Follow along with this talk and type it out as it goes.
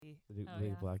big, Oh, big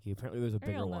yeah. blackie. Apparently, there's a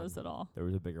bigger Ariel one. knows it all. There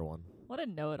was a bigger one. What a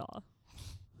know-it-all.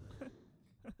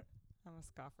 I'm a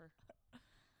scoffer.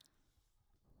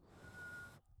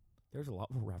 There's a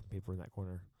lot more wrapping paper in that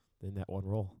corner than that one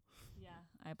roll. Yeah,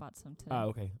 I bought some today. Oh,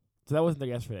 okay. So that wasn't there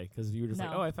yesterday because you were just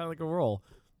like, No. oh, I found like a roll.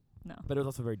 No. But it was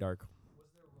also very dark. Was there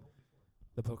a roll before?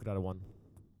 The polka dotted one.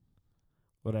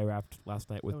 What I wrapped last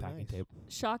night with packing nice. tape.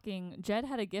 Shocking. Jed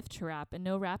had a gift to wrap and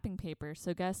no wrapping paper.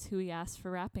 So guess who he asked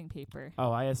for wrapping paper?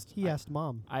 Oh, I asked. He asked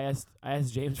Mom. I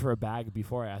asked James for a bag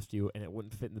before I asked you, and it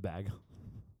wouldn't fit in the bag.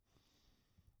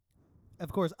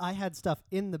 Of course, I had stuff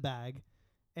in the bag,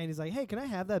 and he's like, "Hey, can I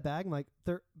have that bag?" I'm like,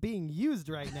 "They're being used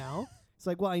right now." It's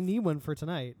like, "Well, I need one for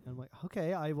tonight." I'm like,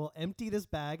 "Okay, I will empty this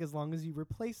bag as long as you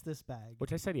replace this bag."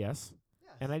 Which I said yes,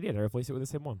 Yes. and I did. I replaced it with the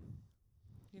same one.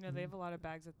 You know, they have a lot of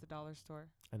bags at the dollar store.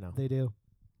 I know. They do.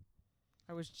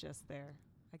 I was just there.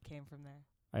 I came from there.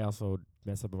 I also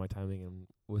messed up on my timing and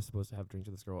was supposed to have drinks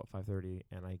with this girl at 5:30,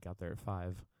 and I got there at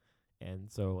 5. And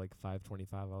so, like, 5:25,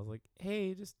 I was like,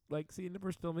 hey, just, like, see you in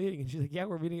the still meeting. And she's like, yeah,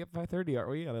 we're meeting at 5:30, aren't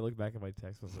we? And I looked back at my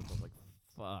text message, I was like,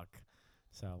 fuck.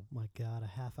 So. My God, a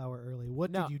half hour early.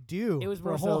 What No, did you do It was for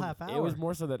more a whole so, half hour? It was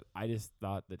more so that I just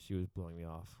thought that she was blowing me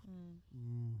off.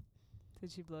 Mm.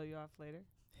 Did she blow you off later?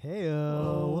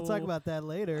 Hey-o. We'll talk Oh. about that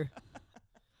later.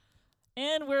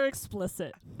 And we're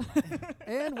explicit.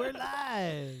 And we're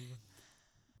live.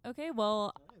 Okay,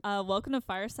 well, welcome to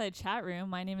Fireside Chat Room.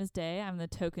 My name is Day. I'm the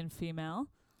token female.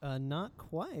 Not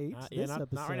quite. Yeah, this not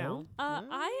episode. right now. Yeah.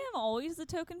 I am always the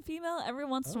token female. Every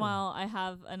once in a Oh. while, I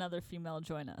have another female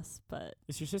join us. But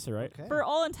It's your sister, right? Okay. for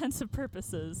all intents and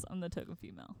purposes, I'm the token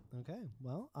female. Okay.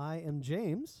 Well, I am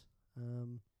James.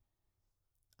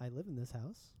 I live in this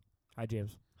house. Hi,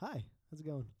 James. Hi. How's it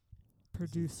going?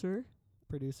 Producer.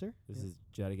 Producer. This Yeah. is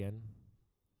Jed again.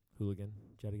 Hooligan.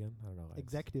 Jed again? I don't know.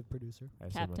 Executive producer. I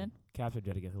have so many. Captain. Captain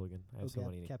Jed again. Hooligan. I have so Oh,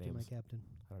 many Captain, my nicknames. captain.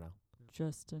 I don't know.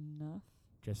 Just enough.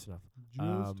 Just enough. Just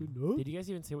enough. Did you guys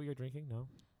even say what you're drinking? No?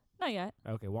 Not yet.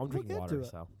 Okay, well, I'm We'll drinking get to water, it.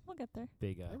 so We'll get there.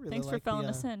 big, I really Thanks like for filling the,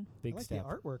 us in. big I like step the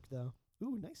artwork though.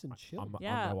 Ooh, nice and chill. on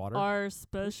Yeah, my water. our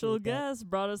special Appreciate that. guest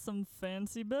brought us some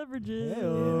fancy beverages.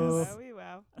 Heyo. Yes. Wowie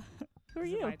wow. Who are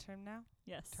Is it you? my term now?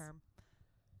 Yes. Term.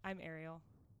 I'm Ariel,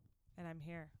 and I'm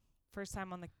here. First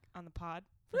time on the pod.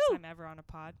 Woo! First time ever on a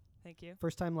pod. Thank you.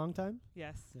 First time, long time.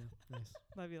 Yes. Yeah, nice.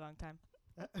 Love you long time.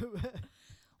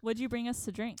 What'd you bring us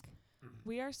to drink?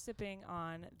 We are sipping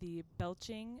on the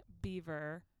Belching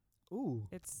Beaver. Ooh,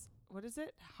 It's, what is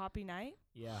it? Hoppy Night?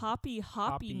 Yeah. Hoppy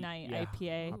Night yeah.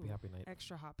 IPA. Happy night.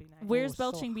 Extra hoppy night. Where's Oh,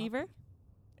 so Belching Beaver? hoppy.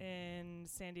 In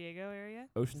San Diego area?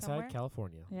 Oceanside, Somewhere?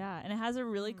 California. Yeah, and it has a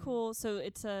really Mm. cool. So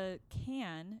it's a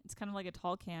can. It's kind of like a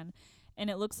tall can, and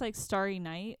it looks like Starry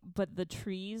Night, but the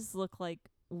trees look like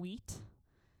wheat.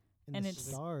 And the it's-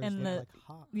 stars and look the- like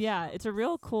hops. Yeah, it's a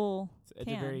real cool. It's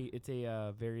Can. a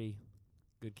very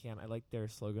good can. I like their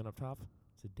slogan up top.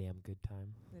 It's a damn good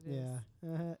time. It is.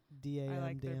 Yeah. DAM. I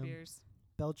like their damn. beers.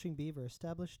 Belching Beaver,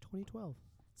 established 2012.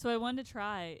 So I wanted to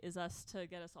try is us to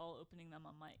get us all opening them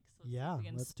on mic. So Yeah, we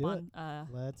can let's do it.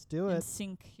 Let's do in it.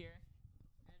 sync here.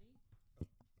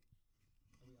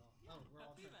 Ready? Oh, we're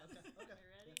all You set. ready? You were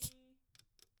ready.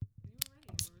 Or was it a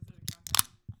countdown?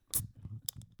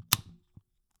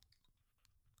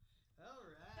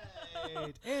 All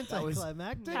right.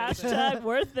 Anticlimactic. Hashtag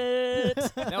worth it.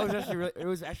 That was actually it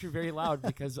was actually very loud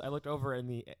because I looked over and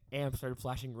the amp started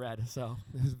flashing red, so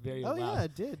it was very Oh loud. yeah,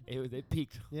 it did. It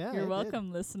peaked. Yeah. You're it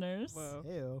welcome, listeners. Whoa.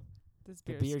 Did. Ew. This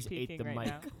The beer's beers ate peaking the right mic.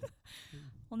 now.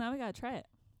 Well, now we gotta try it.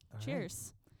 All right.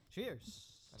 Cheers Cheers.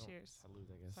 Cheers. Salute,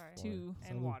 I guess. Sorry. to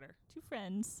And Salud. water. two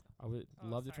friends. I would Oh,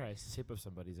 love to sorry. try a sip of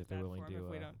somebody's if they're Bad willing form to. if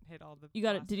we don't hit all the You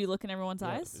got it. glasses. Did you look in everyone's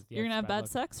eyes? You're gonna have bad luck.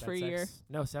 sex for a year.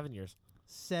 No, 7 years.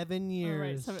 7 All right,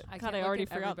 years. so I God, can't I look already at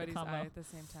forgot the everybody's combo. eye at the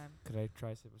same time. Could I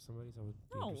try a sip of somebody's? I would be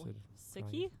No. interested.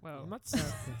 Sicky. Whoa. I'm not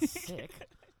Oh. sick.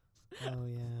 Oh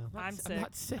yeah. I'm I'm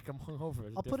not sick. I'm hungover.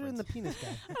 There's a I'll put it in the difference. penis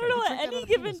guy. I don't know. Drink At out of any the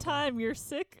given penis guy. time, you're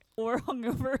sick or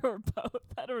hungover or both.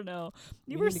 I don't know.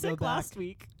 You We were need to go sick last back.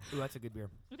 week. Ooh, that's a good beer.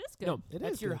 It is good. No, It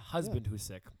that's is your good, yeah. husband who's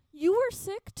sick. You were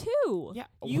sick too. Yeah,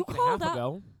 a You week and a called half out.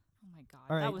 ago. Oh my God.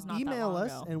 All right. That was not Email that long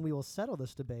us ago. and we will settle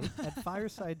this debate at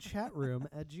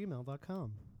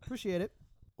firesidechatroom@gmail.com. Appreciate it.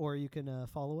 Or you can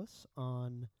follow us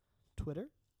on Twitter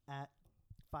at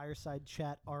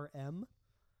FiresideChatRM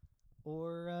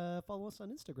or follow us on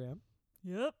Instagram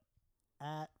Yep.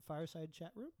 at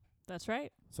FiresideChatRoom. That's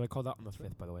right. So I called out on the That's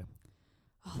right. 5th, by the way.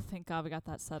 Oh, thank God we got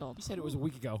that settled. You said it was a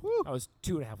week ago. Woo. That was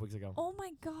 2.5 weeks ago. Oh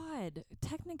my God.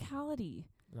 Technicality.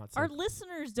 not Our sick.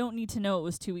 listeners don't need to know it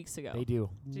was 2 weeks ago. They do.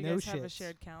 Do you no guys have a shits.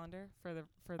 shared calendar for the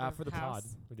For the house? pod,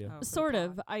 we do. Oh, for the Sort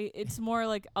of. pod. It's more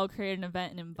like I'll create an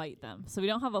event and invite them. So we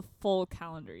don't have a full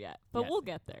calendar yet, but Yet. we'll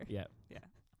get there. Yeah.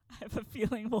 I have a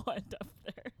feeling we'll end up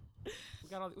there. We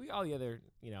got all the other,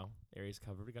 areas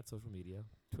covered. We got social media,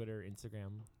 Twitter,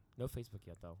 Instagram. No Facebook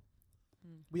yet though.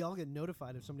 We all get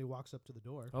notified if somebody walks up to the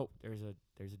door. Oh, there's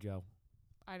a Joe.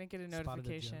 I didn't get a Spotted a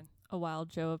notification. A wild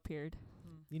Joe appeared.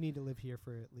 You need to live here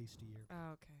for at least a year,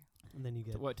 Oh, okay. and then you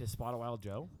get What, to spot a wild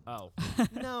Joe? Oh,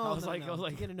 no. I was no, like- no. I was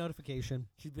like- you get a notification.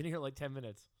 she's been here like 10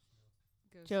 minutes.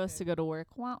 Joe has to go to work.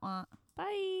 Wah wah.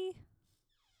 Bye.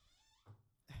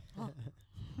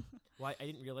 Well, I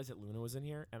didn't realize that Luna was in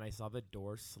here, and I saw the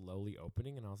door slowly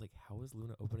opening, and I was like, how is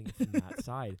Luna opening it from that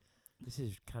side? This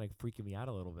is kind of freaking me out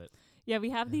a little bit. Yeah,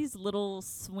 we have Yeah. these little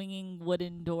swinging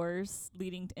wooden doors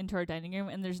leading into our dining room,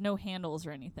 and there's no handles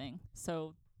or anything.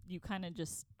 So you kind of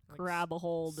just Like grab a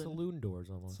hold. And Saloon doors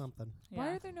almost. Something. Why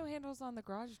yeah. are there no handles on the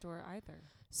garage door either?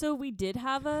 So we did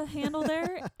have a handle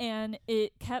there, and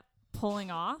it kept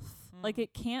pulling off. Like Mm.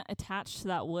 it can't attach to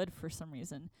that wood for some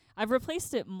reason. I've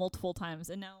replaced it multiple times,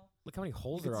 and now Look how many You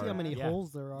holes can there see are. how many Yeah.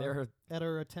 holes there are There are at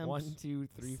our attempts. 1, 2,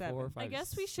 3, 4, 7. 5. I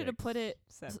guess we should have put it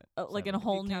 7. like in Seven. a If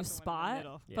whole you new count the one in the spot,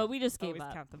 middle. Yeah. but we just gave Always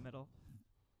up. count the middle.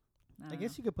 I I don't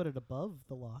guess know. you could put it above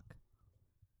the lock.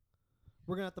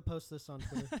 We're gonna have to post this on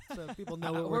Twitter so people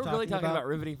know what we're really talking about. about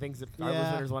riveting things that our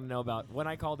Yeah. listeners want to know about. When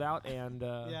I called out and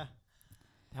Yeah.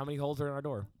 how many holes are in our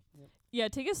door. Yeah,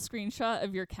 take a screenshot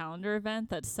of your calendar event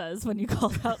that says when you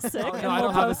called out sick. Oh, and no, I we'll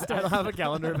don't have post I it. don't have a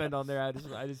calendar event on there. I just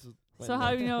So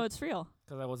how do you know it's real?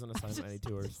 Because I wasn't assigned any I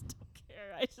tours. just don't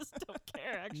care. I just don't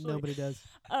care, actually. Nobody does.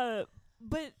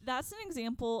 But that's an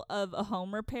example of a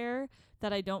home repair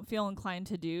that I don't feel inclined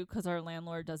to do because our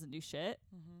landlord doesn't do shit.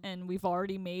 Mm-hmm. And we've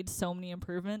already made so many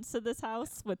improvements to this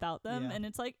house without them. Yeah. And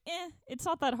it's like, it's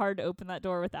not that hard to open that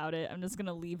door without it. I'm just going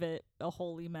to leave it a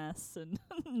holy mess and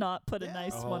not put a Yeah.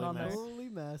 nice A one holy on mess. there. Holy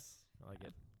mess. I like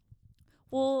it.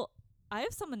 Well, I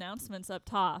have some announcements up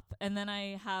top, and then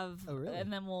I have, Oh, really?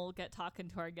 and then we'll get talking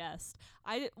to our guest.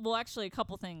 Actually, a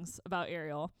couple things about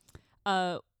Ariel.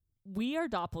 We are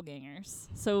doppelgangers,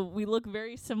 so we look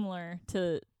very similar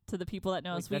to the people that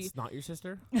know Like, us. that's not your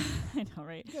sister? I know,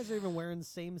 right? You guys are even wearing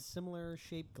same similar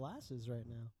shaped glasses right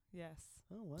now. Yes.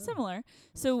 Oh wow. Similar.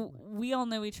 So we all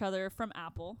know each other from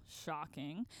Apple.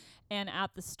 Shocking. And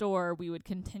at the store, we would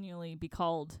continually be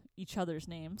called each other's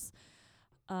names.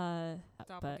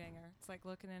 Doppelganger. It's like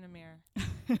looking in a mirror.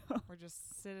 We're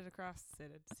just seated across the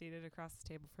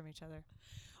table from each other.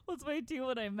 Well, it's funny too.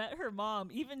 When I met her mom,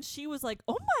 even she was like,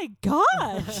 "Oh my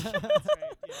gosh!" That's right.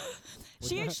 Yeah.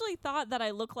 She Would not- actually thought that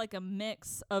I looked like a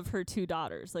mix of her two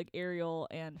daughters, like Ariel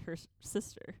and her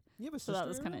sister. You have a So sister? that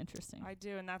was kind of Ariel? interesting. I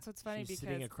do, and that's what's funny She's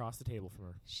because sitting across the table from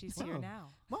her. she's Wow. here now.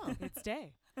 Wow. It's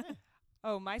day.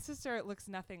 Oh, my sister looks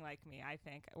nothing like me, I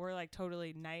think. We're like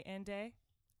totally night and day.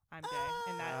 I'm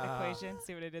day in that Ah. equation.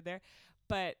 See what I did there?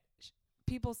 But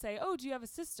people say, "Oh, do you have a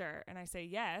sister?" And I say,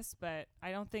 "Yes," but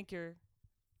I don't think you're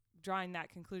drawing that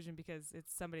conclusion because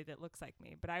it's somebody that looks like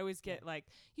me. But I always get like,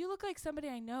 "You look like somebody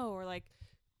I know," or like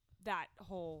that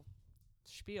whole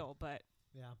spiel, but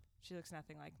Yeah. she looks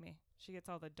nothing like me. She gets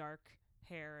all the dark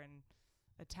hair and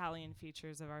Italian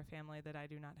features of our family that I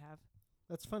do not have.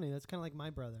 That's funny. That's kind of like my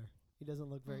brother. He doesn't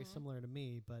look very Mhm. similar to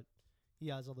me, but he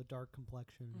has all the dark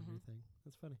complexion and Mhm. everything.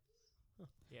 That's funny. Yeah.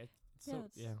 Yeah, So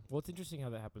it's- yeah. Well, it's interesting how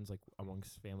that happens like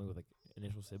amongst family with like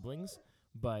initial siblings.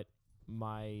 But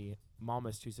my mom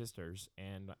has two sisters,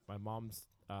 and my mom's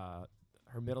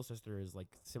her middle sister is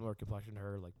like similar complexion to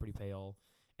her, like pretty pale,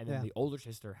 and then Yeah. the older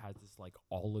sister has this like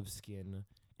olive skin,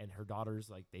 and her daughters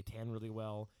like they tan really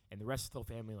well, and the rest of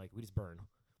the family like we just burn.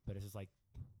 But it's just like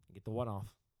you get the one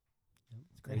off. Yep.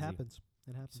 It's It crazy. happens.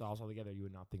 It happens. So all together, you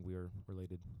would not think we were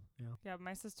related. Yeah,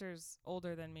 my sister's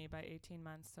older than me by 18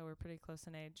 months, so we're pretty close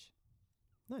in age.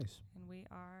 Nice. And we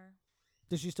are.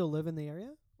 Does she still live in the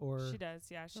area, or She does,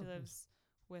 yeah. She Oh, nice. lives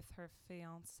with her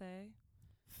fiance.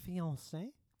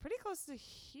 fiance? Pretty close to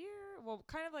here. Well,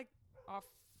 kind of like off,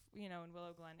 in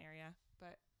Willow Glen area,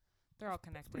 but they're all It's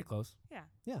connected. pretty close. Yeah.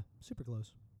 Yeah, super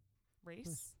close.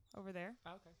 Race over there?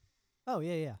 Okay. Oh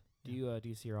yeah, yeah. Do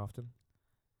you see her often?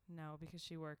 No, because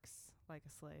she works like a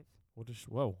slave. What does she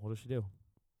do?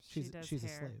 She does She's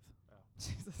hair. a slave.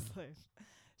 She's a slave.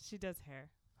 She does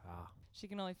hair. Ah, She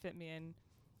can only fit me in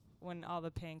when all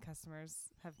the paying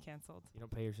customers have canceled. you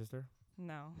don't pay your sister?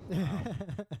 No.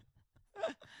 That's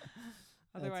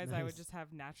Otherwise, I would nice. just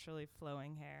have naturally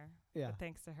flowing hair. Yeah. But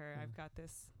thanks to her, Yeah. I've got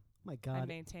this. My I God.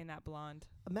 maintain that blonde.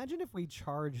 Imagine if we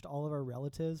charged all of our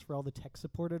relatives for all the tech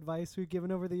support advice we've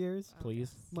given over the years. Oh,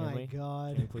 Please. yes. Can My we?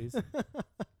 God. Can we please?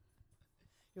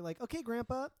 You're like, okay,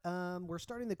 Grandpa, we're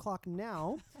starting the clock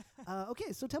now.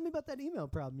 Okay, so tell me about that email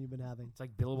problem you've been having. It's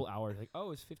like billable hours. Like,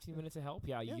 oh, it's 15 minutes of help?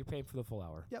 Yeah, Yep. you're paying for the full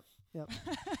hour.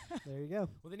 There you go.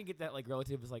 Well, then you get that like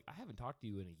relative is like, I haven't talked to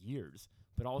you in years,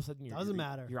 but all of a sudden Doesn't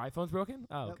matter. Your iPhone's broken?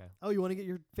 Oh, Yep. okay. Oh, you want to get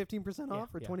your 15% Yeah,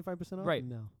 off or yeah. 25% off? Right.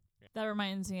 No. That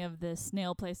reminds me of this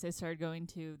nail place I started going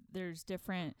to. There's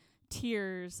different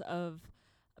tiers of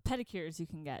pedicures you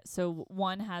can get. So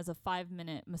one has a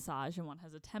 5-minute massage and one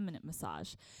has a 10-minute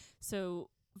massage. So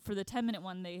for the 10-minute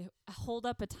one, they hold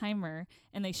up a timer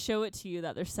and they show it to you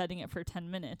that they're setting it for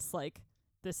 10 minutes. Like,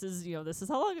 this is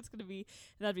how long it's going to be.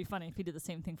 That'd be funny if you did the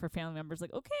same thing for family members.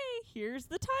 Like, okay, here's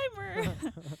the timer.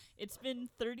 It's been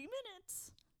 30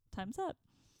 minutes. Time's up.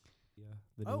 Yeah,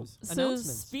 the Oh. news. So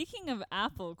Announcements. speaking of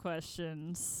Apple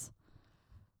questions,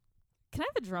 can I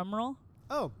have a drum roll?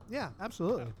 Oh, yeah,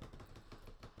 absolutely.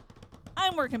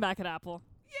 I'm working back at Apple.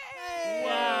 Yay!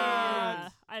 Yeah,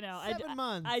 I know. 7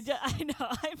 months. I know.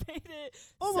 I made it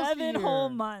Almost a 7 whole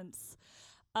year. months.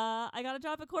 I got a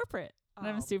job at corporate, and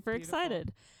I'm Oh, super beautiful.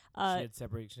 excited. She had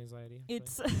separation anxiety. actually.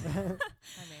 It's I mean,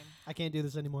 I can't do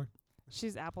this anymore.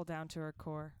 she's Apple down to her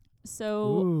core.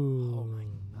 so Ooh, Oh my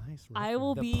nice. I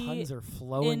will the be puns are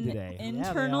flowing an today.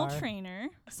 internal are. trainer.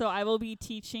 So I will be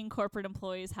teaching corporate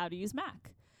employees how to use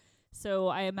Mac. So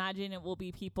I imagine it will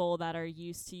be people that are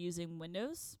used to using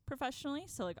Windows professionally,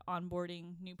 so like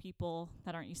onboarding new people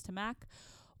that aren't used to Mac,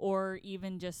 or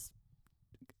even just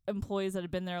employees that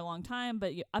have been there a long time,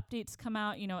 but updates come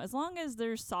out. You know, as long as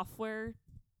there's software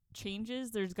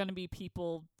changes, there's going to be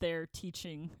people there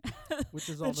teaching Which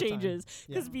is the all the time. changes,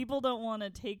 Yeah. because people don't want to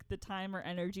take the time or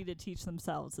energy to teach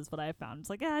themselves, is what I found. It's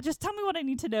like, just tell me what I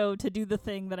need to know to do the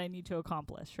thing that I need to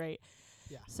accomplish, right?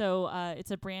 Yeah. So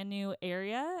it's a brand new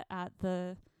area at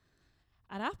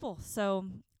Apple. So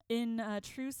in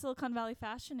true Silicon Valley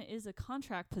fashion, it is a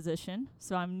contract position.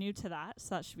 So I'm new to that,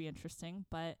 so that should be interesting.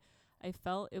 But I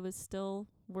felt it was still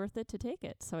worth it to take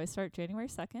it. So I start January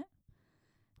 2nd.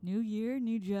 New year,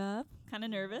 new job. Kind of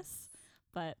nervous,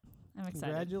 but I'm excited.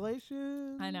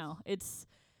 Congratulations. I know. It's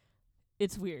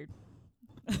weird.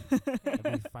 Have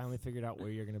you finally figured out where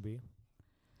you're going to be?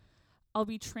 I'll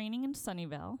be training in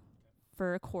Sunnyvale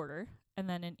for a quarter, and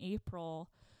then in April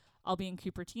I'll be in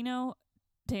Cupertino.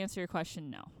 To answer your question,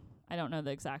 no. I don't know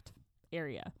the exact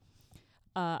area.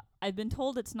 I've been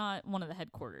told it's not one of the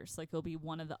headquarters. Like, it'll be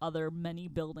one of the other many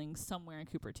buildings somewhere in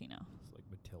Cupertino. It's like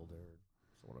Matilda or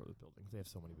one of those buildings. They have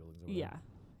so many buildings over Yeah. there.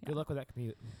 Yeah. Good luck with that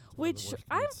commute. It's one of the Which worst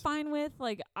I'm commutes. fine with.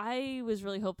 Like, I was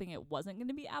really hoping it wasn't going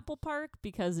to be Apple Park,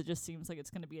 because it just seems like it's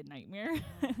going to be a nightmare.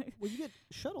 Well, you get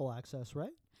shuttle access,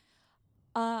 right?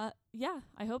 Yeah,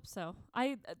 I hope so.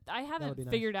 I haven't be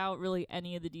nice. figured out really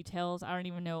any of the details. I don't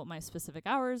even know what my specific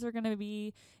hours are going to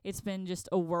be. It's been just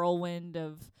a whirlwind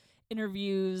of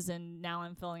interviews, and now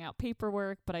I'm filling out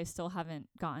paperwork, but I still haven't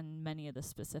gotten many of the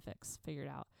specifics figured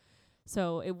out.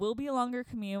 So it will be a longer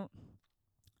commute,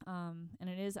 and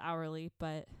it is hourly,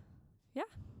 but yeah,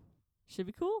 should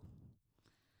be cool.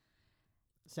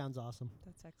 Sounds awesome.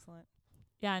 That's excellent.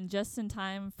 Yeah, and just in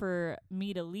time for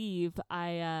me to leave,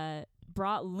 I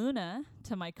brought Luna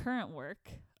to my current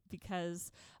work, because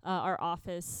our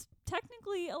office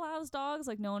technically allows dogs.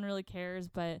 Like, no one really cares,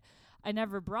 but I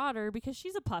never brought her because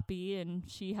she's a puppy and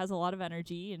she has a lot of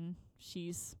energy and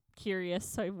she's curious,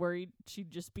 so I worried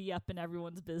she'd just be up in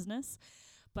everyone's business.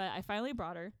 But I finally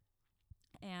brought her,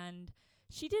 and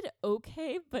she did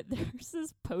okay, but there's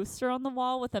this poster on the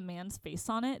wall with a man's face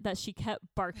on it that she kept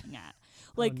barking at.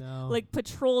 Like, oh, no. like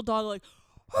patrol dog, like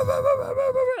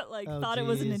Oh, thought it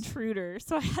was an jeez. intruder.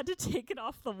 So I had to take it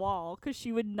off the wall because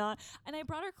she would not. And I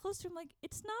brought her close to him, like,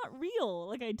 it's not real.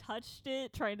 Like, I touched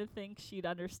it trying to think she'd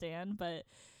understand. But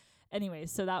anyway,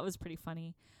 so that was pretty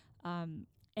funny.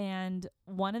 And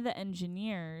one of the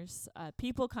engineers,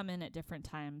 people come in at different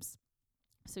times.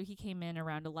 So he came in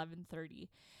around 11:30.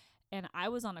 And I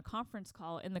was on a conference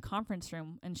call in the conference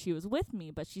room, and she was with me,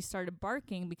 but she started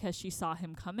barking because she saw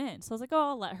him come in. So I was like,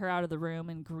 I'll let her out of the room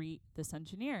and greet this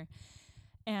engineer.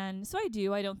 And so I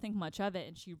do. I don't think much of it.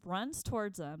 And she runs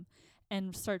towards him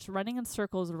and starts running in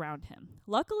circles around him.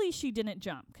 Luckily, she didn't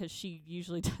jump, because she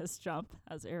usually does jump,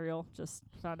 as Ariel just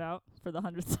found out for the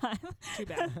 100th time. Too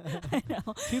bad. I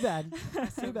know. Too bad.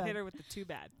 So Too bad. hit her with the too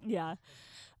bad. Yeah.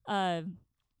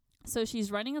 So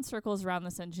she's running in circles around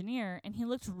this engineer, and he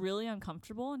looked really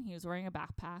uncomfortable, and he was wearing a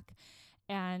backpack.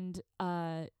 And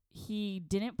he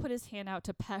didn't put his hand out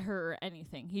to pet her or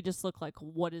anything. He just looked like,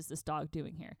 what is this dog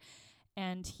doing here?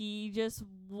 And he just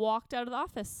walked out of the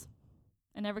office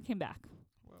and never came back.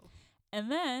 Whoa.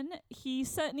 And then he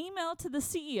sent an email to the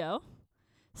CEO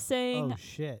saying, Oh,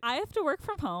 shit. I have to work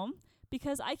from home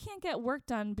because I can't get work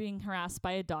done being harassed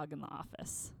by a dog in the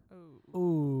office. Oh.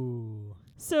 Ooh.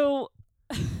 So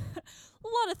a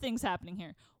lot of things happening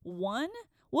here. One,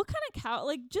 what kind of cow,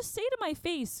 like, just say to my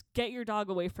face, get your dog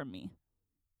away from me.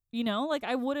 You know, like,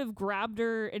 I would have grabbed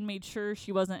her and made sure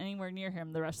she wasn't anywhere near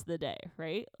him the rest of the day,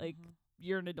 right? Like,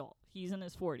 you're an adult. He's in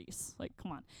his 40s. Like,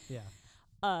 come on. Yeah.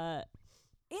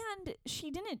 And she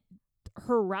didn't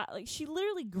like, she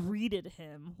literally greeted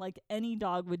him like any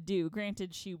dog would do.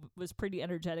 Granted, she was pretty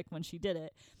energetic when she did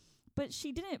it, but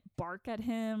she didn't bark at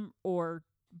him or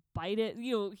bite it.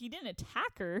 You know, he didn't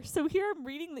attack her. So here I'm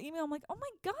reading the email. I'm like, oh my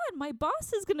God, my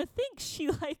boss is going to think she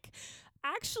like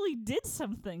actually did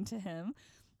something to him.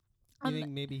 You think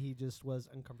maybe he just was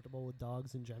uncomfortable with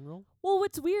dogs in general? Well,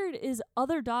 what's weird is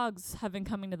other dogs have been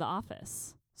coming to the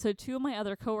office. So 2 of my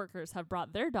other coworkers have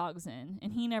brought their dogs in,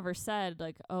 and he never said,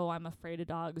 like, oh, I'm afraid of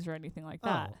dogs or anything like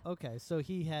that. Oh, okay. So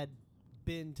he had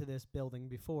been to this building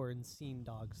before and seen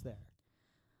dogs there.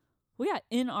 Well, yeah,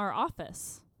 in our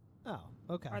office. Oh,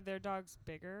 okay. Are their dogs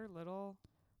bigger, little?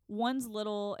 One's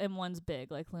little and one's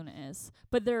big, like Luna is.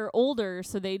 But they're older,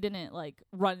 so they didn't, like,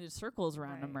 run in circles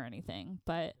around them or anything.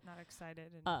 But Not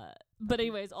excited. And but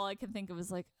anyways, all I can think of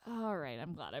is like, all right,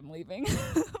 I'm glad I'm leaving.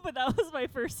 But that was my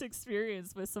first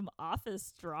experience with some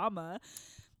office drama.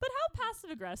 But how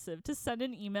passive aggressive to send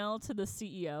an email to the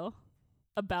CEO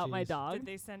about my Jeez. dog. Did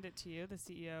they send it to you? The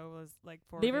CEO was like They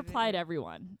forwarded it replied you?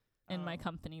 everyone in my Oh.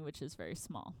 company, which is very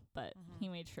small, but Mhm. he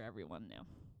made sure everyone knew.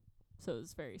 So it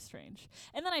was very strange.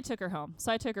 And then I took her home.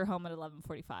 So I took her home at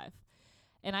 11:45.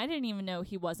 And I didn't even know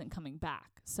he wasn't coming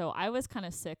back. So I was kind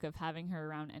of sick of having her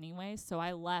around anyway. So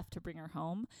I left to bring her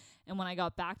home. And when I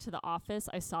got back to the office,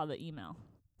 I saw the email.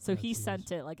 So Oh, he jeez.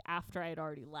 sent it like after I had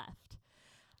already left.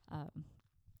 But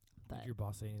Did your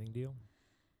boss say anything to you?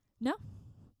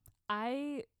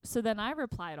 so then I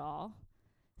replied all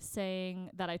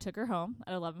saying that I took her home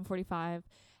at 11:45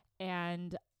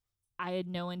 and I had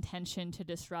no intention to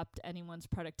disrupt anyone's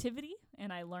productivity,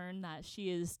 and I learned that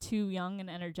she is too young and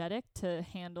energetic to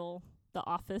handle the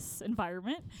office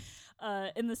environment.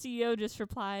 And the CEO just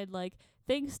replied like,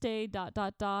 "Thanks, Day. ...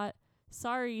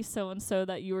 Sorry, so and so,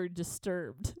 that you were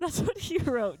disturbed." That's what he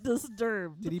wrote.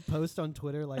 Disturbed. Did he post on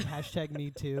Twitter like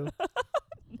 #MeToo?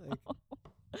 Like,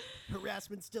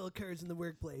 harassment still occurs in the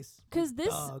workplace. Because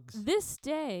Dogs. this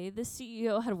day, the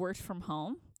CEO had worked from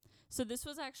home. So this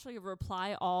was actually a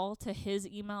reply all to his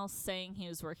email saying he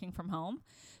was working from home.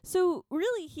 So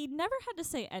really, he never had to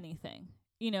say anything.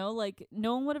 You know, like,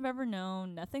 no one would have ever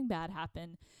known. Nothing bad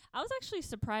happened. I was actually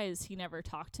surprised he never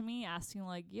talked to me asking,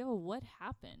 like, yo, what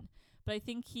happened? But I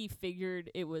think he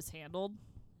figured it was handled,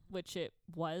 which it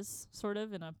was, sort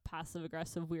of, in a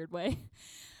passive-aggressive, weird way.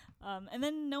 And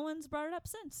then no one's brought it up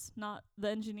since. Not the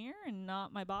engineer and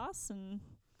not my boss.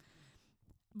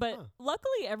 But Huh.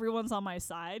 luckily everyone's on my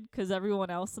side because everyone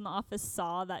else in the office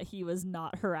saw that he was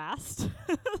not harassed.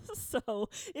 So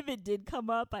if it did come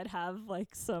up, I'd have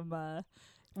like some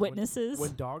witnesses.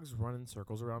 When dogs run in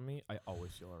circles around me, I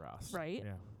always feel harassed. Right.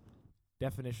 Yeah.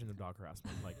 Definition of dog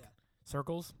harassment. Like Yeah.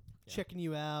 circles. Yeah. Checking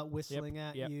you out, whistling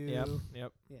at Yep. you.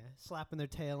 Yep. Yeah, slapping their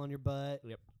tail on your butt.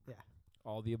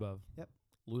 All the above. Yep.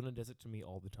 Luna does it to me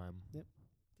all the time. Did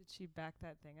she back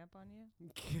that thing up on you?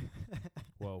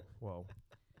 Whoa.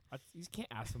 You can't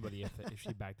ask somebody if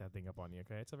she backed that thing up on you.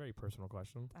 Okay, it's a very personal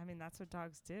question. I mean, that's what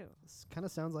dogs do. This kind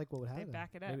of sounds like what would They happen.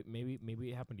 back it up. Maybe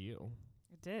it happened to you.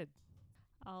 It did.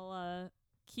 I'll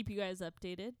keep you guys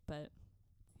updated, but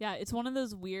yeah, it's one of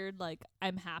those weird, like,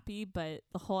 I'm happy, but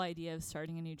the whole idea of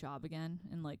starting a new job again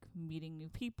and like meeting new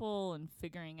people and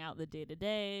figuring out the day to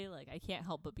day, like, I can't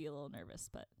help but be a little nervous,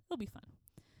 but it'll be fun.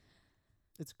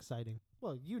 It's exciting.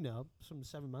 Well, you know, from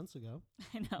 7 months ago.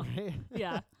 I know. Right?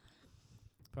 Yeah.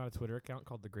 Found a Twitter account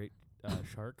called The Great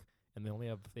Shark, and they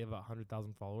have about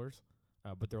 100,000 followers,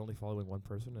 but they're only following one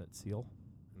person, and it's Seal,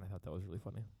 and I thought that was really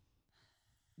funny.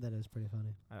 That is pretty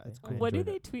funny. That's I cool. What do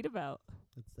enjoyed they it. tweet about?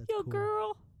 That's Yo, cool.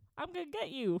 girl, I'm gonna get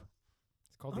you.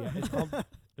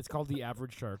 It's called The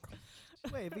Average Shark.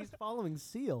 Wait, if he's following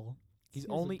Seal, He's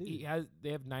Seal's a only dude. they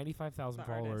have 95,000 The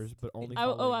followers, artist. but only I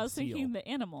following was Seal. thinking the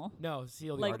animal. No,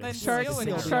 Seal the Like then artist. sharks, Seal would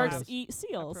have sharks artist. eat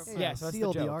seals. profile. Yeah, so that's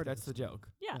Seal the the joke. artist. That's the joke.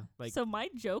 Yeah. Like- So my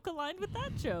joke aligned with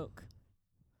that joke.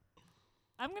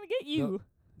 I'm gonna get you.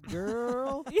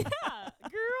 girl. Yeah,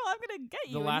 girl, I'm gonna get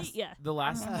you and eat ya. the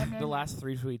last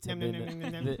 3 tweets have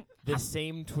been the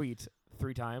same tweet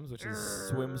 3 times, which is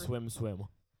swim, swim, swim.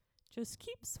 Just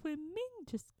keep swimming.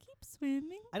 Just keep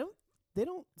swimming. They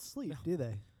don't sleep, do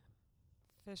they?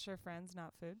 Fish are friends,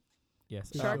 not food.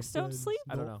 Yes. Sharks don't sleep?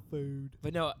 I don't know. Food.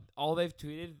 But no, all they've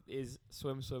tweeted is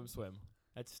swim, swim, swim.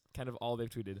 That's kind of all they've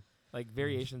tweeted. Like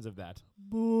variations of that.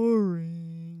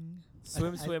 Boring.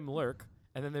 swim, I- swim, lurk,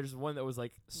 and then there's one that was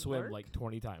like swim Lurk? like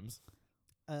 20 times.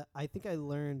 I think I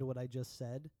learned what I just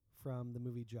said from the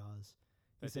movie Jaws.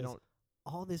 He That they says, don't.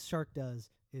 all this shark does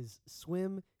is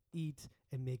swim, eat,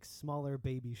 and make smaller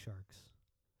baby sharks.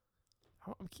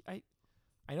 I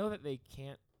know that they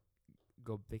can't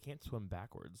go. They can't swim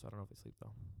backwards. I don't know if they sleep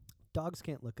though. Dogs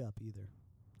can't look up either.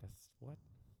 That's what.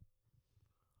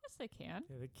 Yes, they can.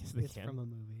 Yeah, they It's can. from a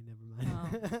movie. Never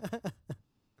mind.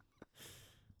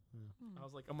 I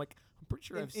was like, I'm pretty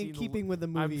sure in, I've seen. in keeping with the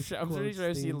movie. I'm pretty sure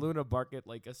I've seen theme. Luna bark at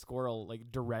like a squirrel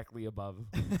like directly above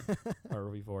or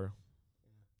before.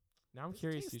 Now I'm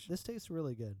curious. This tastes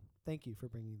really good. Thank you for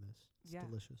bringing this. It's Yeah.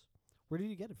 delicious. Where did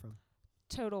you get it from?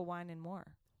 Total Wine and More.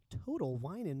 Total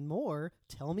Wine and More.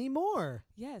 Tell me more.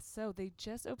 Yes, so they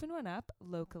just opened one up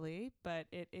locally, but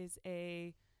it is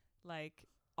a like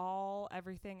all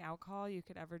everything alcohol you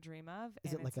could ever dream of.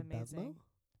 Is and it like it's a amazing. Bevmo?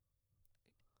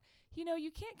 You know,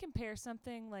 you can't compare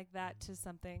something like that to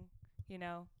something, you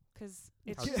know, 'cause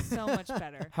it's How- just so much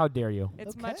better. How dare you?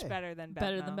 It's much Okay. better than Bevmo.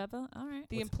 Better than Bevmo? All right.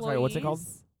 The What's- employees sorry, what's it called?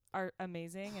 are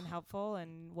amazing and helpful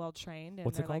and well trained, and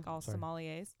What's it they're like called? all Sorry.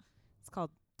 sommeliers. It's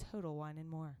called Total Wine and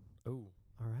More. Oh,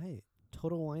 All right.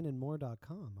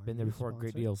 TotalWineandMore.com. Are been there you before. Great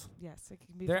sponsored? deals. Yes, it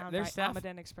can be Their- found their by staff-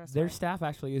 Almaden Expressway. Their staff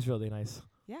actually is really nice.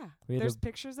 Yeah, We had there's a-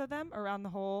 pictures of them around the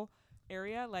whole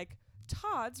area, like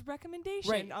Todd's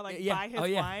recommendation. Right, I'll like yeah. buy his Oh,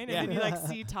 yeah, wine, yeah. and then you like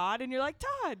see Todd, and you're like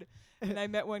Todd. And I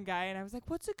met one guy, and I was like,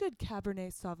 "What's a good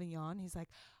Cabernet Sauvignon?" He's like,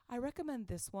 "I recommend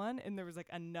this one." And there was like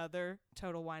another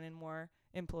Total Wine and More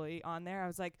employee on there. I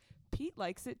was like, "Pete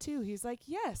likes it too." He's like,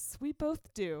 "Yes, we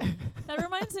both do." That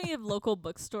reminds me of local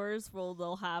bookstores where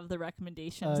they'll have the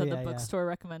recommendations Oh, and yeah, the yeah. bookstore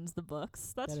recommends the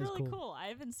books. That's That is really cool. cool. I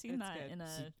haven't seen It's that good. in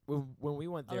See, a when we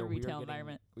went other there, retail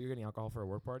environment. we were getting alcohol for a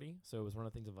work party, so it was one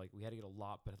of the things of like we had to get a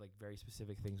lot, but like very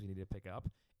specific things we needed to pick up.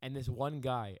 And this one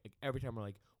guy, like every time we're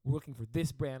like, we're looking for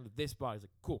this brand of this bottle. He's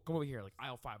like, cool, come over here, like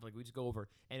aisle 5. Like we just go over,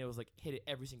 and it was like hit it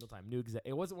every single time. Knew exact.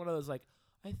 It wasn't one of those like,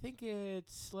 I think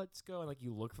it's let's go, and like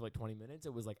you look for like 20 minutes.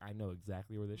 It was like I know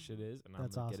exactly where this shit is, and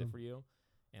That's I'm gonna get awesome. it for you.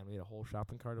 And we had a whole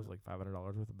shopping cart. It was like $500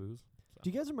 worth of booze. So. Do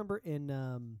you guys remember in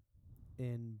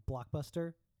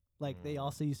Blockbuster? Like they Mm.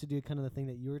 also used to do kind of the thing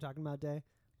that you were talking about, Day.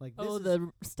 Like this is-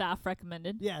 the staff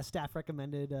recommended. yeah, staff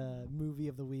recommended movie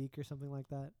of the week or something like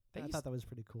that. They I used- thought that was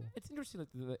pretty cool. It's interesting,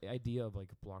 like the idea of like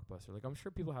Blockbuster. Like I'm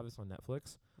sure people have this on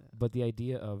Netflix, Yeah. but the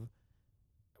idea of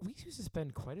we used to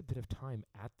spend quite a bit of time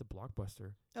at the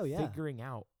Blockbuster Oh yeah. figuring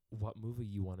out what movie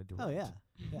you wanted to Oh rent.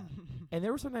 yeah. Yeah. And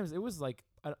there were sometimes it was like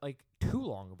too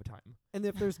long of a time. And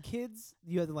if there's kids,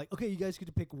 you have to like, okay, you guys get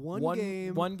to pick one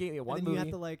game. one game, yeah, and one then movie. you have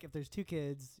to like, if there's 2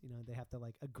 kids, they have to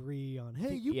like agree on, hey,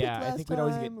 think- you yeah, picked last I think we'd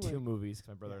always time. get 2 like, movies 'cause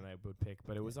my brother Yeah. and I would pick,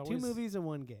 but it was yeah, always 2 movies and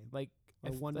 1 game. like Or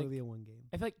I f- 1 like, movie and 1 game.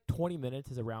 I feel like 20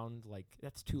 minutes is around like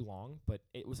that's too long, but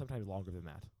it was sometimes longer than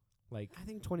that. Like I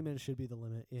think 20 minutes should be the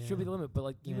limit. Yeah. should be the limit, but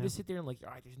like you would Yeah. just sit there and like,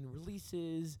 all right, there's new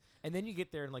releases, and then you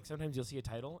get there and like sometimes you'll see a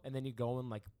title, and then you go and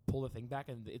like pull the thing back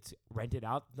and it's rented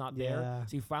out, not there. Yeah.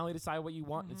 So you finally decide what you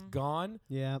want, and it's Mhm. gone.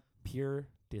 Yeah. Pure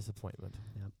disappointment.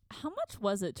 How much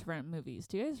was it to rent movies?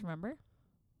 Do you guys remember?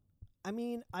 I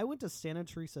mean, I went to Santa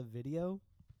Teresa Video,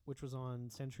 which was on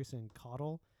Santa Teresa and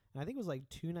Caudle, and I think it was like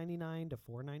 $2.99 to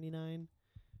 $4.99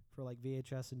 for like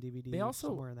VHS and DVD. They also,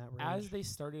 somewhere in that range. as they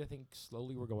started, I think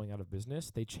slowly were going out of business.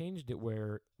 They changed it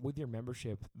where with your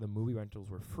membership, the movie rentals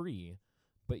were free,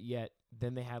 but yet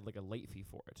then they had like a late fee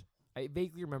for it. I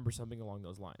vaguely remember something along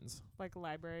those lines. Like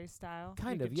library style.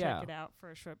 Kind you of, could yeah. Check it out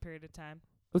for a short period of time.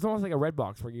 It was almost like a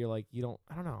Redbox where you're like, you don't,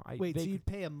 I don't know. Wait, so you'd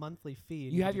pay a monthly fee.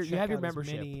 And You get have to your- you check have your out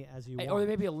membership. as many as you or want. there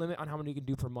may be a limit on how many you can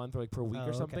do per month or like per week Oh, or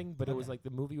okay. something, but it was Okay. like the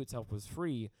movie itself was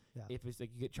free. Yeah. If it's like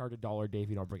you get charged $1 a day if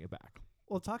you don't bring it back.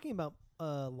 Well, talking about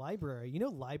library,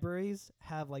 libraries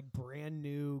have like brand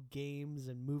new games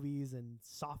and movies and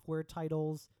software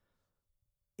titles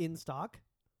in stock.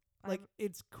 Like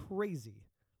it's crazy.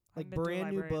 Like I've been to a brand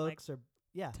new library in, like, books or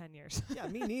yeah. 10 years. Yeah,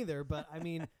 me neither, but I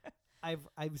mean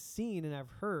I've seen and I've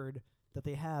heard that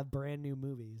they have brand new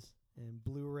movies and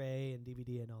Blu-ray and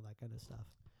DVD and all that kind of stuff.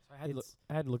 So I had, It's-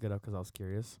 I had to look it up 'cause I was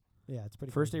curious. Yeah, it's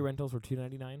pretty First day crazy. rentals were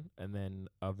 $2.99, and then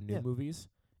of new Yeah. movies,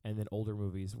 and then older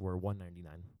movies were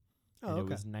 $1.99. Oh, And okay. it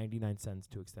was 99 cents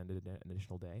to extend it an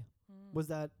additional day. Was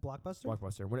that Blockbuster?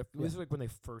 Blockbuster. When it Yeah. was like when they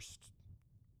first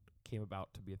came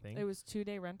about to be a thing. It was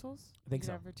 2-day rentals? I think You could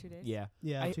so. have for 2 days? Yeah.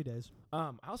 Yeah, I- 2 days.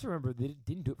 I also remember they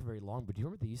didn't do it for very long, but do you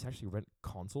remember they used to actually rent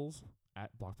consoles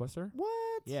at Blockbuster?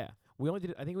 What? Yeah. We only did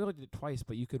it, I think we only did it twice,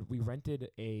 but we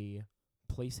rented a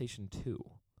PlayStation 2.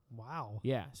 Wow.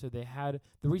 Yeah, so they had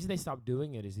the reason they stopped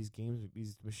doing it is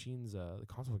these machines, the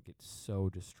console would get so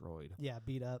destroyed. Yeah,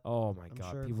 beat up. Oh my I'm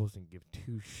god, sure. people didn't give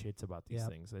 2 shits about these Yep.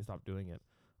 things, so they stopped doing it.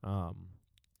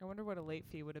 I wonder what a late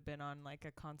fee would have been on like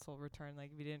a console return.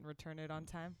 Like if you didn't return it on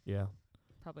time, Yeah.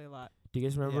 probably a lot. Do you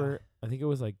guys remember? I think it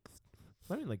was like,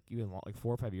 I mean, like even like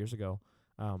 4 or 5 years ago.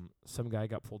 Some guy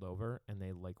got pulled over, and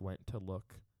they like went to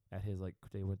look at his like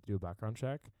they went to do a background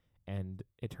check, and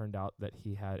it turned out that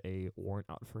he had a warrant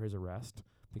out for his arrest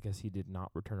because he did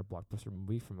not return a Blockbuster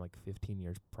movie from like 15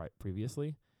 years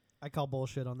previously. I call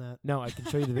bullshit on that. No, I can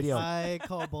show you the video. I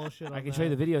call bullshit on that. I can show you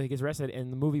the video. He gets arrested,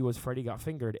 and the movie was Freddy Got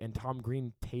Fingered, and Tom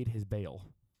Green paid his bail.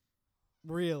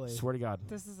 Really? Swear to God.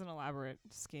 This is an elaborate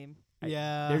scheme.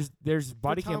 Yeah. There's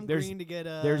body For Tom cam. There's Green to get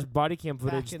there's body cam back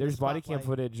footage. in the There's body cam spotlight.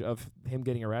 footage of him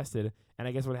getting arrested, and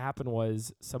I guess what happened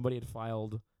was somebody had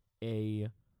filed a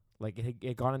it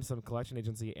had gone into some collection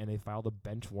agency, and they filed a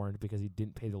bench warrant because he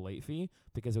didn't pay the late fee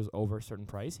because it was over a certain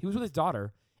price. He was with his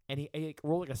daughter, and he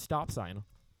rolled like a stop sign.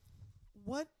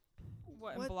 what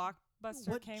What, What- Blockbuster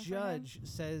what came judge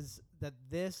says that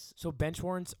this So bench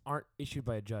warrants aren't issued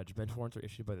by a judge. Bench warrants are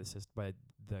issued by by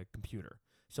the computer.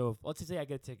 So if, let's just say I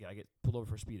get a ticket, I get pulled over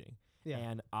for speeding, yeah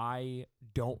and I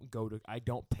don't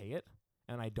pay it,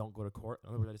 and I don't go to court. In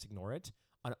other words, I just ignore it.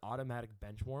 An automatic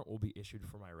bench warrant will be issued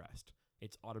for my arrest.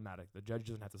 It's automatic. The judge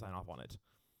doesn't have to sign off on it.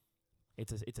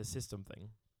 It's a system thing.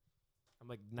 I'm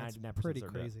like that's 99% pretty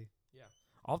certain. crazy.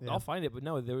 I'll Yeah.5 find it, but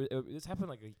no, this happened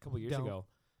like a couple years Don't. ago,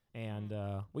 and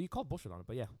well, you called bullshit on it,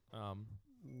 but yeah,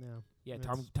 No. yeah. It's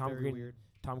Tom very Green. weird.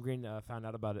 Tom Green found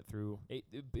out about it through it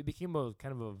became a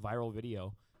kind of a viral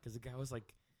video because the guy was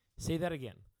like, "Say that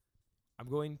again. I'm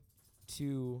going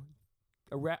to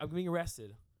I'm being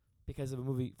arrested because of a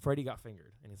movie Freddy Got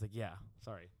Fingered." And he's like, "Yeah,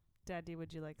 sorry." Daddy,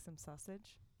 would you like some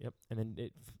sausage? Yep. And then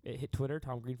it hit Twitter.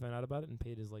 Tom Green found out about it and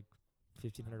paid his like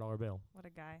 $1,500 bail. What a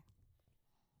guy.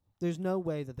 There's no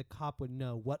way that the cop would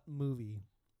know what movie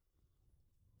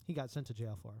he got sent to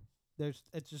jail for.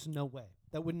 It's just no way.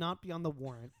 That would not be on the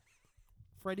warrant.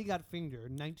 Freddy Got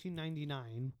Fingered,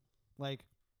 1999, like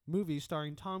movie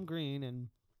starring Tom Green and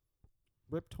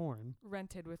Rip Torn.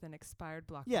 Rented with an expired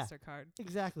Blockbuster Yeah. card.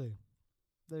 Exactly.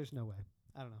 There's no way.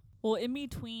 I don't know. Well, in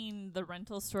between the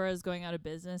rental stores going out of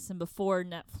business and before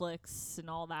Netflix and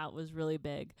all that was really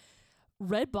big,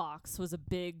 Redbox was a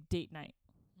big date night.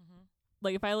 Mm-hmm.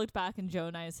 Like if I looked back in Joe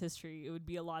and I's history, it would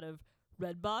be a lot of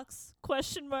Redbox ?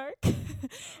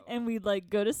 And we'd like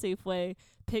go to Safeway,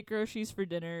 pick groceries for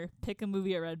dinner, pick a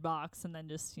movie at Redbox, and then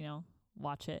just,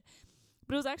 watch it.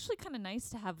 But it was actually kind of nice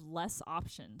to have less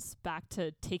options back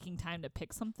to taking time to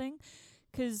pick something.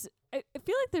 'Cause I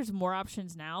feel like there's more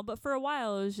options now, but for a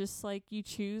while it was just like you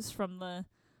choose from the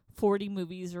 40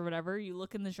 movies or whatever. You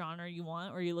look in the genre you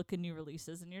want, or you look at new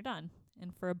releases, and you're done.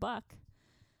 And for $1,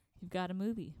 you've got a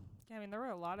movie. Yeah, I mean, there were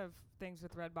a lot of things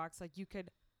with Redbox. Like you could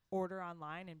order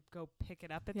online and go pick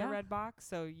it up at Yeah. the Redbox,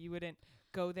 so you wouldn't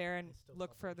go there and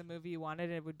look for the movie you wanted.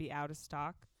 It would be out of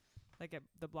stock. Like at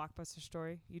the Blockbuster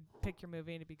store, you'd pick your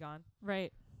movie and it'd be gone.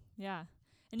 Right. Yeah.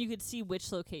 And you could see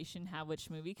which location had which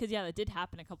movie. 'Cause that did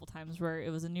happen a couple times where it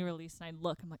was a new release and I'd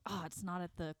look. I'm like, it's not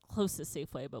at the closest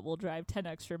Safeway, but we'll drive 10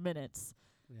 extra minutes.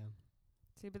 Yeah.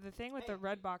 See, but the thing with the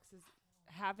Redbox is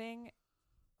having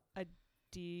a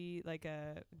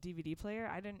DVD player.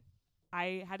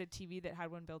 I had a TV that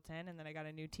had one built in, and then I got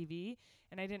a new TV,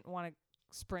 and I didn't want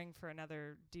to spring for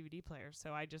another DVD player,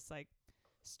 so I just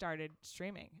started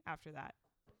streaming after that.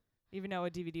 Even though a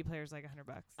DVD player is like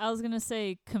 $100. I was going to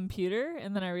say computer,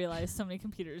 and then I realized so many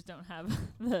computers don't have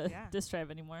the Yeah. disk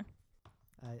drive anymore.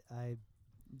 I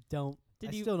don't.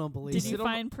 Did I you- still don't believe Did it. you don't-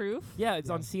 find proof? Yeah, it's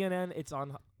on Yeah. CNN. It's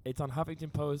on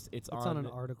Huffington Post. It's on an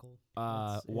article.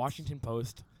 It's- Washington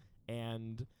Post,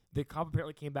 and the cop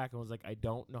apparently came back and was like, "I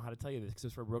don't know how to tell you this because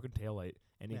it's for a broken taillight."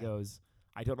 And he Yeah. goes,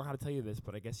 "I don't know how to tell you this,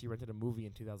 but I guess you rented a movie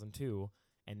in 2002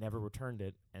 and never returned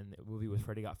it, and the movie was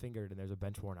Freddy Got Fingered, and there's a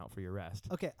bench warrant out for your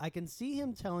arrest." Okay, I can see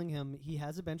him telling him he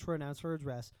has a bench warrant out for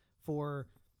arrest for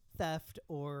theft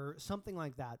or something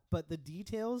like that, but the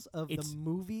details of It's- the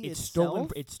movie It's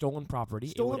itself, stolen property.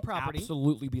 Stolen it would property.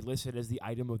 absolutely be listed as the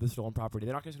item of the stolen property.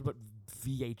 They're not going to put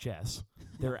VHS.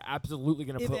 They're absolutely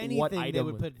going to if put anything, what they item.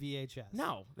 would put VHS.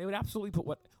 No, they would absolutely put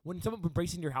what. When someone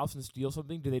breaks into your house and steals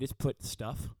something, do they just put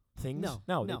stuff, things?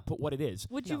 No, they no. put what it is.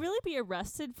 Would you No. really be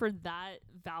arrested for that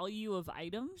value of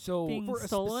item So being for a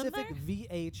stolen specific there?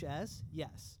 VHS,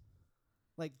 yes.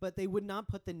 But they would not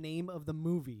put the name of the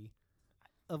movie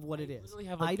of what I it is. literally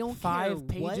have I like don't 5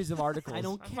 care what- pages of articles. I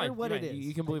don't I'm care fine, what you're it right. is.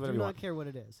 You can believe I whatever do you not want. care what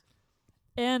it is.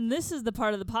 And this is the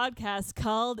part of the podcast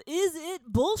called "Is It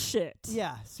Bullshit?"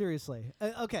 Yeah, seriously.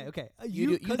 Okay.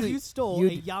 You Because do- you stole you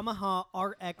a Yamaha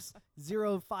RX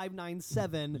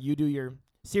 0597. You do your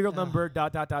serial Ugh. number, ...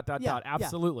 Yeah,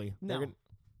 Absolutely. They're No. gonna-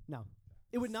 No.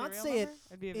 It would not serial say it number?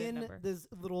 It'd be a VIN in number. this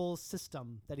little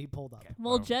system that he pulled up. Okay.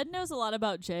 Well, Jed knows a lot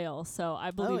about jail, so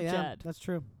I believe Oh yeah, Jed. that's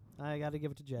true. I got to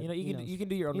give it to Jed. You know, He you can knows. you can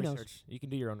do your own He knows. research. You can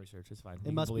do your own research. It's fine.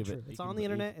 It must be true. It's on the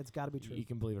internet. It's got to be true. You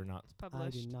can believe it or not. It's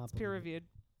published. not It's peer believe it. reviewed.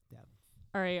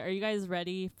 All right, are you guys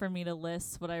ready for me to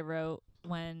list what I wrote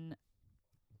when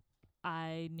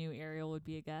I knew Ariel would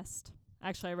be a guest?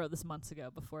 Actually, I wrote this months ago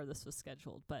before this was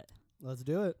scheduled, but Let's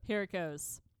do it. here it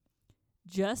goes.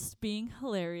 Just being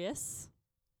hilarious.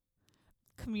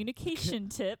 Communication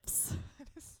tips. What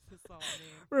does this all mean?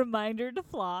 Reminder to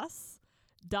floss.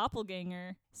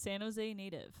 Doppelganger. San Jose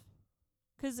native.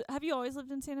 'Cause have you always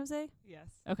lived in San Jose? Yes.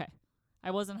 Okay.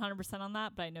 I wasn't 100% on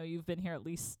that, but I know you've been here at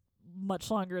least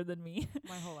much longer than me.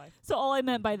 My whole life. So all I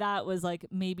meant by that was like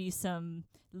maybe some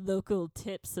local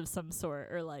tips of some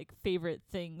sort or like favorite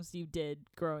things you did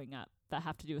growing up that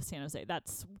have to do with San Jose.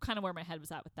 That's kind of where my head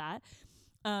was at with that.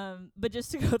 But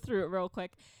just to go through it real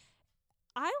quick,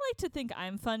 I like to think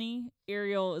I'm funny.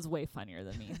 Ariel is way funnier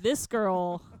than me. This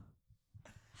girl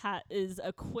is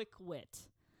a quick wit.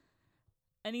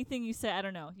 Anything you say, I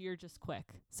don't know, you're just quick.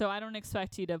 So I don't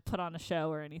expect you to put on a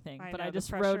show or anything, but know, I the just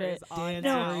pressure wrote it. is on Dance,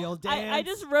 now. Ariel, I dance.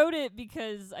 just wrote it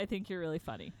because I think you're really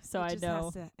funny. So It I just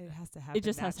know it has to happen. it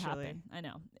just has to naturally. happen. I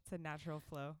know. It's a natural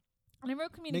flow. And I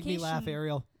wrote Make communication. me laugh,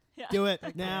 Ariel. Yeah. Do it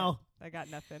I now. I got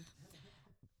nothing.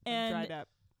 I'm And dried up.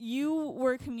 you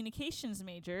were a communications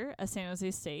major at San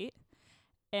Jose State,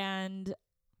 and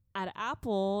at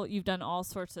Apple, you've done all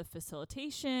sorts of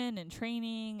facilitation and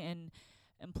training and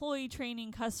employee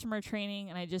training, customer training,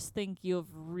 and I just think you have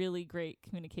really great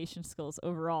communication skills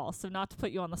overall. So not to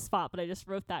put you on the spot, but I just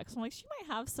wrote that 'cause I'm like, she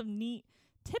might have some neat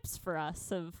tips for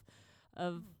us of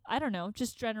I don't know,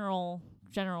 just general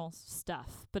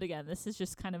stuff. But again, this is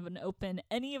just kind of an open,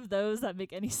 any of those that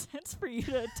make any sense for you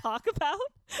to talk about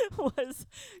was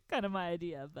kind of my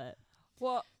idea. But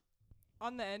Well,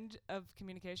 on the end of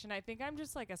communication, I think I'm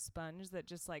just like a sponge that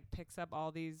just like picks up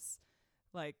all these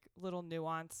like little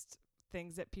nuanced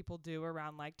things that people do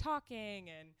around like talking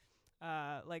and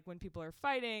like when people are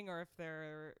fighting or if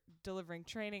they're delivering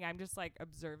training. I'm just like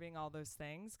observing all those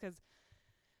things 'cause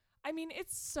I mean,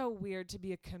 it's so weird to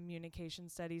be a communication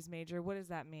studies major. What does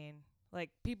that mean? Like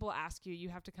people ask you, you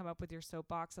have to come up with your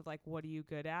soapbox of like, what are you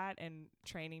good at? And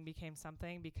training became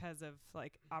something because of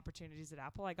like opportunities at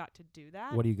Apple. I got to do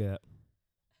that. What do you get?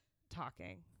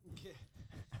 Talking.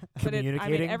 But I mean,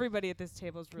 Communicating? everybody at this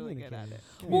table is really good at it.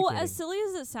 well, Communicating. as silly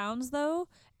as it sounds though,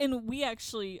 and we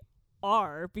actually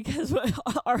are because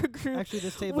our group Actually,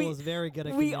 this table we- is very good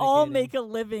at we all communicating. make a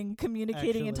living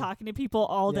communicating and Actually. talking to people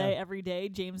all day, Yeah. every day.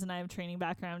 James and I have training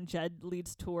background. Jed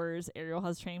leads tours. Ariel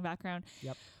has training background.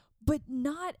 Yep. But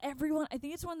not everyone. I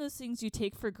think it's one of those things you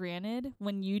take for granted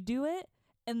when you do it,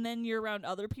 and then you're around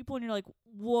other people and you're like,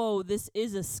 "Whoa, this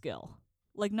is a skill."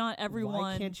 Like not Why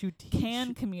everyone can't you teach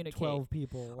can communicate. 12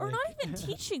 people? Or like- not even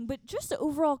teaching, but just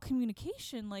overall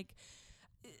communication. Like,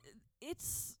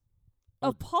 it's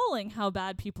Well- appalling how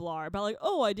bad people are about like,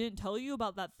 oh, I didn't tell you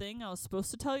about that thing I was supposed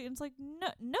to tell you. And it's like,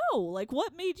 no, like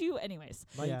what made you? Anyways,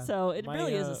 Yeah. so it My,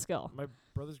 really is a skill. My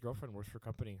brother's girlfriend works for a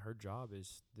company. Her job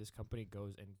is this company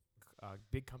goes and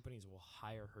big companies will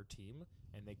hire her team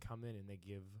and they come in and they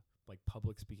give like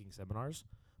public speaking seminars,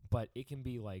 but it can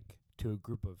be like to a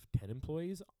group of 10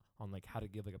 employees on like how to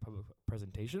give like a public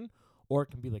presentation, or it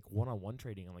can be like one-on-one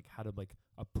training on like how to like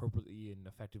appropriately and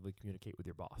effectively communicate with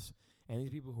your boss. And these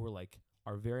people who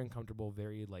are very uncomfortable,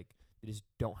 very like they just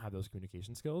don't have those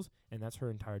communication skills, and that's her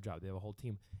entire job. They have a whole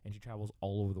team, and she travels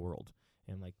all over the world,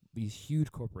 and like these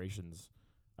huge corporations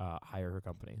hire her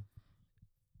company.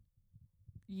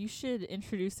 You should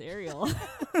introduce Ariel.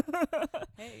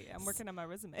 Hey, I'm working on my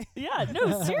resume. Yeah,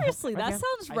 no, seriously, that Okay.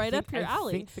 sounds right up your I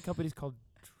alley. think the company's called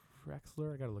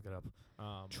Drexler. I gotta look it up.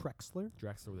 Trexler?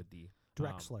 Drexler with a D.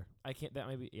 Drexler. I can't. That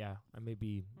maybe. Yeah, I may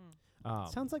be. Hmm.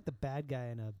 Sounds like the bad guy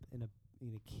in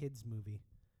a kids movie.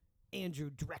 Andrew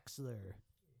Drexler.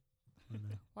 I don't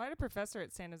know. Well, I had a professor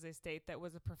at San Jose State that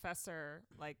was a professor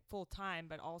like full time,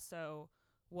 but also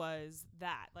was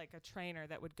that like a trainer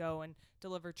that would go and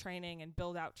deliver training and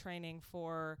build out training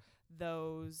for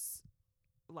those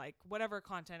like whatever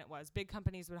content it was. Big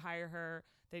companies would hire her,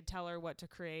 they'd tell her what to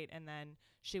create, and then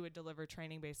she would deliver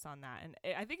training based on that. And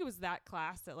I think it was that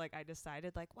class that like I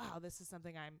decided like, wow, this is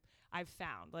something I've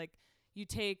found. Like you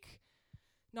take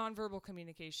nonverbal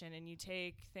communication and you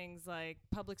take things like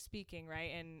public speaking,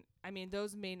 right? And I mean,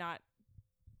 those may not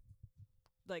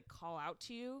like call out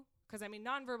to you because I mean,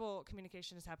 nonverbal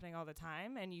communication is happening all the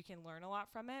time and you can learn a lot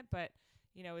from it. But,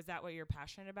 you know, is that what you're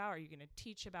passionate about? Are you going to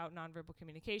teach about nonverbal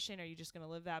communication? Are you just going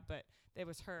to live that? But it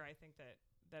was her, I think,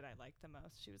 that I liked the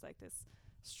most. She was like this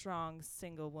strong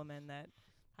single woman that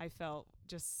I felt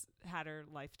just had her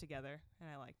life together, and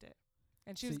I liked it.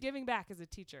 And she So was y- giving back as a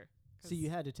teacher. So you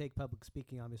had to take public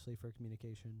speaking, obviously, for a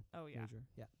communication Oh yeah. major.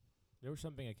 Yeah. There was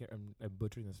something I'm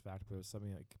butchering this fact, but it was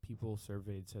something like people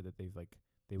surveyed said that they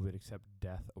would accept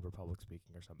death over public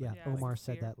speaking or something. Yeah. Yeah, Omar like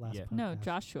said fear. that last Yeah. podcast. No,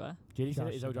 Joshua. JD said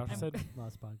it? Is that what Josh Josh said said?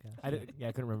 last podcast. I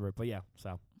couldn't remember it, but yeah.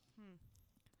 So Hmm.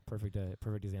 perfect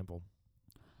example.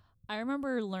 I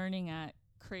remember learning at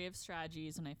Creative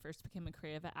Strategies when I first became a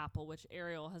creative at Apple, which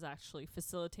Ariel has actually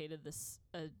facilitated this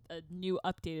a new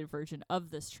updated version of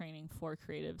this training for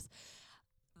creatives.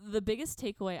 The biggest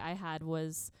takeaway I had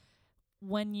was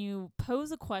when you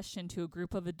pose a question to a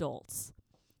group of adults,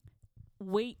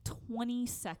 wait 20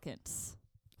 seconds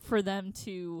for them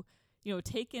to,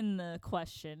 take in the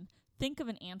question, think of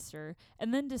an answer,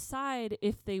 and then decide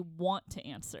if they want to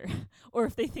answer or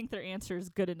if they think their answer is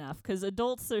good enough. Because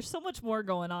adults, there's so much more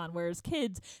going on, whereas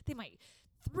kids, they might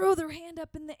throw their hand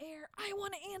up in the air. I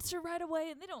want to answer right away,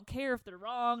 and they don't care if they're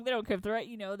wrong. They don't care if they're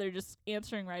right. They're just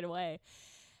answering right away.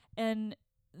 And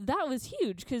that was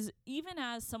huge because even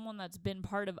as someone that's been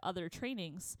part of other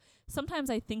trainings, sometimes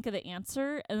I think of the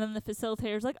answer and then the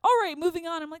facilitator's like, all right, moving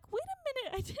on. I'm like, wait a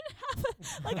minute. I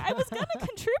didn't have I was going to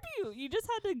contribute. You just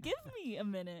had to give me a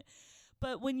minute.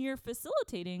 But when you're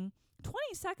facilitating, 20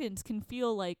 seconds can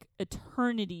feel like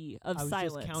eternity of I was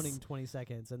silence. just counting 20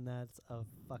 seconds, and that's a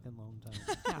fucking long time.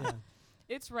 Yeah. Yeah.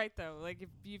 It's right though. Like if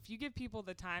you give people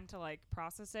the time to like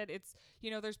process it, it's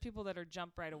there's people that are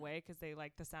jump right away 'cause they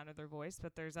like the sound of their voice,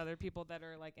 but there's other people that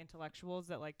are like intellectuals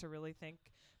that like to really think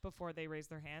before they raise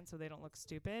their hand so they don't look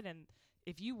stupid. And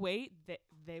if you wait,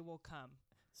 they will come.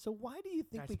 So why do you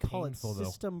think That's we call painful, it though.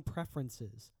 system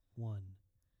preferences? 1,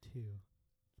 2,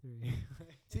 3.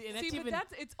 See, but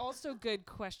it's also good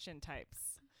question types.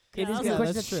 It is That good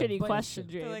was question. a that's true. shitty But- question,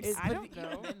 They're James. like, It's- I but don't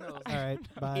know. even those- All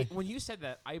right, bye. When you said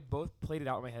that, I both played it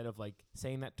out in my head of like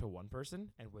saying that to one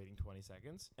person and waiting 20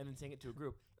 seconds, and then saying it to a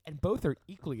group, and both are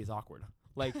equally as awkward.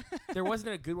 Like there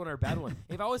wasn't a good one or a bad one.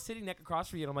 If I was sitting neck across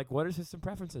from you and I'm like, "What are system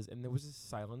preferences?" and there was just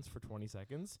silence for 20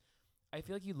 seconds, I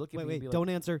feel like you look at me and Wait, be don't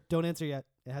answer. Don't answer yet.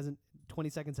 It hasn't. 20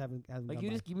 seconds haven't like gone you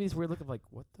by. just give me this weird look of like,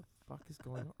 "What the fuck is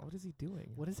going on? What is he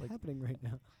doing? What is like, happening right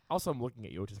now? Also, I'm looking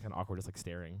at you, which is kind of awkward, just like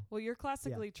staring. Well, you're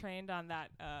classically trained on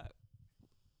that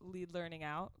lead learning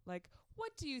out. Like,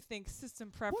 what do you think system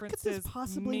What preferences could this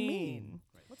possibly mean?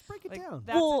 Let's break it Like, down.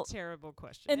 that's Well, a terrible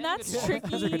question. And that's Those are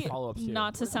good tricky follow-ups, too.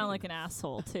 not to What does it sound like mean? an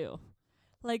asshole, too.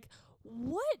 Like,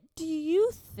 what do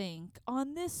you think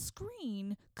on this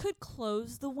screen could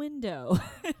close the window?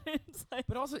 It's like,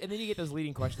 But also, and then you get those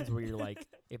leading questions where you're like,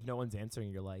 if no one's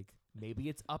answering, you're like, maybe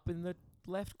it's up in the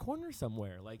left corner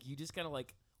somewhere. Like you just kind of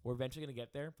like, we're eventually gonna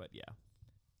get there. But yeah,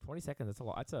 20 seconds. That's a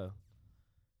lot.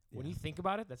 When you think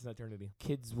about it, that's an eternity.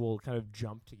 Kids will kind of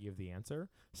jump to give the answer.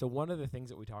 So one of the things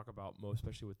that we talk about most,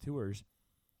 especially with tours,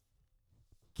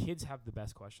 kids have the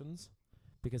best questions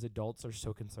because adults are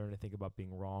so concerned, I think, about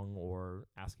being wrong or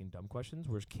asking dumb questions,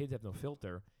 whereas kids have no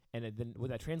filter. And then what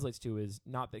that translates to is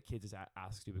not that kids just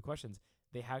ask stupid questions.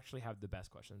 They actually have the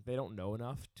best questions. They don't know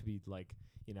enough to be like,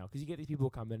 because you get these people who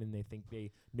come in and they think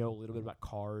they know a little bit about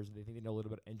cars, and they think they know a little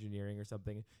bit about engineering or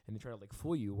something, and they try to like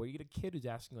fool you. Where you get a kid who's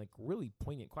asking like really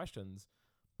poignant questions,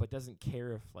 but doesn't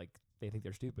care if like they think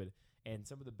they're stupid. And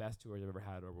some of the best tours I've ever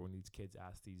had are when these kids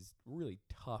ask these really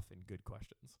tough and good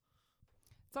questions.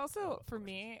 It's also love for questions.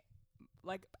 me,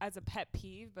 like as a pet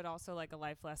peeve, but also like a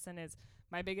life lesson, is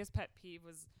my biggest pet peeve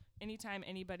was anytime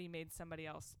anybody made somebody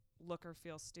else look or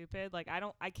feel stupid. Like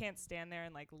I can't stand there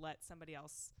and like let somebody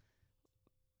else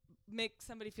make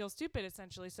somebody feel stupid,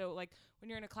 essentially. So like when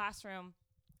you're in a classroom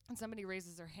and somebody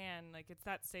raises their hand, like it's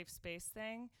that safe space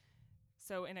thing.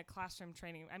 So in a classroom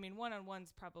training, I mean,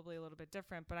 one-on-one's probably a little bit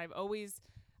different, but I've always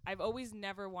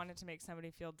never wanted to make somebody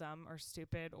feel dumb or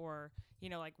stupid or,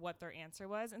 like what their answer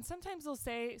was. And sometimes they'll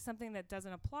say something that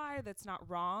doesn't apply, that's not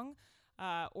wrong,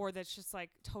 or that's just like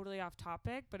totally off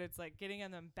topic, but it's like getting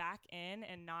them back in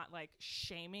and not like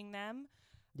shaming them.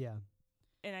 Yeah.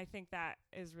 And I think that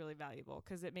is really valuable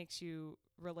because it makes you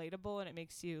relatable and it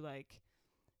makes you like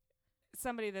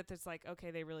somebody that's like,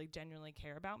 okay, they really genuinely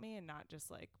care about me and not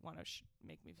just like want to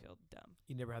make me feel dumb.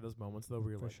 You never had those moments though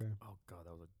where you're For like, sure. oh god,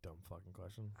 that was a dumb fucking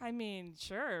question. I mean,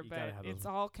 sure, You but gotta have it's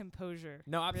those- all composure.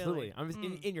 No, absolutely. really. I'm just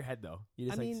in your head though. You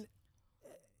just I like mean,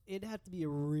 it'd have to be a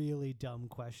really dumb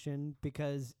question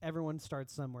because everyone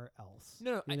starts somewhere else.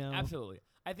 No, you know? absolutely.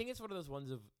 I think it's one of those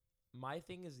ones of my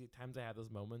thing is the times I have those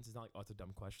moments. It's not like, oh, it's a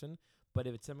dumb question, but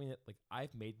if it's something that like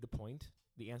I've made the point,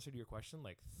 the answer to your question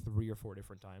like 3 or 4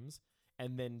 different times,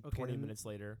 and then Okay, 20 then- minutes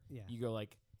later, Yeah. you go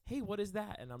like, hey, what is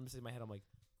that? And I'm just in my head, I'm like,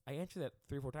 I answered that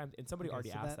 3 or 4 times, and somebody Okay, already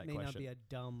so asked that that may question. not be a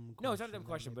dumb question. No, it's not a dumb that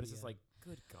question, may but it's be just a- like,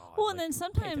 good God. Well, like, and then pay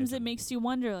sometimes it attention. makes you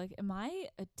wonder, like, am I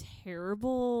a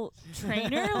terrible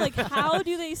trainer? Like, how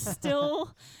do they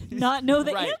still not know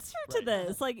the Right, answer to right.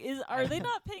 this? Like, are they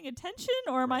not paying attention,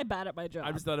 or am I bad at my job?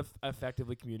 I'm just not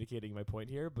effectively communicating my point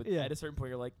here, but Yeah. at a certain point,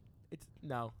 you're like, it's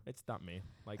not me.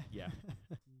 Like, yeah.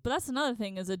 But that's another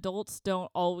thing, is adults don't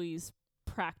always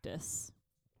practice.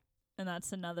 And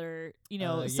that's another, so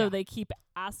yeah. they keep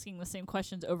asking the same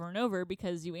questions over and over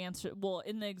because you answer, well,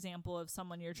 in the example of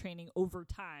someone you're training over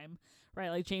time, right?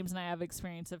 Like James and I have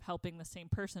experience of helping the same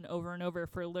person over and over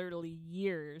for literally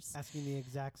years. asking the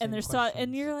exact same And they're questions.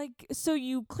 and you're like, so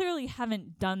you clearly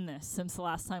haven't done this since the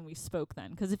last time we spoke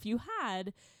then. Because if you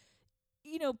had,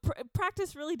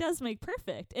 practice really does make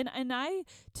perfect. And I,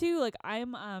 too, like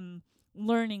I'm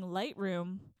learning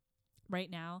Lightroom right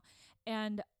now.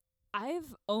 And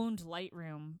I've owned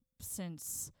Lightroom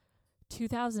since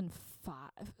 2005,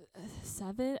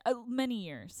 7, many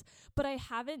years. But I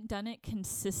haven't done it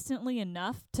consistently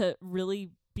enough to really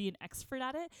be an expert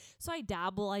at it. So I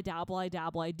dabble. I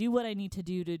do what I need to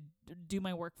do to do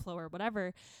my workflow or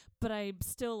whatever. But I'm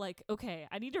still like, okay,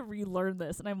 I need to relearn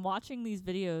this. And I'm watching these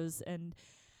videos and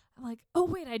I'm like, oh,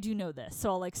 wait, I do know this. So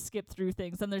I'll like skip through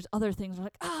things. And there's other things where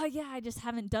like, oh, yeah, I just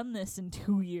haven't done this in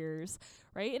 2 years.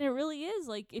 Right. And it really is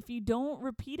like if you don't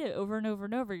repeat it over and over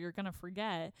and over, you're going to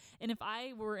forget. And if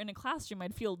I were in a classroom,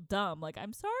 I'd feel dumb. Like,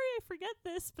 I'm sorry I forget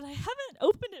this, but I haven't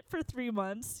opened it for 3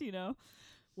 months,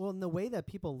 Well, and the way that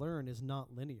people learn is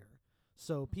not linear.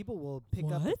 So people will pick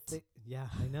up. What? Yeah,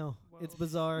 I know. It's Whoa.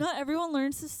 bizarre. Not everyone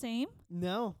learns the same.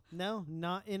 No,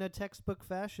 not in a textbook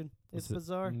fashion. It's What's it?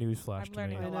 bizarre. Newsflash I'm to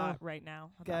learning me. I a know. lot right now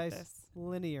about Guys, this.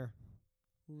 linear.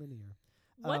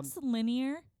 What's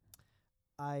linear?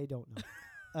 I don't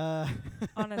know.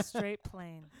 On a straight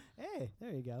plane. Hey,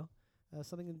 there you go.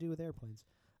 Something to do with airplanes.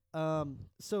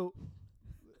 So,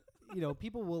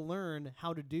 people will learn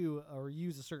how to do or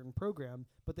use a certain program,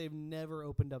 but they've never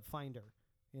opened up Finder,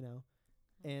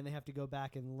 and they have to go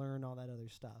back and learn all that other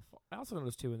stuff. I also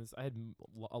noticed too, and I had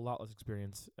a lot less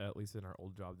experience, at least in our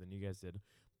old job, than you guys did.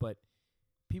 But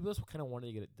people just kind of wanted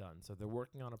to get it done, so they're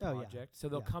working on a Oh, yeah. project. So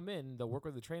they'll Yeah. come in, they'll work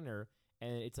with the trainer,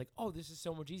 and it's like, oh, this is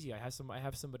so much easier. I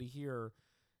have somebody here,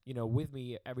 with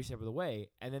me every step of the way,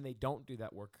 and then they don't do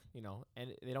that work, and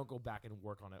they don't go back and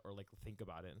work on it or like think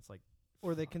about it. And it's like,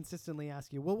 Or they consistently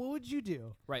ask you, well, what would you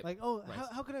do? right. Like, oh, Right.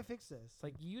 how can I fix this? It's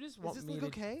like you just Does want this me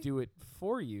look to okay? do it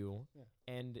for you, Yeah.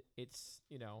 and it's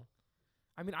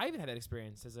I mean, I even had that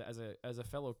experience as a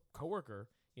fellow coworker,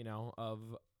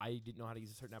 of I didn't know how to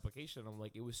use a certain application. I'm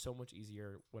like, it was so much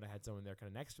easier when I had someone there kind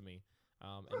of next to me,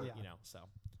 and Yeah.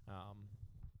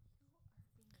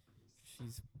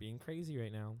 she's being crazy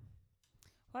right now.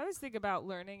 Well, I always think about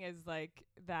learning is like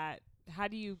that. How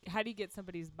do you get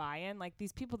somebody's buy-in? Like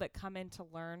these people that come in to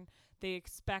learn, they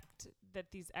expect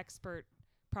that these expert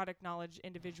product knowledge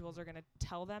individuals are going to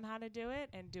tell them how to do it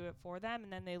and do it for them,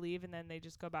 and then they leave and then they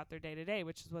just go about their day to day,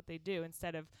 which is what they do,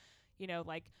 instead of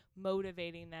like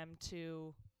motivating them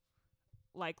to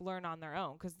like learn on their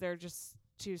own because they're just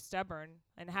too stubborn.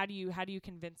 And how do you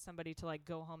convince somebody to like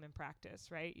go home and practice,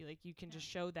 right? You can just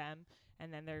show them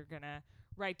and then they're gonna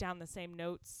write down the same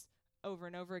notes over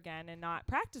and over again and not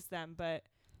practice them, but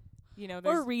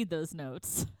Or read those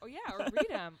notes. or read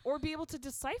them or be able to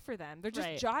decipher them. They're just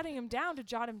Right. jotting them down to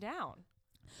jot them down.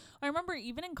 I remember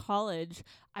even in college,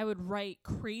 I would write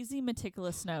crazy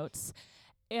meticulous notes.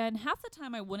 And half the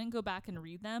time I wouldn't go back and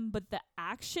read them, but the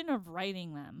action of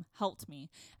writing them helped me.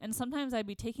 And sometimes I'd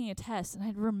be taking a test and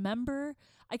I'd remember,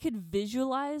 I could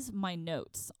visualize my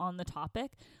notes on the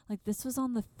topic. Like this was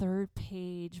on the 3rd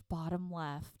page, bottom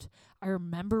left. I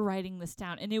remember writing this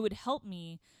down, and it would help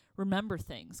me remember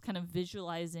things, kind of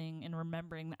visualizing and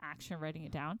remembering the action of writing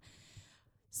it down.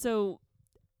 So,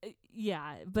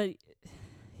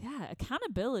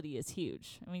 accountability is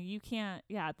huge. I mean, you can't,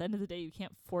 at the end of the day, you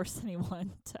can't force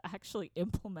anyone to actually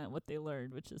implement what they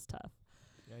learned, which is tough.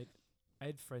 Yeah, I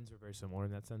had friends who were very similar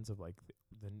in that sense of like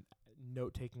the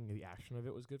note taking, the action of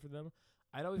it was good for them.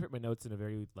 I'd always write my notes in a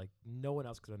very like no one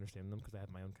else could understand them because I had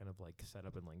my own kind of like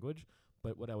setup and language.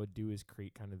 But what I would do is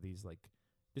create kind of these like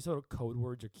just sort of code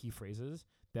words or key phrases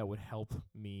that would help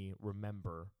me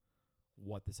remember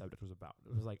what the subject was about.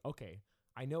 It was like, okay,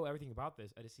 I know everything about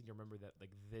this. I just need to remember that like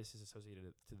this is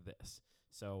associated to this.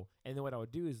 So, and then what I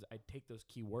would do is I'd take those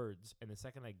keywords, and the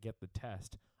second I get the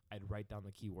test, I'd write down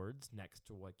the keywords next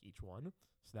to like each one.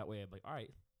 So that way I'm like, all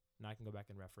right, now I can go back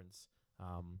and reference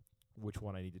which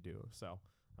one I need to do. So,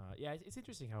 it's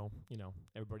interesting how,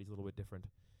 everybody's a little bit different.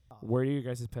 Where are you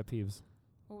guys' pet peeves?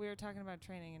 Well, we were talking about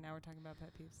training and now we're talking about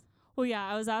pet peeves. Well, yeah,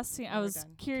 I was asking. I We're was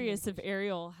done. curious if Communication.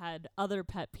 Ariel had other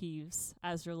pet peeves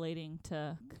as relating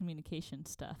to communication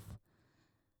stuff.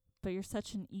 But you're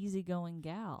such an easygoing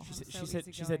gal. She I'm said, so she said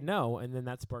easygoing. no, and then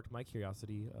that sparked my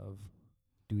curiosity of,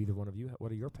 do either one of you,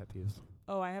 what are your pet peeves?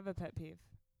 Oh, I have a pet peeve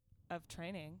of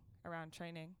training, around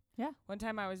training. Yeah. One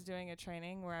time I was doing a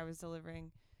training where I was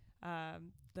delivering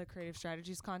the creative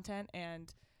strategies content,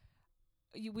 and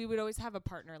we would always have a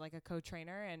partner, like a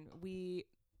co-trainer, and we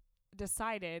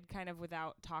decided kind of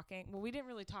without talking. Well, we didn't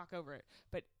really talk over it,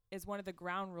 but as one of the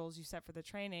ground rules you set for the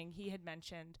training, he had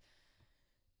mentioned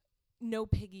no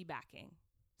piggybacking.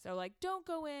 So, like, don't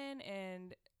go in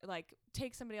and, like,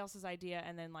 take somebody else's idea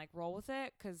and then, like, roll with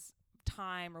it 'cause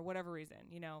time or whatever reason,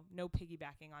 you know, no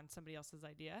piggybacking on somebody else's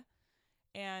idea.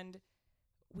 And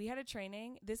we had a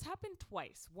training. This happened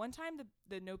twice. One time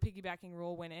the no piggybacking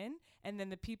rule went in, and then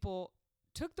the people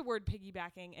took the word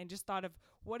piggybacking and just thought of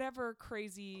whatever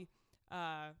crazy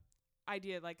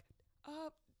idea, like,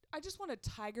 I just want a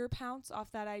tiger pounce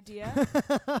off that idea.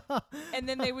 And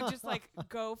then they would just, like,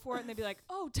 go for it, and they'd be like,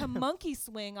 oh, to monkey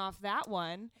swing off that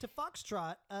one. To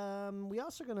Foxtrot, we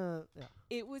also gonna. Yeah.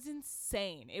 It was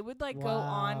insane. It would, like, go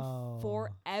on Wow.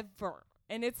 forever.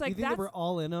 And it's You like, think they that's were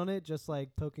all in on it, just like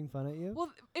poking fun at you? well,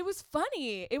 it was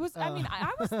funny. It was, I Oh. mean,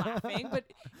 I was laughing, but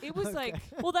it was like,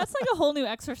 Well, that's like a whole new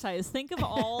exercise. Think of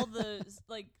all the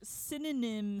like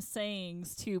synonym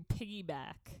sayings to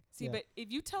piggyback. see, Yeah. but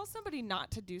if you tell somebody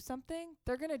not to do something,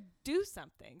 they're going to do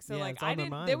something. So, Yeah, like, it's on their there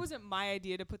mind. wasn't my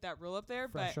idea to put that rule up there,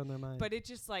 Fresh on their mind. but it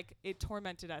just, like, it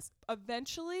tormented us.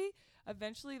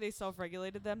 Eventually they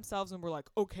self-regulated themselves and were like,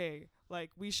 okay,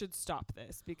 like, we should stop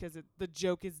this because the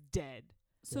joke is dead.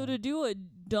 So Yeah. to do a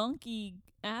donkey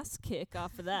ass kick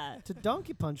off of that. To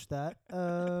donkey punch that.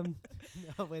 No,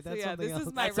 wait, So that's yeah, something this else.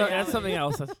 is my That's reality. something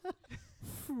else. That's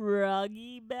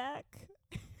Froggy back.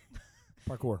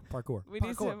 parkour. We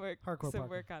need Parkour. some work, Parkour.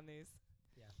 work on these.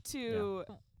 Yeah. To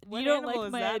what You don't animal like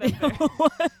is my that idea.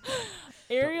 up there?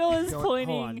 Ariel is Don't- pointing.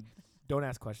 Hold on. Don't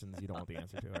ask questions you don't want the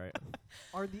answer to, all right?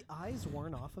 Are the eyes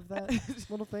worn off of that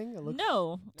little thing? It looks.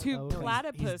 No. To Oh, okay.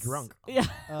 platypus. He's drunk. Yeah.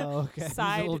 Oh, okay. He's a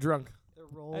Side little drunk. They're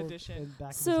rolled edition. and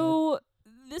back of his So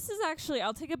this is actually,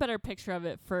 I'll take a better picture of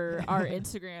it for our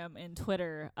Instagram and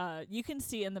Twitter. You can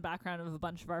see in the background of a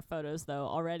bunch of our photos though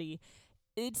already.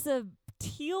 It's a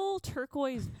teal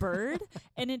turquoise bird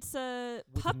and it's a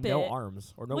With puppet. no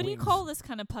arms or no What do you wings. call this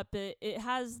kind of puppet? It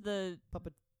has the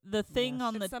Puppet. thing Yes.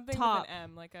 on It's the something top. with an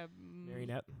M, like a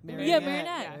Marionette. Yeah, Marionette.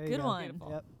 marionette. There you Good go. one. Beautiful.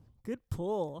 Yep. Good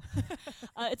pull.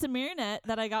 It's a marionette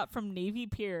that I got from Navy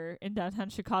Pier in downtown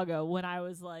Chicago when I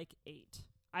was like 8.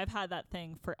 I've had that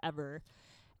thing forever.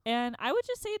 And I would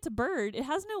just say it's a bird. It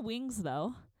has no wings,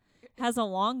 though. Has a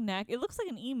long neck. It looks like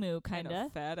an emu, And kind a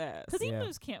of. fat ass. Because Yeah.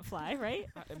 emus can't fly, right?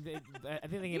 I think they You're get like a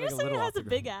saying it little has a off the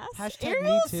big ground. ass? Hashtag me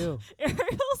Ariel's, too.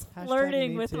 Ariel's Hashtag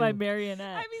flirting me with too. my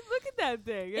marionette. I mean, look at that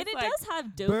thing. And It's it like does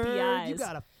have dopey Bird, eyes. you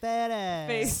got a fat ass.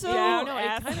 Face So- down, No,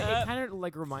 ass it up. kind of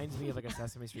like reminds me of like a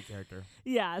Sesame Street character.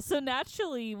 Yeah, so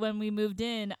naturally, when we moved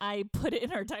in, I put it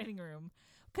in our dining room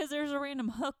because there's a random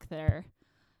hook there.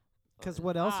 Because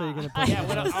what else are you gonna Ah. put? Yeah, in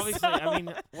well, this? obviously, I mean,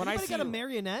 when I Anybody see got a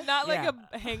marionette? not like Yeah.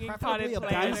 a hanging Preferably potted a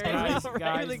plant. bad or guys, anything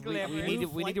guys, really we glamorous. need to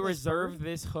Flightless reserve bird?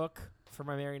 this hook for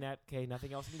my marionette. Okay,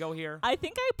 nothing else can go here. I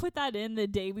think I put that in the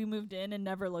day we moved in and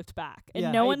never looked back. And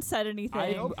Yeah, no I- one said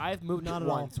anything. I've moved Not it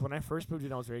at all. once. When I first moved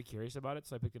in, I was very curious about it,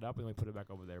 so I picked it up and we put it back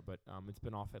over there. But it's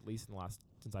been off at least in the last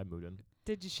since I moved in.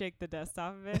 Did you shake the dust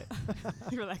off of it?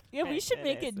 You were like, Yeah, we should "Eh,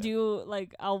 make eh, it eh." do,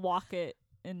 like, I'll walk it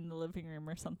in the living room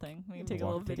or something. We can take a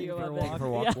little Walk- take it video for a of walk. it. Take it for a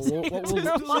walk. Yeah, What take will- it what to will-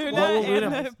 the Luna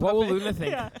walk. and What will puppet. Luna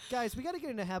think? Yeah. Guys, we got to get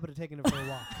in the habit of taking it for a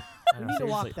walk. I We know, need to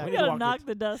walk seriously, that We need to gotta walk knock it.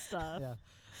 the dust off. Yeah.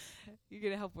 You're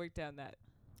gonna help work down that,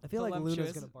 I feel like Luna's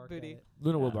Voluptuous gonna bark booty. at it.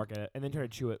 Luna will Yeah. bark at it and then try to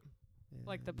chew it. Yeah,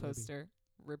 like the maybe. poster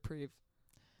reprieve.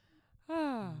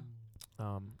 Ah,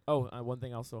 One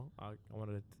thing also, I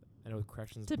wanted to. I know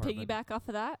corrections To department. piggyback off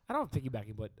of that, I don't know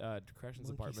piggybacking, but corrections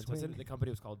Monkey department. So I said swing. the company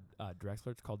was called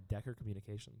Drexler. It's called Decker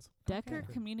Communications. Decker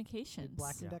Okay. Communications.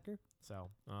 Black and Yeah. Decker. So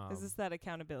is this that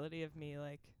accountability of me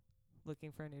like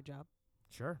looking for a new job?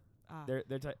 sure? Ah, They're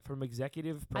from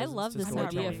executive. I presence love to this store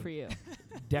idea training. for you.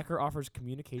 Decker offers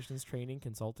communications training,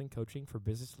 consulting, coaching for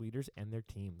business leaders and their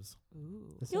teams.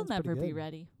 ooh, This You'll sounds pretty never be good.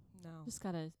 ready. no, Just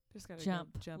gotta just gotta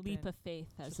jump, jump leap in. of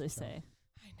faith, as Just they jump. say.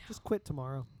 I know. Just quit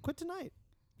tomorrow. Quit tonight.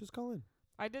 Just call in.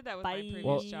 I did that with Bye. my previous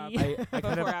Well, job I kind before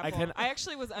of Apple. I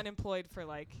actually was unemployed for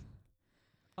like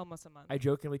almost a month. I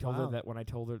jokingly told Wow. her that when I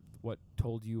told her what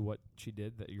she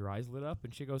did, that your eyes lit up,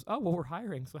 and she goes, "Oh, well, we're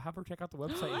hiring, so have her check out the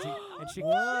website." and she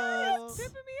Whoa.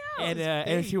 tipping me out. and This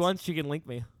is if she fate. wants, she can link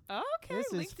me. Okay,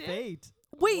 This is LinkedIn. fate.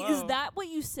 Wait, is Whoa. that what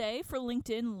you say for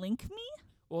LinkedIn? Link me?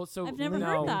 Well, so I've never no.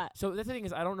 heard that. So that's the thing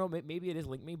is, I don't know. Maybe it is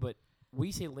Link Me, but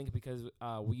we say Link because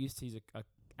we used to use a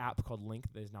app called Link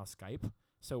that is now Skype.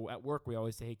 So at work, we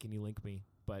always say, "Hey, can you link me?"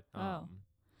 But Oh.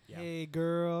 yeah. Hey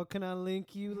girl, can I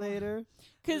link you later?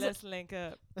 Because Let's link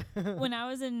up. when I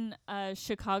was in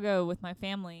Chicago with my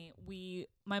family,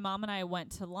 my mom and I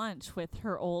went to lunch with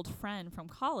her old friend from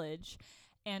college,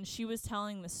 and she was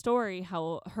telling the story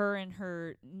how her and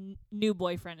her new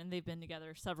boyfriend, and they've been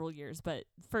together several years, but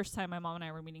first time my mom and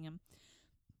I were meeting him,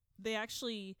 they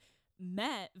actually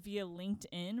met via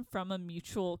LinkedIn from a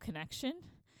mutual connection.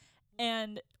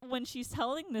 And when she's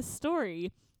telling this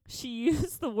story, she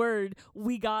used the word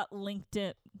 "we got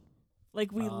LinkedIn,"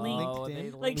 like we linked.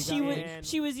 LinkedIn? Like LinkedIn.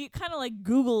 she was kind of like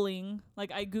Googling,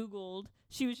 like I Googled.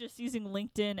 She was just using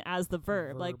LinkedIn as the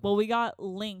verb. Like, verb. well, we got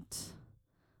linked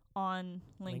on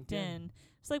LinkedIn. LinkedIn.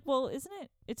 It's like, well, isn't it?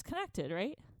 It's connected,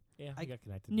 right? Yeah, I- we got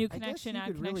connected. New I guess connection, you add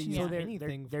could really connection. use Yeah. So they're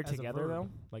anything they're as a together verb. though.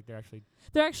 Like they're actually.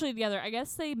 They're actually together. I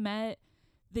guess they met.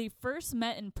 They first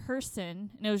met in person,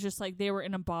 and it was just like they were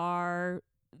in a bar,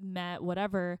 met,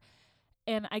 whatever.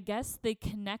 And I guess they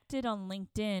connected on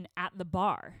LinkedIn at the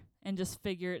bar and just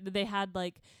figured they had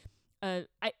like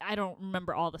I don't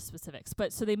remember all the specifics,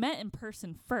 but so they met in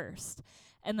person first,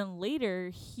 and then later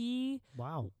he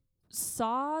Wow.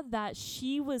 saw that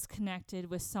she was connected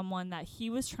with someone that he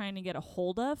was trying to get a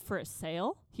hold of for a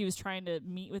sale. He was trying to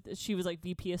meet with, she was like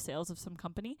VP of sales of some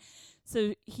company.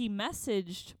 So he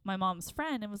messaged my mom's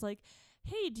friend and was like,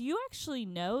 "Hey, do you actually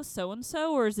know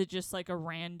so-and-so, or is it just like a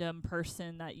random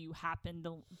person that you happen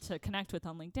to connect with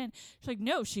on LinkedIn?" She's like,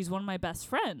 "No, she's one of my best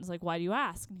friends. Like, why do you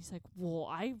ask?" And he's like, "Well,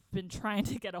 I've been trying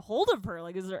to get a hold of her.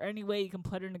 Like, is there any way you can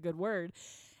put her in a good word?"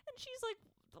 And she's like,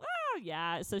 "Oh,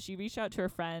 yeah." So she reached out to her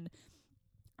friend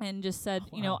and just said,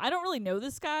 Oh, "You know, wow. I don't really know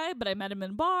this guy, but I met him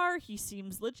in a bar. He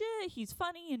seems legit. He's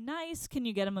funny and nice. Can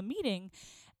you get him a meeting?"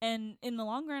 And in the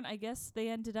long run, I guess they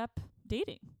ended up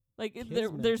dating. Like,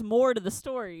 Kismet. there's more to the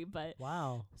story, but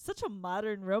Wow. such a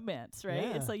modern romance, right?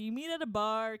 Yeah. It's like you meet at a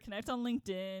bar, connect on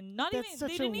LinkedIn. Not That's even such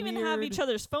they a didn't even have weird- each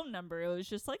other's phone number. It was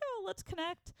just like, "Oh, let's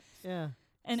connect." Yeah.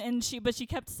 And she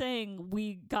kept saying,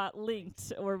 "We got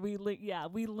linked," or we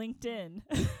linked in.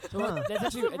 So Huh. that's That's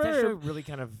actually the it's actually verb. really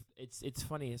kind of it's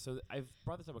funny. So I've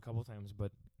brought this up a couple times,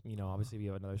 but you know, obviously we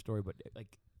have another story. But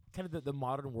like, kind of the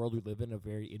modern world we live in, are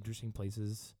very interesting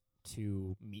places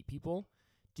to meet people.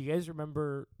 Do you guys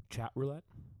remember Chat Roulette?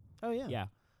 Oh yeah. Yeah,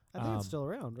 I think it's Um, still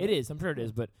around. it right? is. I'm sure it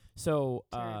is. But so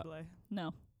Terribly.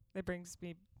 No. It brings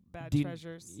me bad Do you-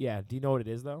 treasures. yeah. Do you know what it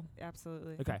is though?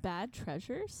 Absolutely. Okay. Bad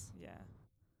treasures? Yeah.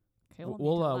 Okay, We'll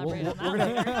we'll need to we're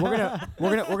elaborate on that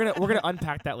later. we're gonna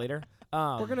unpack that later.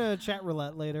 We're gonna chat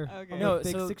roulette later. Okay. On No, the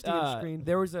big so 60-inch screen.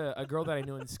 there was a girl that I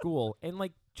knew in school, and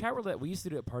like Chat Roulette, we used to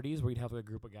do it at parties where you'd have like a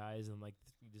group of guys, and like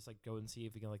you just like go and see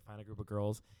if you can like find a group of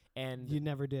girls. And You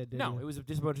never did no, you? it was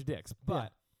just a bunch of dicks.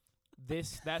 But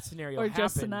that scenario Or happened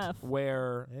just enough.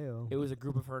 where Ew. it was a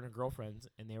group of her and her girlfriends,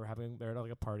 and they're at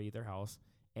like a party at their house,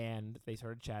 and they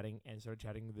started chatting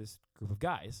with this group of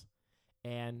guys,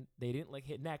 and they didn't like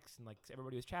hit next, and like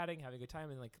everybody was chatting, having a good time,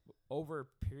 and like over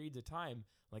periods of time,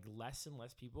 like less and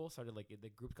less people started, like the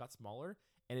group got smaller,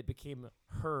 and it became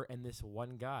her and this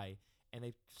one guy, and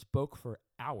they spoke for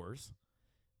hours.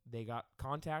 They got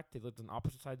contact. They lived on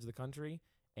opposite sides of the country,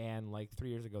 and like 3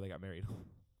 years ago they got married.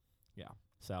 Yeah,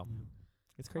 so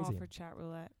it's Call crazy. for chat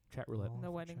roulette. Chat roulette. Oh, The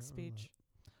for wedding chat roulette. speech.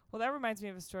 Well, that reminds me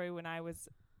of a story when I was,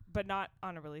 but not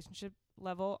on a relationship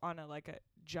level, on a like a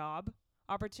job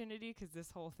opportunity, 'cause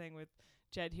this whole thing with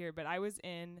Jed here. But I was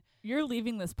in. You're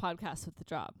leaving this podcast with the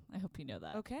job. I hope you know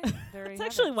that. Okay, there That's you have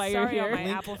actually it. why you're Sorry, all here. my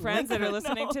Link- Apple friends that link are her.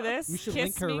 listening to No. this. You should Kiss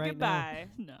link her me right now. goodbye.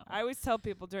 No. I always tell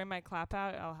people during my clap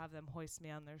out, I'll have them hoist me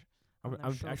on their. I'm on their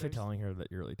actually shoulders. telling her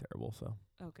that you're really terrible. So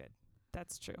Oh, good.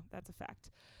 That's true. That's a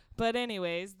fact. But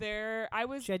anyways, I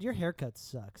was. Jed, your haircut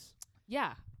sucks.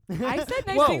 Yeah. I said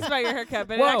nice Whoa. things about your haircut,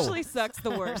 but Whoa. it actually sucks the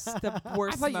worst. The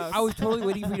worst most. I was totally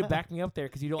waiting for you to back me up there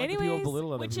because you don't like when people Anyways,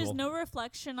 belittle other Which people. is no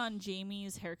reflection on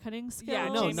Jamie's haircutting skills. Yeah,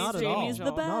 no, Jamie's not at Jamie's all.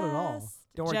 the Not at all. best.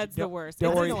 Don't worry, Jed's the don't- worst.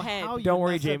 don't It's worry. his I don't know head. how you Don't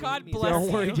worry, mess up Jamie. God Jamie's bless Don't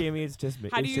haircut. worry, you. Jamie. It's just me.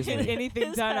 How do It's you just get me. anything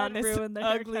His done on head this ruined the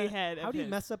ugly haircut. head? How of do you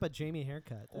his? mess up a Jamie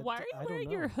haircut? That- Why are I you don't wearing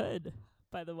know. your hood,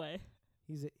 by the way?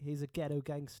 He's a ghetto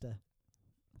gangster.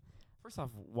 First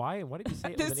off, why and why did you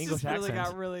say it This with an English just really accent?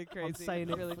 got really crazy. I'm saying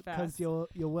it really because fast. you're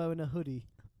wearing a hoodie.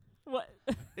 What?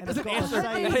 It And doesn't I've gotta answer.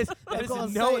 say That it. is I've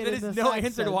gotta no. say it That in is this no answer to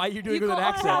accent. why you're doing You it with an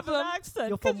gotta accent. have An them. accent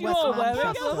You're 'cause from you're West wearing a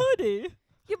Manchester. hoodie.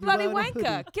 You bloody wearing a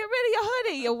wanker! hoodie. Get rid of your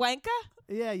hoodie, you wanker!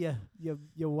 Yeah,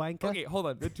 you wanker. Okay, hold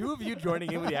on. The two of you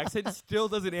joining in with the accent still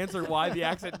doesn't answer why the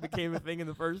accent became a thing in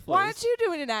the first place. Why aren't you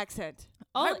doing an accent?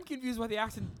 I'm confused why the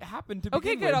accident happened to Okay,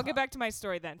 begin good. with. I'll get back to my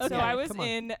story then. Okay, So I was come on.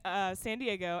 in San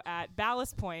Diego at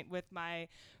Ballast Point with my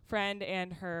friend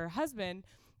and her husband,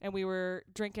 and we were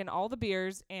drinking all the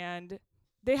beers, and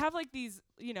they have like these,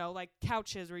 like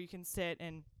couches where you can sit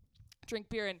and drink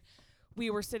beer, and we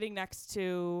were sitting next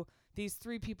to these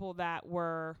 3 people that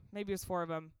were, maybe it was 4 of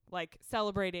them, like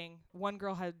celebrating. One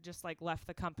girl had just like left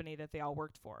the company that they all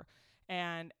worked for.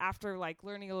 And after like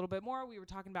learning a little bit more, we were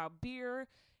talking about beer,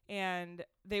 and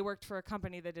they worked for a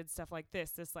company that did stuff like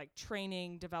this like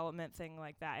training development thing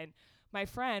like that. And my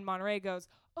friend Monterey goes,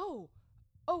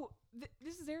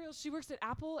 this is Ariel. She works at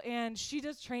Apple and she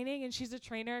does training, and she's a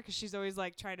trainer, 'cause she's always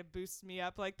like trying to boost me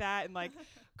up like that and like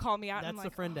call me out. That's and I'm the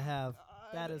like, friend to have. God.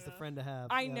 That is the friend to have.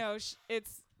 I Yep. know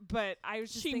but I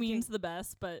was just She thinking, means the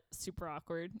best, but super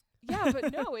awkward. yeah,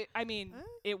 but no, Eh?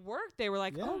 it worked. They were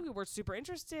like, Yeah. oh, we're super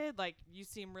interested. Like, you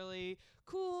seem really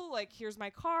cool. Like, here's my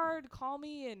card. Call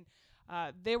me. And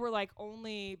they were like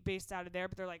only based out of there,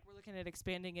 but they're like, we're looking at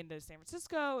expanding into San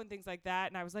Francisco and things like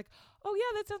that. And I was like, oh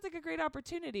yeah, that sounds like a great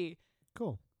opportunity.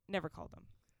 Cool. Never called them.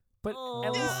 But Oh,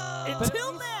 at least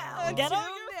until now, get on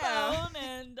Until your now. phone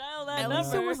and dial that at number.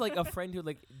 least there was like a friend who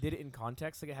like did it in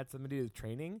context, like it had something to do with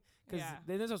training. Because Yeah.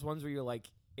 then there's those ones where you're like,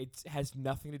 it has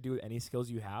nothing to do with any skills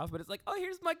you have, but it's like, oh,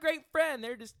 here's my great friend.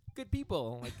 They're just good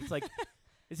people. Like it's like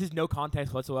this is no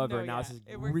context whatsoever. No, and now yeah, it's just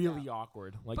it worked really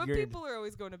awkward. Like But you're people are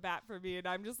always going to bat for me, and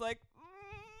I'm just like,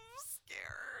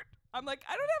 scared. I'm like,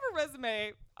 I don't have a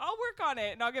resume. I'll work on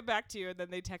it, and I'll get back to you. And then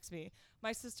they text me.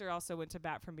 My sister also went to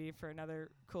bat for me for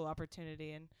another cool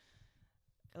opportunity. And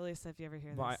Elisa, if you ever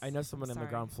hear well, this, I know I'm someone on the sorry.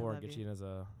 ground I floor love gets you. you in as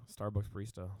a Starbucks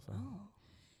barista. So Oh.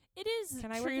 It is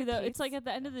Can I work true at though. It's Pete's? like at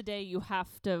the end of the day, you have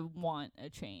to want a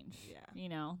change.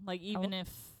 Yeah. Like even if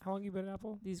how long you been at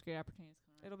Apple? these great opportunities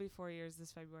come around. It'll be 4 years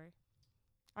this February.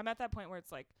 I'm at that point where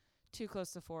it's like too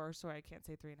close to 4, so I can't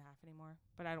say 3.5 anymore.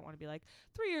 But I don't want to be like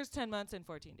 3 years, 10 months, and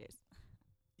 14 days.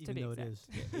 Even be though it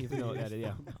exact. is. Even though that,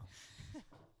 yeah.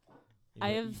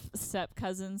 I have step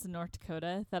cousins in North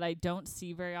Dakota that I don't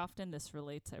see very often. This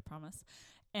relates, I promise.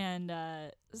 And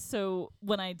so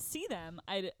when I'd see them,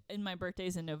 in my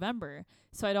birthday's in November,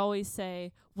 so I'd always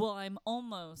say, well, I'm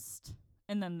almost,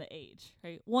 and then the age,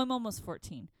 right? Well, I'm almost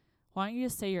 14. Why don't you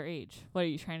just say your age? What, are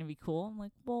you trying to be cool? I'm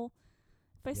like, well,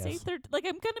 if I say Yes. I'm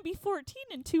going to be 14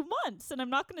 in 2 months, and I'm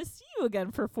not going to see you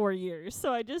again for 4 years.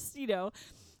 So I just,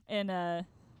 and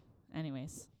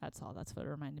anyways, that's all. That's what it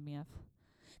reminded me of.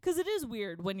 'Cause it is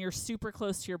weird when you're super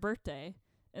close to your birthday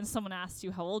and someone asks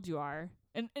you how old you are,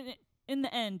 and in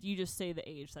the end, you just say the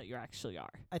age that you actually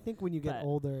are. I think when you get But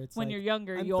older, it's When like, you're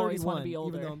younger, I'm you always want to 31, be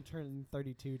older. Even though I'm turning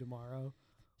 32 tomorrow.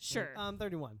 Sure. I'm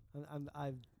 31. I'm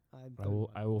I 31.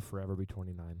 will forever be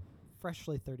 29.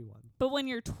 Freshly 31. But when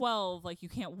you're 12, like you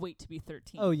can't wait to be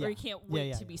 13. Oh, yeah. Or you can't wait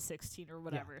yeah, to yeah. be 16 or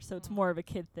whatever. So it's more of a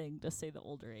kid thing to say the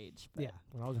older age. But Yeah.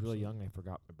 When I was really young, I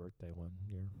forgot my birthday one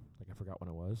year. Like I forgot when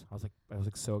it was. I was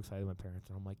like so excited with my parents,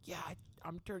 and I'm like, yeah,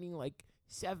 I'm turning like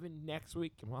 7 next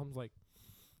week. And Mom's like,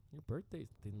 your birthday's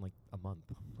in like a month.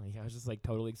 Like I was just like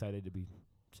totally excited to be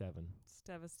 7. It's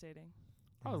devastating.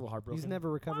 I was a little heartbroken. He's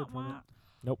never recovered from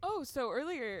it. Oh, so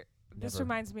earlier, this Never.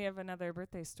 reminds me of another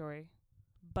birthday story,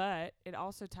 but it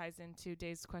also ties into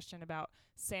Dave's question about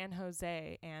San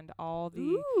Jose and all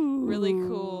the really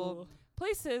cool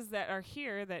places that are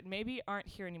here that maybe aren't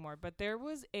here anymore. But there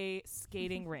was a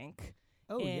skating rink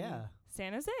Oh, in yeah.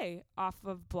 San Jose off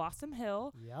of Blossom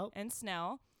Hill Yep. and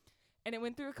Snell. And it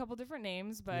went through a couple different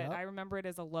names, but Yep. I remember it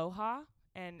as Aloha.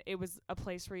 And it was a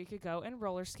place where you could go and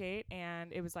roller skate.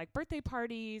 And it was like birthday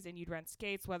parties, and you'd rent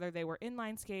skates, whether they were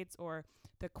inline skates or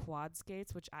the quad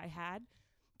skates, which I had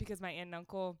because my aunt and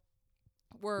uncle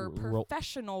were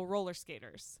professional roller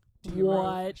skaters. Do you remember-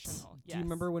 What? Professional, Do you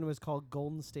remember when it was called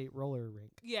Golden State Roller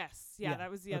Rink? Yes. Yeah, that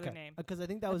was the other name. Because I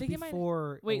think that I was think it might-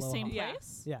 before. Wait, Aloha. same Yeah.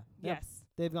 place? Yeah. Yep. Yes.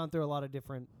 They've gone through a lot of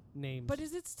different names. But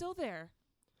is it still there?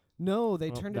 no, they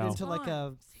Well, turned no. it into like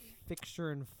a Gone. fixture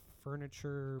and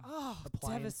furniture. Oh,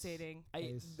 appliance. devastating.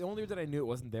 Place. The only reason I knew it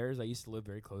wasn't there is I used to live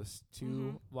very close to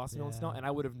Mhm. Blossom Hill and Snell, Yeah. and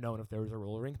I would have known if there was a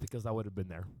roller rink because I would have been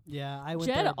there. Yeah, I went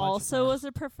there Jed a bunch of also was times.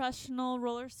 a professional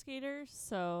roller skater,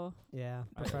 so Yeah,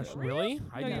 I- professional. Really?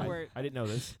 No, you weren't. I didn't know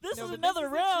this. this No, is but another this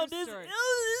is a true round. Is story.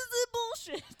 it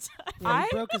bullshit? Yeah, he I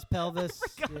broke his pelvis.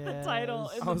 forgot yeah, the title.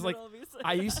 it in I the was like, middle of you saying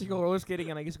I that. used to go roller skating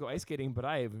and I used to go ice skating, but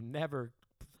I have never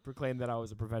proclaimed that I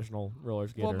was a professional roller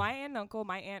skater. Well, my aunt and uncle,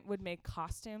 my aunt would make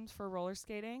costumes for roller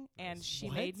skating, and Nice. she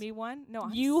What? made me one. No,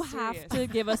 I'm You serious. have to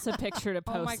give us a picture to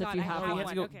Oh my post if God, you I have have you one. have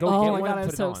to go, Okay. go Oh get my one God, and I'm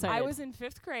put it so on. excited. I was in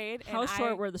 5th grade. How and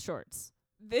short were the shorts?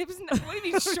 What do you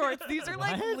mean shorts? These are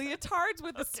like What? leotards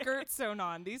with the skirt sewn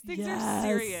on. These things Yes. are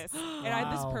serious. And I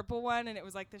had this Wow. purple one, and it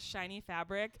was like this shiny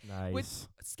fabric Nice. with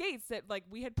skates that like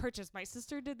we had purchased. My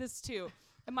sister did this too.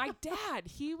 And my dad,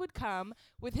 he would come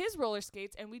with his roller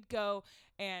skates, and we'd go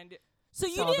and So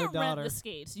you Saw their didn't rent daughter. the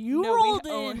skates. You No, we rolled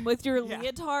own- in with your Yeah.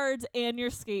 leotards and your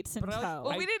skates in But I- tow.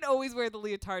 well, we didn't always wear the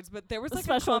leotards, but there was The like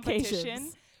special a competition.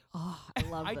 occasions. Oh, I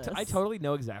love this. I totally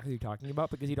know exactly what you're talking about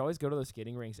because he'd always go to those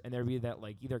skating rinks and there'd be that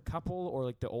like either couple or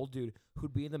like the old dude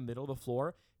who'd be in the middle of the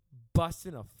floor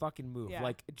busting a fucking move. Yeah.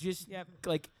 Like just Yep.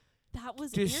 like That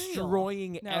was Ariel.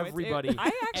 destroying No, it's- everybody. I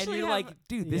and actually you're have, like,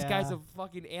 dude, this guy's Yeah. a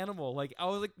fucking animal. Like I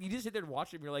was like, you just sit there and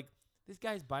watch him. You're like, this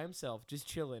guy's by himself, just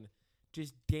chilling,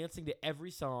 just dancing to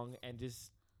every song and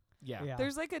just yeah.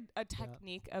 there's like a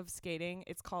technique of skating.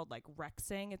 It's called like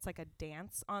rexing. It's like a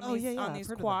dance on Oh, these yeah, yeah, on I've these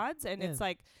heard of that. quads, and Yeah.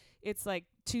 it's like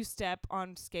 2-step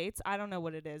on skates. I don't know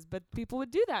what it is, but people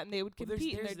would do that and they would Well,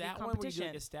 compete. there's and there'd that be one where you do competition.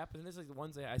 like a step, and then there's like the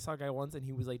ones that I saw a guy once, and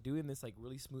he was like doing this like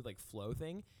really smooth like flow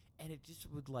thing, and it just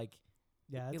would like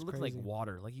Yeah, it it's looked crazy. like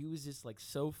water. Like he was just like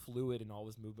so fluid in all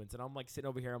his movements, and I'm like sitting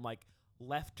over here. I'm like,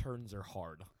 left turns are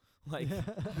hard. Like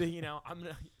I'm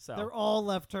gonna so They're all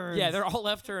left turns. yeah, they're all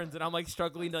left turns, and I'm like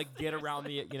struggling to like get around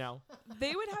the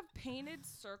They would have painted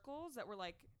circles that were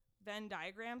like Venn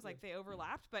diagrams, like they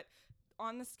overlapped, but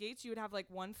on the skates you would have like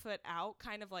 1 foot out,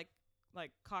 kind of like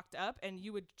cocked up, and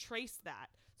you would trace that.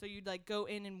 So you'd like go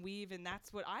in and weave, and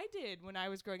that's what I did when I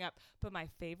was growing up. But my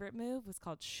favorite move was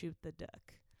called shoot the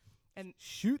duck. And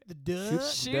Shoot the duck.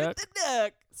 shoot duck. the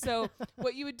duck. So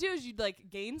what you would do is you'd like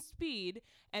gain speed,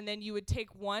 and then you would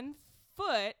take 1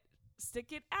 foot,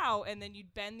 stick it out, and then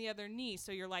you'd bend the other knee.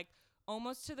 So you're like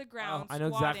almost to the ground. I know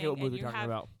exactly what squatting, move and you're you talking have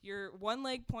about. your one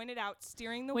leg pointed out,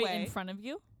 steering the Wait, way. in front of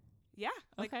you? Yeah,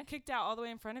 like Okay. kicked out all the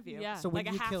way in front of you. Yeah. So when like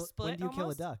do a you half kill split when do you kill a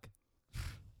almost. duck?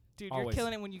 Dude, Always. you're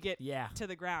killing it when you get Yeah. to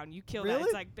the ground. You kill that. Really?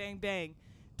 It's like bang bang.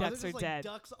 Ducks are dead.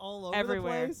 Ducks all over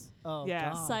Everywhere. the place. Oh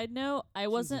Yeah. God. Side note, I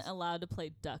wasn't Jesus. allowed to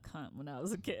play Duck Hunt when I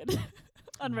was a kid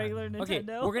on regular Okay,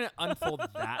 Nintendo. we're gonna unfold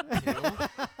that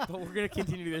too, but we're gonna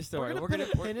continue this story. We're gonna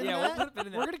put a pin in yeah, that. we'll put a pin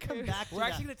in We're that. gonna come back to We're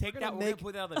actually that. gonna take We're that. gonna We're make- gonna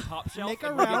put that on the top shelf. make a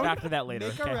and we'll get round- back to that later.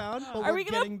 Make okay? a round, but Are we're we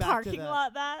gonna getting back to parking that.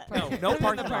 lot that? No, Put it no in the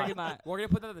parking parking lot. lot. We're gonna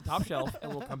put that on the top shelf,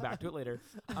 and we'll come back to it later.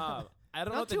 I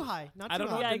don't know Not what the too high. Not I too don't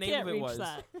know high. Yeah, what I the name can't of it reach was,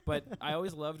 that. but I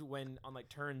always loved when on like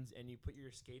turns and you put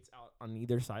your skates out on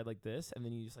either side like this, and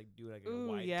then you just like do like a Ooh,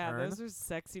 wide yeah, turn. those are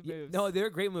sexy Yeah, moves. no, they're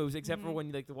great moves, except for Mhm. when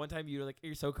you like the one time you're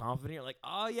so confident, you're like,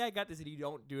 oh yeah, I got this, and you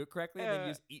don't do it correctly, and then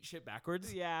you just eat shit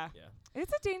backwards. Yeah. Yeah.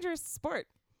 It's a dangerous sport.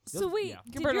 So wait, yeah.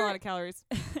 You did can burn a your, lot of calories.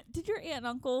 did your aunt and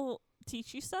uncle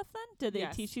teach you stuff then? Did they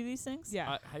Yes. teach you these things?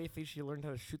 Yeah. How do you think she learned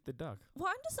how to shoot the duck?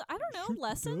 Well, I don't know, Shoot the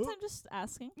lessons. duck? I'm just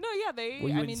asking. No, yeah, they. Were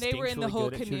you I mean, they were in the instinctually whole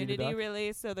good at shooting the community, duck?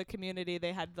 really. So the community,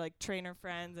 they had like trainer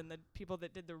friends and the people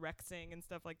that did the rexing and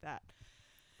stuff like that.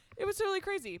 It was really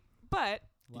crazy, but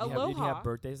Did you have Aloha.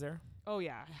 birthdays there? oh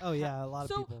yeah. Oh yeah, a lot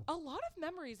So of people. a lot of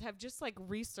memories have just like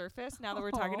resurfaced now that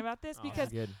we're talking Aw. about this Oh, because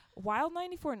good. Wild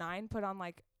 94.9 put on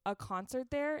like a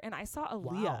concert there, and I saw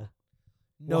Aaliyah. Wow.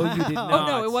 No, you did Wow. not.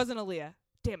 Oh no, it wasn't Aaliyah.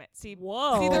 Damn it. See,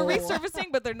 Whoa. they're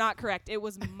resurfacing, but they're not correct. It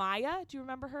was Maya. Do you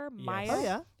remember her? Yes. Maya. Oh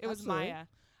yeah. It was absolutely. Maya.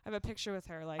 I have a picture with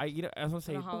her. Like I was gonna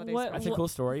say on a holiday What- that's special. a cool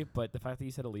story, but the fact that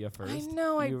you said Aaliyah first, I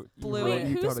know, I blew Wait, it.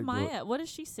 you who's totally blew it. Maya? What does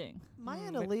she sing? Maya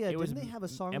and but Aaliyah, it was didn't they have a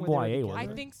song MYA, where they were wasn't I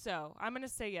together? think so. I'm gonna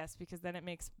say yes because then it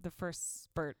makes the first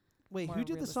spurt. Wait, more who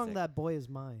did the song realistic. "That Boy Is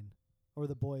Mine" or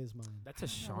 "The Boy Is Mine"? That's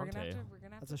a No, we're gonna have Shantae. to. We're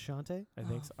gonna have That's a Shantae. I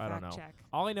think so. I don't know. fact check.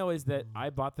 All I know is that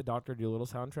I bought the Dr. Dolittle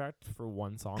soundtrack for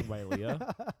one song by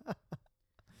Aaliyah.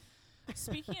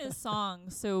 Speaking of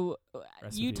songs, so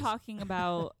Rest you in peace. talking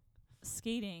about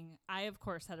skating, I of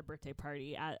course had a birthday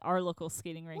party at our local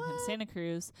skating rink in What? Santa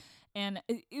Cruz, and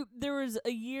there was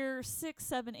a year 6,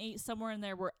 7, 8 somewhere in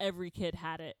there where every kid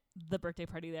had it, the birthday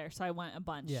party there. So I went a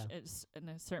bunch Yeah. in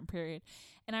a certain period,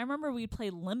 and I remember we'd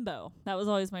play limbo. That was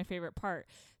always my favorite part.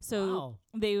 So Wow.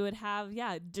 they would have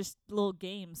just little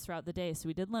games throughout the day. So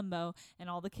we did limbo, and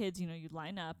all the kids, you'd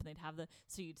line up and they'd have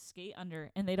so you'd skate under,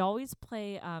 and they'd always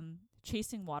play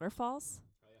Chasing Waterfalls.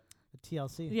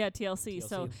 TLC. Yeah, TLC. TLC.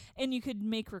 So, and you could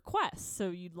make requests. So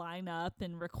you'd line up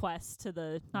and request to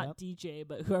the not Yep. DJ,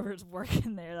 but whoever's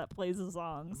working there that plays the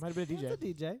songs. Might have been a DJ. That's a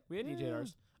DJ. We had DJ at Yeah.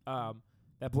 ours.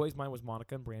 That boy's mine was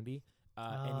Monica and Brandy.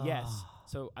 And yes, Ah.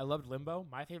 so I loved Limbo.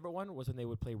 My favorite one was when they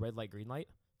would play Red Light, Green Light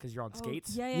because you're on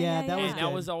skates. Yeah, Yeah, that was And that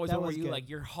good. was always That one where was you good. like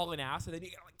you're hauling ass and then you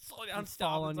gotta like slow down, You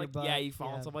stop. fall It's on your like yeah, butt. you fall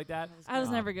Yeah. and stuff like that. I was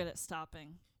Um, never good at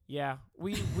stopping. Yeah,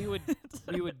 we would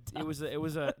it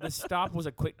was a the stop was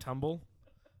a quick tumble.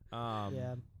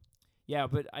 Yeah. Yeah,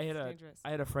 but I It's had dangerous.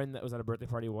 a friend that was at a birthday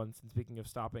party once, and speaking of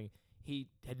stopping, He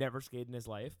had never skated in his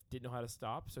life, didn't know how to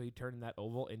stop, so he turned that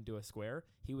oval into a square.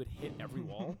 He would hit every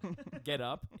wall, get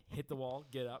up, hit the wall,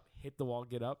 get up, hit the wall,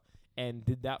 get up, and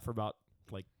did that for about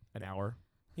like an hour.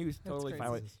 He was totally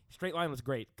fine with it. Straight line was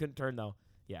great. Couldn't turn though.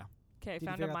 Yeah. Okay, Did you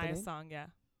found a figure out the Maya name? song. Yeah.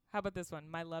 How about this one?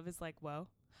 My love is like whoa.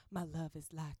 My love is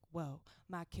like whoa.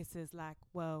 My kiss is like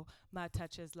whoa. My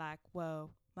touch is like whoa.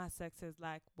 My sex is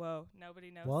like whoa. Nobody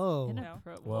knows. Whoa.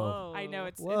 Whoa. I know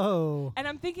it's Whoa. and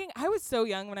I'm thinking I was so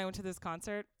young when I went to this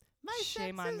concert.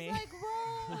 Shame on me.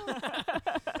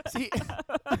 See,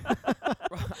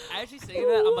 actually saying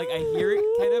that, I'm like, I hear it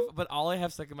kind of, but all I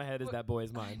have stuck in my head is That Boy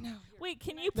Is I Mine. know. Wait,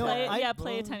 can you No, play? I-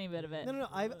 play a tiny bit of it. No.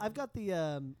 I've got the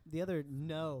other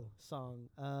No song.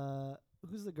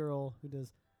 Who's the girl who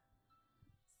does?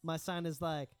 My sign is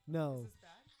like no.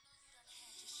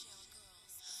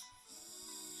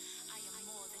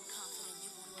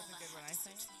 Wasn't good when I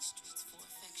sang.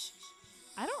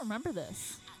 I don't remember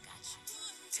this.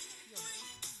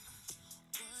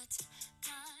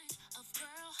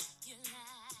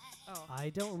 Oh. I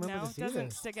don't remember No, this it doesn't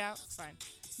either. stick out. It's fine.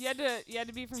 You had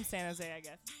to be from San Jose, I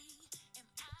guess.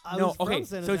 I No, was from okay,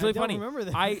 San so it's Jose. really I don't funny. remember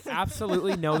this. I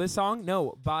absolutely know this song.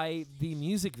 No, by the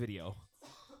music video.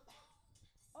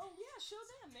 Oh yeah, show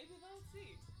them. Maybe they'll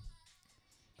see.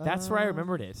 That's where I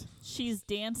remembered it. She's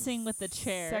dancing with the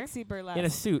chair. Sexy burlesque. In a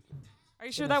suit. Are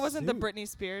you sure in a that wasn't the suit. Britney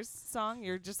Spears song?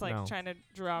 You're just like No. trying to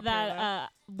draw a That parallel?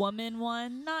 woman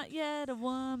one, not yet a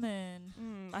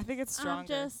woman. I think it's I'm stronger.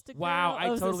 just a Wow, girl. I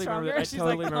Oh, is it totally remember that. I stronger? She's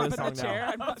totally like remember the pumping song chair.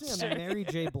 now. I'm not Yeah, sure. Mary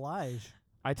J. Blige.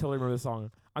 I totally remember the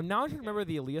song. I'm now trying to remember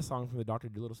the Aaliyah song from the Dr.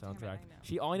 Dolittle Damn it, soundtrack.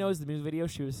 I know. All I know is the music video.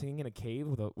 She was singing in a cave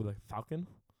with a falcon,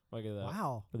 like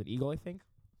Wow. with an eagle, I think.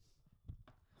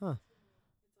 Alright.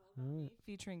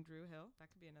 Featuring Drew Hill. That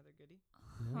could be another goodie.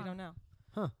 Yeah. We don't know.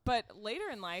 Huh. But later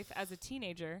in life, as a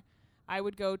teenager, I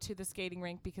would go to the skating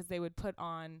rink because they would put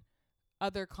on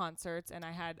other concerts, and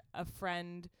I had a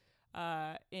friend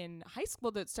in high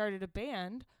school that started a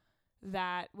band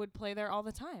that would play there all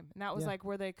the time, and that was Yeah. like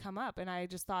where they come up. And I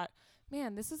just thought,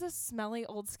 man, this is a smelly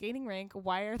old skating rink.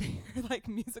 Why are there like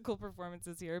musical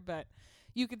performances here? But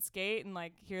you could skate and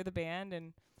like hear the band,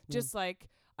 and Yeah. just like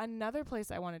another place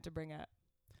I wanted to bring up.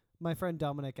 My friend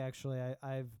Dominic, actually,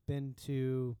 I've been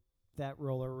to that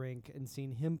roller rink and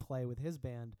seen him play with his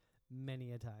band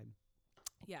many a time.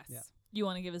 Yes. Yeah. You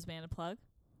want to give his band a plug?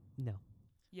 No.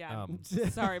 Yeah. Um,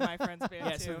 Sorry, my friend's band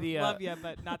Yeah, too. so the, Love you,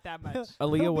 but not that much.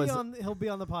 Aaliyah was. he'll be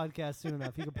on the podcast soon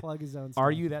enough. He can plug his own stuff.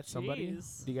 Are You That Somebody?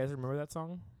 Jeez. Do you guys remember that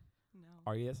song? No.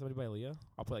 Are You That Somebody by Aaliyah?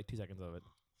 I'll play like 2 seconds of it.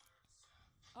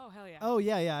 Oh hell yeah. Oh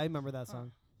yeah, I remember that Huh.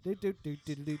 song. Do do do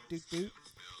do do do do do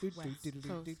do West do do do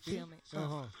Coast, do feel me.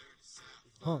 Uh-huh.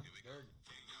 Huh.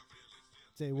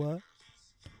 Say what?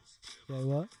 Say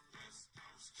what?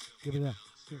 Give it up.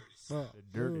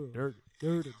 Dirty,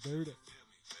 dirty. Dirty.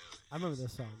 I remember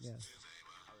this song, yes.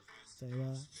 Say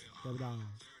what? Give it on.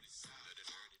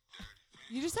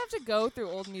 You just have to go through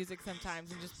old music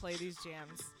sometimes and just play these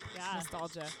jams. Yeah.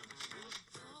 Nostalgia.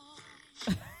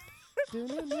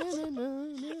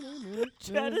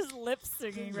 Chad is lip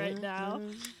singing right now,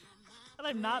 and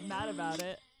I'm not mad about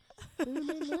it.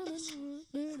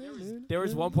 There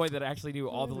was one point that I actually knew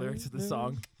all the lyrics of the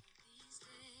song.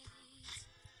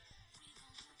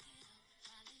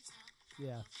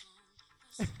 Yeah.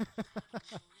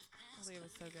 Aaliyah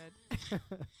was so good.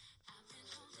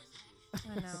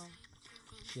 I know.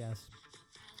 Yes.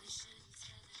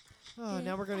 Oh,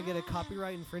 now we're gonna get a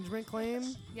copyright infringement claim.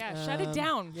 Yeah, shut it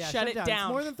down. Yeah, shut it It's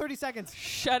down. more than 30 seconds.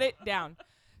 Shut it down.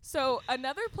 So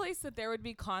another place that there would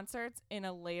be concerts in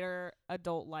a later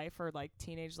adult life or like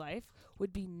teenage life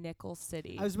would be Nickel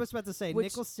City. I was just about to say, Which-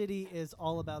 Nickel City is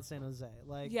all about San Jose.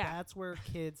 Like, Yeah. that's where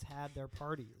kids had their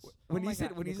parties. When my you said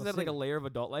God. when you Nickel said like a City. layer of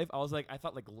adult life, I was like, I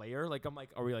thought like layer. Like I'm like,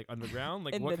 are we like underground?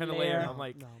 Like In what the kind of layer? lair. And I'm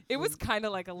like, No. It was kind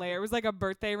of like a layer. It was like a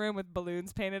birthday room with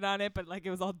balloons painted on it, but like it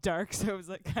was all dark, so it was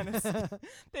like kind of.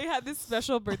 They had this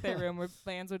special birthday room where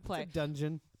bands would It's a play.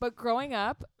 dungeon. But growing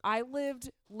up, I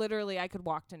lived literally. I could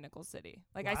walk to Nickel City.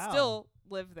 Like I Wow. still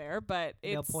live there, but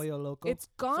El it's Pollo Loco. it's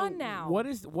gone So now. what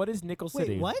is Nickel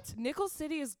City? Wait, what? Nickel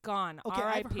City is gone. Okay,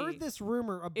 I've R.I.P. heard this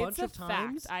rumor a bunch It's a of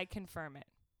times. fact. I confirm it.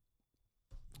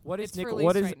 What is It's Nickel? released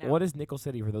What is right now. what is Nickel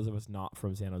City for those of us not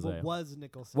from San Jose? What was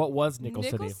Nickel City? What was Nickel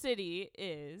City? City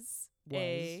is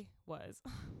was.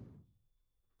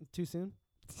 Too soon?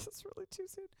 This is really too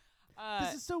soon.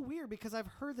 This is so weird because I've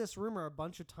heard this rumor a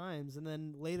bunch of times, and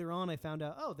then later on I found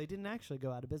out, oh, they didn't actually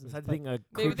go out of business. Besides But being a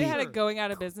Maybe they had a Sure. going out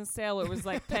of business sale. It was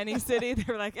like Penny City. They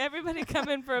were like, everybody come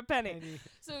in for a penny. maybe-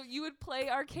 So you would play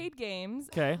arcade games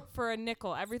okay. for a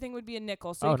nickel. Everything would be a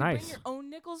nickel. So Oh, you could nice. bring your own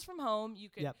nickels from home. You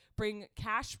could Yep. bring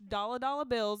cash dollar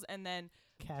bills, and then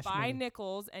Cash buy money.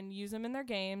 nickels and use them in their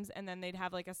games, and then they'd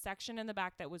have like a section in the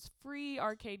back that was free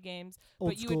arcade games,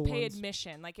 Old but you school would pay ones.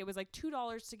 admission. Like it was like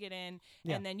 $2 to get in,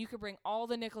 Yeah. and then you could bring all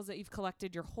the nickels that you've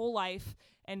collected your whole life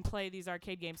and play these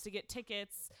arcade games to get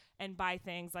tickets and buy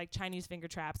things like Chinese finger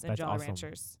traps and That's Jolly awesome.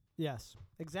 Ranchers. Yes,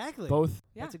 exactly. Both.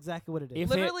 Yeah. That's exactly what it is. If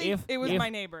Literally, they- it was if- my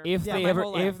neighbor. If Yeah, they my ever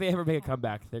whole life. if they ever make a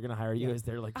comeback, they're gonna hire you Yeah. as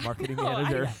their like I marketing know,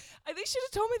 manager. They should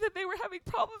have told me that they were having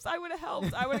problems. I would have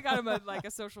helped. I would have got them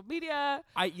a social media.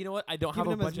 You know what? I don't have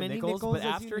Giving a them as bunch of many nickels, nickels but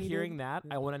as you after hearing needed. that,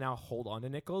 Yeah. I want to now hold on to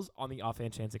nickels on the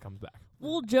offhand chance it comes back.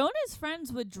 Well, Joe and his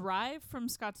friends would drive from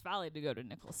Scotts Valley to go to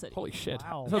Nickel City. Holy shit!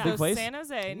 Wow. That's a Yeah, big place. San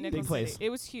Jose, Big Nickel place. City. It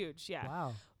was huge. Yeah.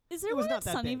 Wow. Is there It was one not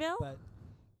in that big, Sunnyvale? but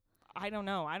I don't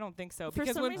know. I don't think so. For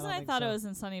because some when, reason, I don't I think thought it so. was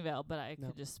in Sunnyvale, but I No.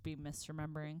 could just be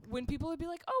misremembering. when people would be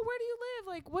like, "Oh, where do you live?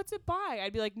 Like, what's it by?"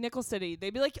 I'd be like, "Nickel City."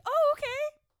 They'd be like, "Oh,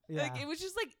 okay." yeah. Like it was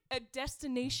just like a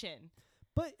destination.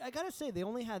 But I gotta say, they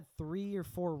only had 3 or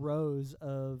 4 rows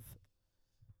of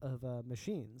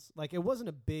machines. Like, it wasn't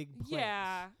a big place.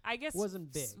 Yeah, I guess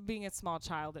Wasn't being a small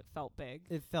child, it felt big.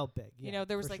 It felt big. You yeah, know,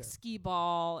 there was for like sure. skee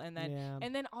ball, and then Yeah.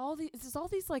 and then all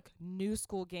these like new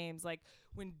school games, like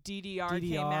when DDR,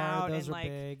 came DDR, out, those and are like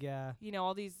big. Yeah. you know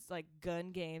all these like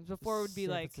gun games. Before it would be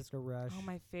San like, Francisco Rush. oh,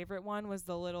 my favorite one was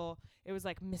the little. It was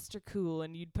like Mr. Cool,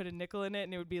 and you'd put a nickel in it,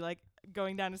 and it would be like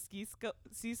going down a I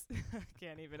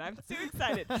can't even. I'm too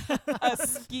excited. A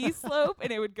ski slope,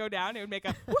 and it would go down. It would make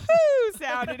a woohoo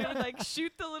sound, and it would like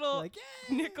shoot the little Like,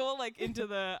 yeah. nickel like into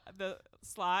the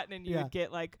slot, and then you Yeah. would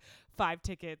get like 5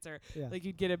 tickets, or Yeah. like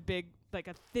you'd get a big like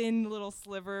a thin little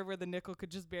sliver where the nickel could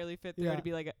just barely fit through. Yeah. It'd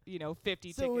be like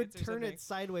 50 So it would tickets or turn something. it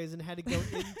sideways and had to go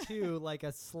into like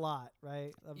a slot,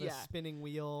 right? Of Yeah. a spinning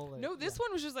wheel. Or, No, this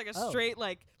one was just like a Oh. straight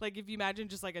like if you imagine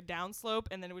just like a downslope,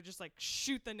 and then it would just like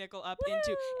shoot the nickel up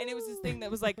into, and it was this thing that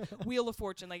was like Wheel of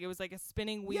Fortune, like it was like a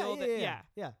spinning wheel. Yeah.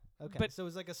 Okay. But so it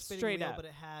was like a spinning straight wheel, up. but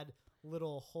it had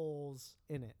little holes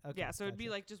in it. Okay. Yeah, so it'd be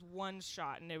gotcha. like just one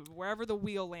shot, and wherever the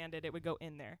wheel landed, it would go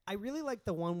in there. I really like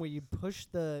the one where you push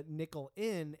the nickel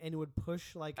in and it would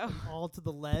push like Oh. all to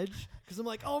the ledge. Because I'm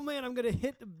like, oh man, I'm gonna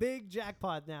hit the big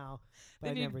jackpot now. But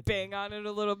Then I never you'd did. bang on it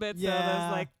a little bit, so Yeah.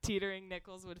 those like teetering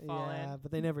nickels would fall Yeah, in.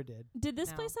 but they never did. Did this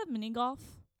No. place have mini golf?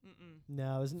 Mm-mm.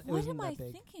 No, it wasn't. It What wasn't am that I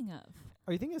big. thinking of?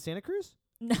 Are you thinking of Santa Cruz?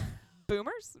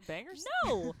 Boomers, bangers.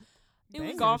 No. It was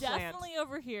Bangers. Golf Land. definitely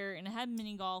over here, and it had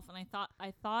mini golf, and I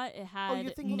thought it had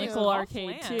you're thinking of nickel Golf arcade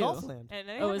Land. too. Golfland. And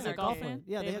they Oh, have is an it Golf arcade. Land?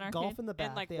 Yeah, They they have had an golf arcade? in the back.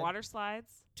 And like they had water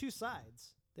slides. 2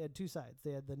 sides. They had 2 sides.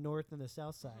 They had the north and the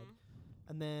south side, Mhm.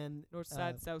 and then North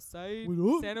side, south side,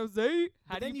 what up? San Jose.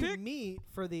 How but do then you you pick? meet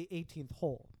for the 18th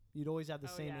hole. You'd always have the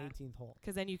Oh, same yeah. 18th hole,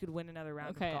 Because then you could win another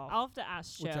round Okay, of golf. I'll have to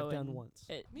ask which Joe. I've done and once.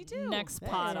 Me too. Next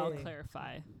pod, I'll Hey.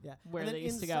 clarify. Yeah, where and then they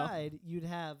used to go. inside, you'd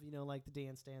have like the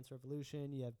Dance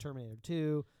Revolution. You have Terminator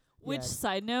 2. Which Yeah.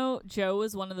 side note, Joe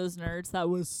was one of those nerds that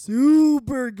was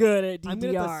super good at I'm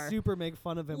gonna have DDR. to super make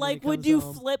fun of him. when Like he would comes do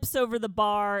home. flips over the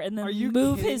bar and then Are you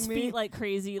move kidding his me? feet like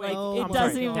crazy. Like Oh it my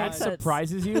doesn't even God. make That sense.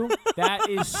 surprises you? That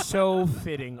is so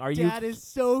fitting. Are you That is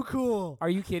so cool.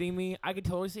 Are you kidding me? I could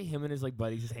totally see him and his like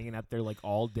buddies just hanging out there like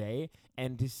all day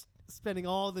and just Spending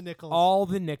all the nickels. all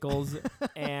the nickels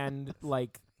and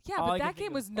like Yeah, all I but can that think game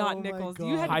of- was not Oh my nickels.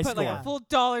 You had High to put like score. a full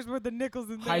dollar's worth of nickels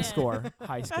in there. high Yeah. score,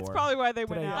 high score. That's probably why they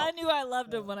went I- out. I knew I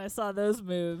loved him when I saw those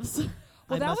moves. Well,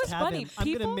 I that must was have funny. him. I'm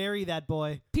People gonna marry that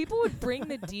boy. people would bring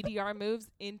the DDR moves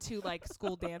into like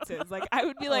school dances. Like I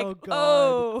would be like, Oh,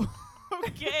 "Oh, God.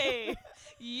 okay,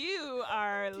 you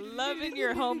are loving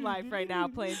your home life right now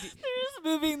playing." They're just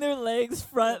moving their legs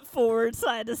front, forward,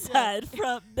 side to side,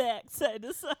 front, back, side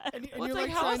to side. And Well, you're it's like,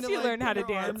 how trying else to, do you like, learn how put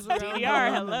to your dance? arms around DDR,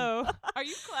 him. hello. Are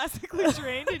you classically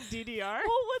trained in DDR?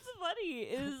 Well, what's funny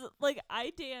is like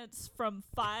I dance from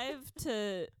 5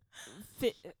 to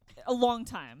a long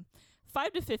time.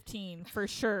 5 to 15 for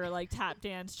sure, like tap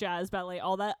dance, jazz, ballet,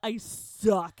 all that. I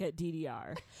suck at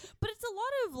DDR. But it's a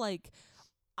lot of like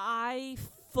eye,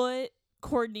 foot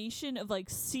coordination of like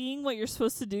seeing what you're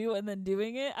supposed to do and then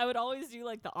doing it. I would always do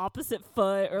like the opposite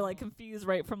foot or like confuse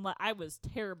right from left. I was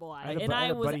terrible I at had it. a And bu- I I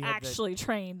had a was buddy had the- actually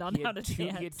trained on he how had to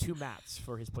dance. he had 2 mats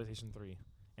for his PlayStation 3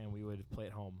 and we would play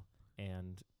at home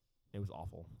and it was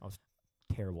awful. I was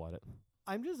terrible at it.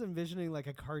 I'm just envisioning like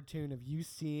a cartoon of you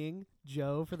seeing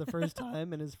Joe for the first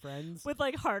time and his friends. With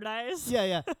like hard eyes.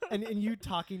 Yeah, and you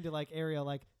talking to like Ariel,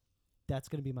 like, that's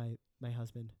gonna be my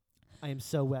husband. I am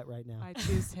so wet right now. I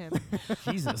choose him.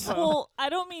 Jesus. Well, I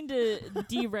don't mean to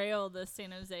derail the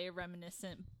San Jose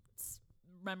reminiscent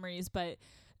memories, but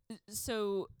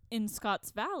So in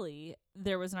Scotts Valley,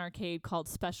 there was an arcade called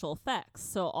Special Effects.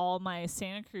 So all my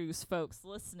Santa Cruz folks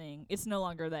listening, it's no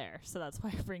longer there. So that's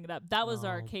why I bring it up. That was the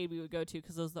Oh. arcade we would go to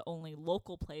because it was the only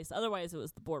local place. Otherwise, it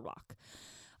was the Boardwalk.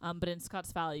 But in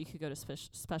Scotts Valley, you could go to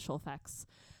Special Effects.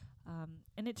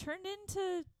 And it turned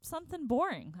into something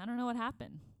boring. I don't know what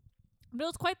happened. But it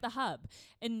was quite the hub.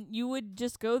 And you would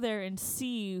just go there and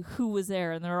see who was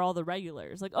there, and there were all the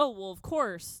regulars. Like, oh, well, of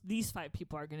course, these 5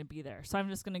 people are going to be there. So I'm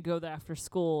just going to go there after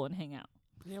school and hang out.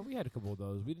 Yeah, we had a couple of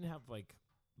those. We didn't have like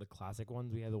the classic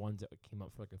ones. We had the ones that came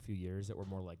up for like a few years that were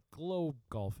more like globe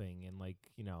golfing and like,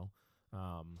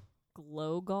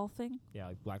 Glow golfing? yeah,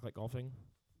 like blacklight golfing.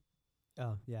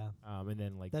 Oh yeah, And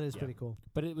then like that is yeah. pretty cool.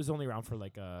 But it was only around for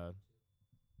like a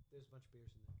There's a bunch of beers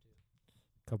in there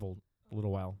too. couple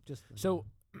little while. Just So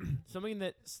something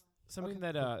that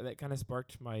Okay, cool. that kind of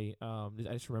sparked my I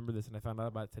just remember this and I found out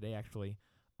about it today actually.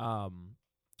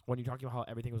 When you're talking about how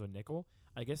everything was a nickel,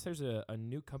 I guess there's a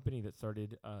new company that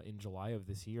started in July of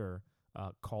this year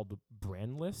called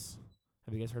Brandless.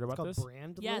 Have you guys heard it's about called this?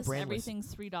 Brandless. Yes, Brandless.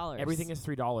 everything's $3. Everything is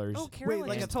 $3. Oh, Carolyn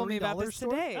like just a told me about $3 this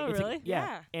store? today. Oh, It's a- really?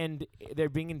 yeah. And they're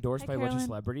being endorsed Hi, by a bunch of Carolyn.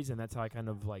 celebrities, and that's how I kind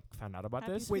of like found out about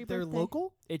Happy this. Wait, they're birthday.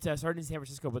 local? It's started in San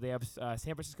Francisco, but they have San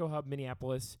Francisco hub,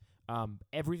 Minneapolis.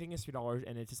 Everything is $3,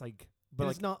 and it's just like, but But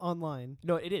like it's not online.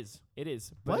 no, it is,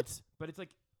 but What? it's like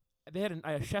they had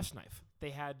a chef's knife. They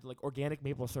had like organic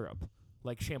maple syrup,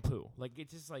 like shampoo, like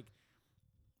it's just like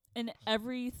And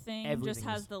everything just Everything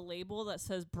has is- the label that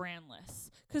says brandless.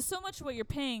 Because so much of what you're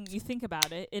paying, you think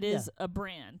about it, it is a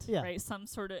brand, Yeah. right? Some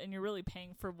sort of, and you're really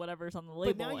paying for whatever's on the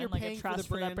label But now you're and like paying a for the trust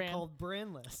for that brand brand. called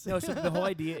Brandless. no. So the whole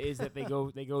idea is that they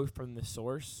go from the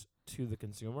source to the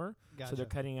consumer. Gotcha. So they're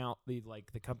cutting out the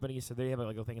companies. So they have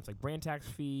like a thing. It's like brand tax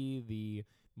fee, the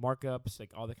markups,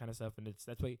 like all that kind of stuff, and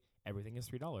that's why everything is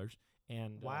 $3.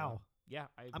 And Wow. yeah,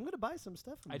 I'm gonna buy some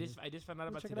stuff from I you. just found out Go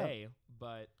about check it out. today,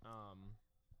 but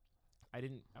I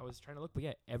didn't. I was trying to look, but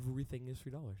yeah, everything is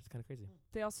 $3. It's kind of crazy.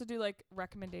 They also do like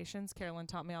recommendations. Carolyn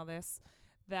taught me all this.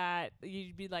 That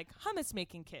you'd be like hummus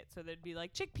making kit. So there'd be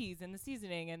like chickpeas and the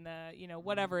seasoning and the,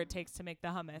 whatever it takes to make the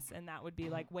hummus. And that would be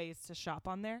like ways to shop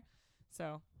on there.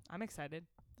 So I'm excited.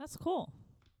 That's cool.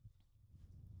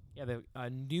 Yeah, the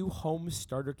new home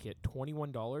starter kit,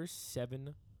 $21,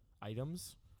 7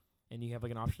 items, and you have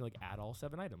like an option to like add all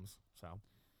 7 items. So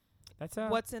that's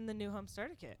What's in the new home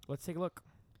starter kit? Let's take a look.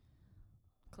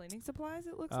 Cleaning supplies,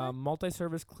 it looks like.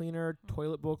 Multi-service cleaner,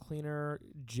 toilet bowl cleaner,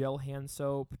 gel hand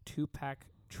soap, 2-pack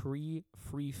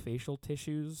tree-free facial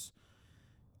tissues,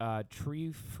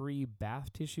 tree-free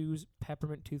bath tissues,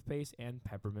 peppermint toothpaste, and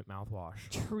peppermint mouthwash.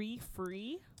 Tree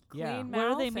free? Clean Yeah. mouth What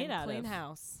are they and made out clean of?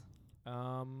 house.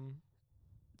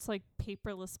 It's like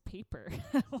paperless paper.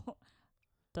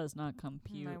 Does not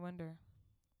compute. I wonder.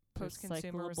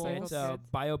 Post-consumer Recyclable. recycled It's a goods.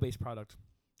 bio-based product,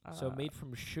 so Uh, made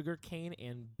from sugar cane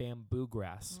and bamboo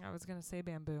grass. I was gonna say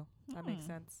bamboo. That makes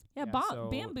Hmm. sense. Yeah, Yeah, so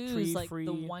bamboo is like the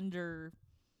tree-free- wonder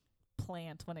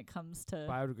plant when it comes to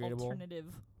Biodegradable.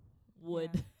 alternative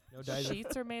wood. No dyes.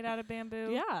 Sheets are made out of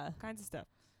bamboo. Yeah. All kinds of stuff.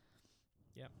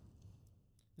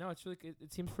 No, it's really.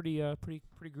 It seems pretty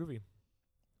groovy.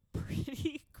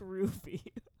 Pretty groovy.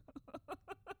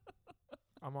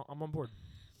 I'm on board.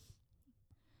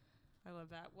 I love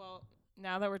that. Well,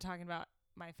 now that we're talking about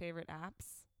my favorite apps,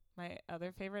 my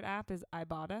other favorite app is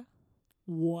Ibotta.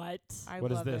 What? I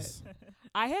What is love this? it.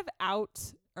 I have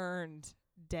out-earned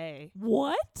Day.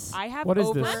 What? I have What is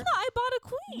over. this? I thought I bought a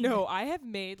queen. No, I have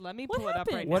made. Let me What pull it up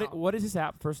right happened? now. What is this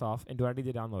app first off, and do I need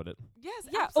to download it? Yes.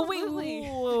 Yeah. Oh wait,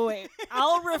 absolutely. wait.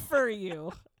 I'll refer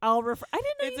you. I didn't know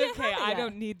It's you didn't okay. have it I yet.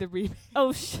 don't need the rebate.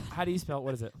 Oh, How do you spell it?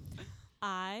 What is it?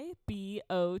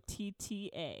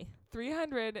 IBOTTA.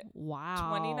 $329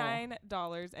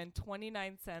 Wow. and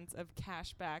 29 cents of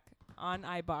cash back on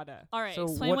Ibotta. All right, So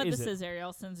explain what what is this it? is,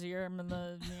 Ariel, since you're in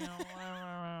the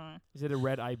Is it a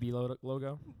red IB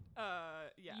logo?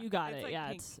 Yeah. You got It's it. like Yeah,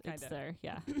 pink, it's kinda. there.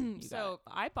 Yeah. You got So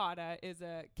Ibotta is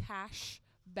a cash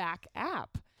back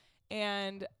app,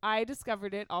 and I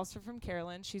discovered it also from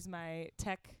Carolyn. She's my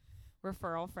tech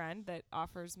referral friend that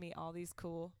offers me all these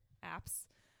cool apps,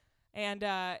 and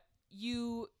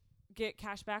you get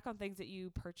cash back on things that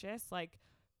you purchase, like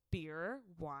beer,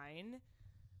 wine,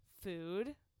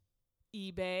 food,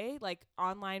 eBay, like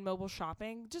online mobile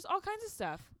shopping, just all kinds of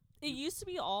stuff. It used to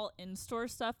be all in-store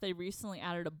stuff. They recently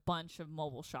added a bunch of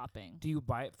mobile shopping. Do you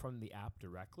buy it from the app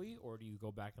directly, or do you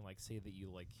go back and like say that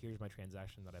you like here's my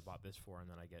transaction that I bought this for, and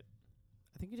then I get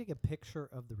I think you take a picture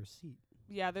of the receipt.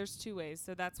 Yeah, there's 2 ways.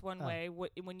 So that's one Oh. way.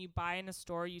 When you buy in a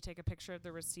store, you take a picture of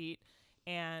the receipt,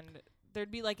 and there'd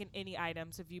be like in any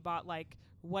item. So if you bought like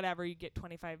whatever, you get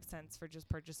 25 cents for just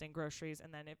purchasing groceries,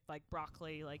 and then if like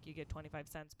broccoli, like you get 25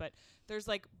 cents. But there's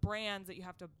like brands that you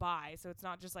have to buy, so it's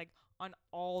not just like on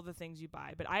all the things you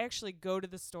buy. But I actually go to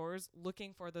the stores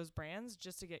looking for those brands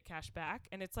just to get cash back,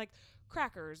 and it's like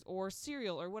crackers or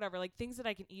cereal or whatever, like things that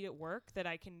I can eat at work that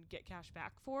I can get cash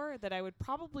back for that I would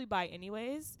probably buy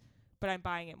anyways, but I'm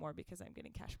buying it more because I'm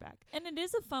getting cash back. And it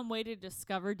is a fun way to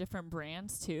discover different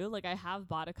brands too. Like I have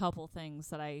bought a couple things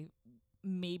that I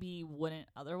maybe wouldn't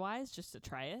otherwise just to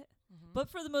try it. But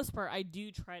for the most part, I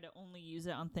do try to only use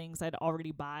it on things I'd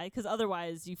already buy, because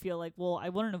otherwise you feel like, well, I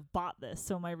wouldn't have bought this,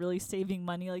 so am I really saving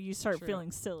money? Like you start True.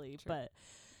 feeling silly. True.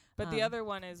 But the other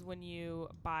one is when you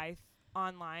buy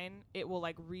online, it will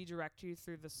like redirect you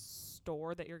through the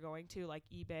store that you're going to, like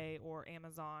eBay or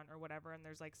Amazon or whatever, and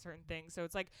there's like certain things. So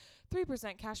it's like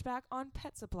 3% cash back on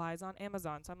pet supplies on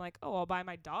Amazon. So I'm like, oh, I'll buy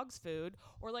my dog's food.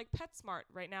 Or like PetSmart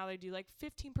right now, they do like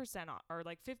 15% off, or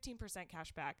like 15%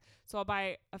 cash back. So I'll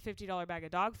buy a $50 bag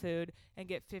of dog food and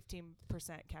get 15%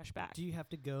 cash back. Do you have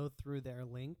to go through their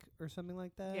link or something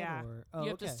like that? Yeah. Or, you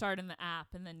have okay. to start in the app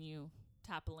and then you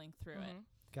tap a link through it.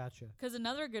 Gotcha. Because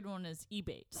another good one is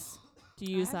Ebates. Do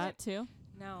you use that too?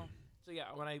 No, So yeah,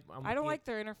 when I'm I don't looking like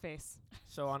their interface.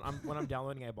 So when I'm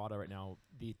downloading Ibotta right now,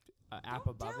 the app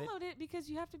Don't above it. download it because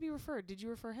you have to be referred. Did you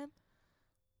refer him?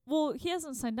 Well, he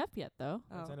hasn't signed up yet though.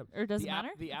 Don't sign up. Or does it the app,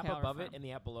 matter? The app Okay, I'll above it refer him. and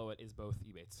the app below it is both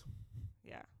Ebates.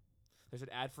 Yeah. There's an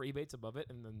ad for Ebates above it,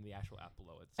 and then the actual app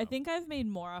below it. I so. think I've made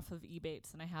more off of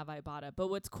Ebates than I have Ibotta. But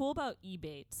what's cool about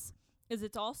Ebates is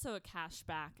it's also a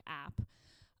cashback app,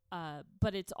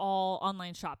 but it's all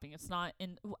online shopping. It's not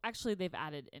in. Actually, they've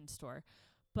added in store,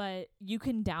 but you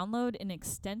can download an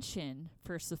extension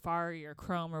for Safari or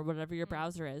Chrome or whatever your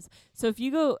browser is. So if you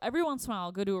go every once in a while,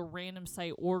 I'll go to a random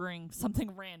site ordering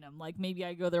something random. Like maybe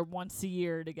I go there once a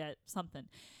year to get something,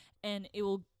 and it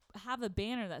will have a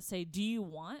banner that say, do you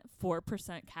want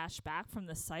 4% cash back from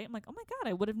the site? I'm like, oh my God,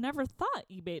 I would have never thought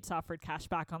Ebates offered cash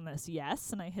back on this.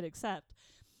 Yes. And I hit accept.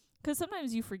 Because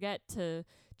sometimes you forget to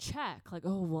check, like,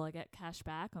 oh, will I get cash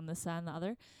back on this, that, and the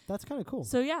other? That's kind of cool.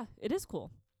 So, yeah, it is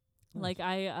cool. Nice. Like,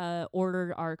 I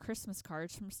ordered our Christmas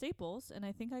cards from Staples, and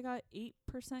I think I got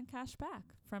 8% cash back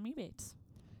from Ebates.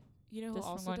 You know who Just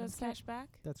from also going to does the site. cash back?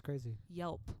 That's crazy.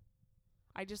 Yelp.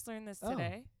 I just learned this Oh.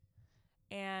 today.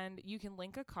 And you can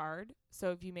link a card.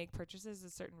 So if you make purchases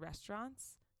at certain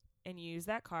restaurants and you use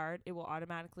that card, it will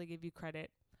automatically give you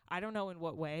credit. I don't know in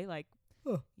what way, like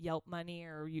Huh. Yelp money,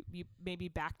 or you maybe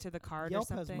back to the card Yelp or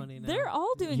something. has money now. They're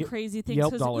all doing Ye- crazy things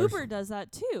Yelp because dollars. Uber does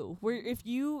that too. Where if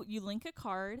you link a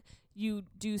card, you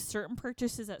do certain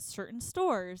purchases at certain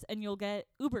stores, and you'll get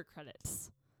Uber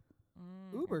credits.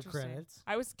 Uber Interesting. credits.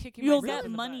 I was kicking You'll myself get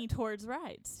in the money butt. towards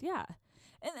rides. Yeah.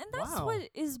 And that's Wow. what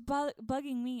is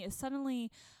bugging me is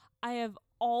suddenly I have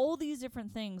all these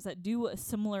different things that do a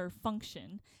similar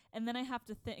function, and then I have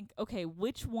to think, okay,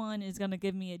 which one is going to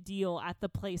give me a deal at the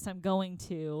place I'm going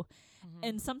to?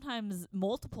 And sometimes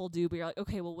multiple do, but you're like,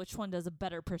 okay, well, which one does a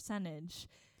better percentage?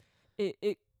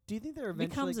 It Do you think they're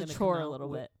eventually becomes a gonna chore come a out little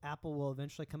with- bit. Apple will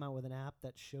eventually come out with an app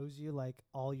that shows you like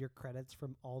all your credits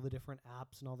from all the different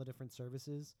apps and all the different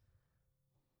services.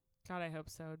 God, I hope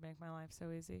so. It would make my life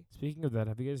so easy. Speaking of that,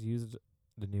 have you guys used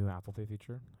the new Apple Pay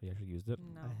feature? Have you actually used it?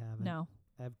 No. I haven't. no.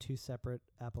 I have 2 separate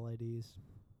Apple IDs.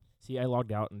 See, I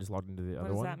logged out and just logged into the What other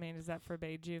does one. that mean? Does that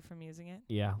forbade you from using it?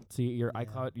 Yeah. See, your Yeah.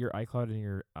 iCloud and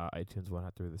your iTunes one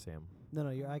have to be the same. No,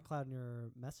 your iCloud and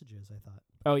your messages, I thought.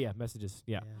 Oh yeah, messages.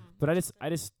 Yeah. Mm. But I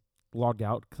just logged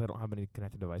out 'cause I don't have any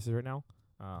connected devices right now.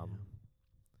 Yeah.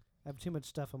 I have too much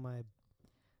stuff on my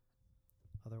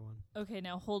other one. Okay,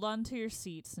 now hold on to your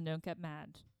seats and don't get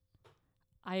mad.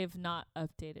 I have not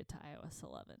updated to iOS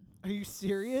 11. Are you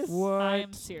serious? I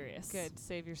am serious. Good.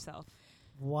 Save yourself.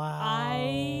 Wow.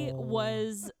 I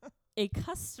was a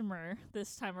customer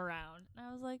this time around, and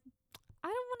I was like, I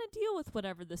don't want to deal with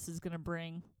whatever this is going to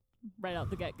bring right out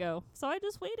the get-go. So I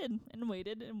just waited and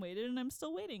waited and waited, and I'm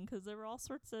still waiting because there were all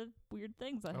sorts of weird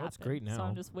things that Oh, happened. it's great So now.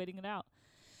 I'm just waiting it out.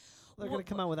 They're Well, going to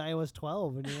come out with iOS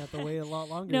 12 and you have to wait a lot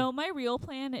longer. No, my real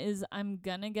plan is I'm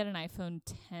going to get an iPhone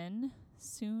 10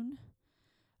 soon,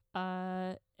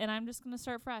 and I'm just going to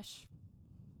start fresh.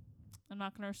 I'm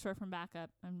not going to restore from backup.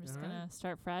 I'm just Alright. going to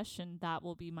start fresh, and that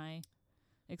will be my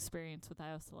experience with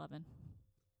iOS 11.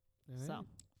 All right. So,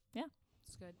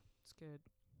 It's good. It's good.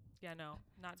 Yeah, no,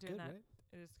 not It's doing good, that. right?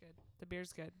 It is good. The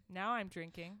beer's good. Now I'm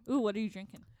drinking ooh, what are you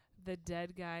drinking? the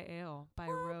Dead Guy Ale by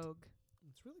What? Rogue,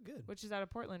 It's really good. which is out of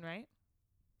Portland, right?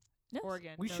 Yes.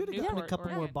 Oregon. We No, should have gotten a Newport, couple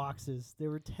more Oregon. boxes. They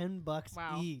were $10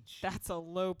 Wow. each. That's a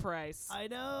low price. I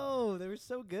know. They were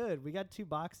so good. We got 2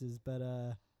 boxes,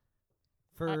 but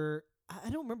for I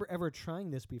don't remember ever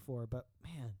trying this before, but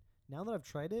man, now that I've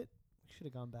tried it, we should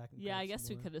have gone back and Yeah, I grabbed guess some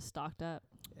we more. could have stocked up.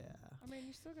 Yeah. I mean,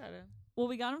 you still gotta. Well,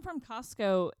 we got them from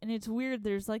Costco, and it's weird.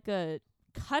 There's like a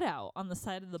cutout on the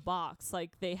side of the box.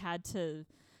 Like they had to.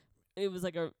 It was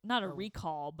like not a Oh.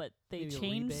 recall, but they Maybe a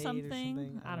changed rebate or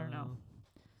something. I don't know.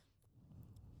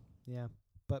 Yeah,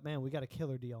 but man, we got a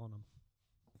killer deal on them.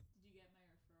 Did you get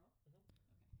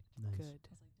my referral? Nice. Good.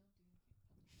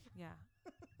 Yeah.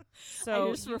 So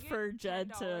I just you get referred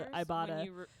Jed to $10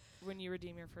 Ibotta. when you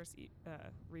redeem your first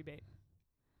rebate.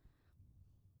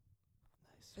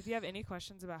 Nice. If you have any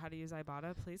questions about how to use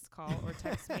Ibotta, please call or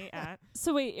text me at.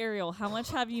 So wait, Ariel, how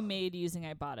much have you made using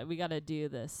Ibotta? We got to do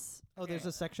this. Oh, there's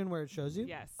a section where it shows you.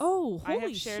 Yes. Oh, I have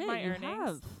holy shared shit! my you earnings.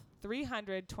 have.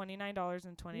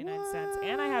 $329.29,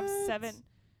 and I have $7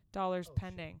 Oh, shit.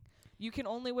 pending. You can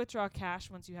only withdraw cash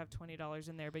once you have $20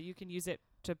 in there, but you can use it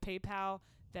to PayPal,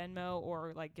 Venmo,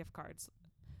 or like gift cards.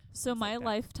 So Things my like that.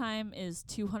 lifetime is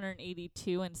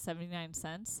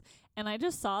 $282.79, and I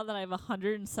just saw that I have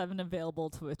 107 available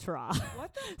to withdraw.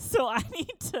 What the So I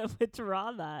need to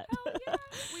withdraw that. hell? Yeah.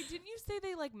 Wait, didn't you say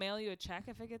they like mail you a check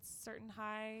if it gets certain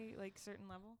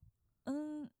level?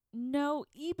 No,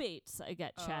 Ebates I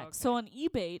get Oh, checks. So on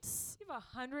Ebates, You have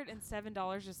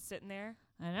 $107 just sitting there.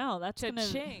 I know that's gonna.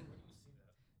 Cha-ching.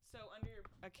 So under your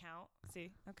account,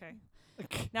 see, okay.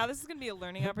 Now this is gonna be a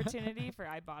learning opportunity for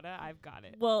Ibotta. I've got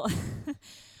it. Well,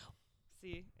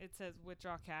 See, it says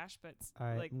withdraw cash, but All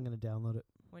right, like I'm gonna download it.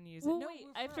 when you use well, it, no, wait,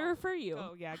 I have to referral. refer you.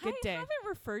 Oh yeah, good I day. haven't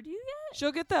referred you yet.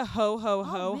 She'll get the ho ho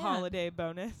ho man. holiday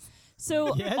bonus.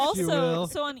 So Yes, you also, will.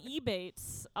 so on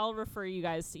Ebates, I'll refer you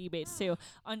guys to Ebates too.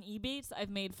 On Ebates, I've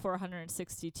made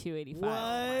 $462.85.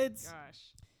 What? Gosh.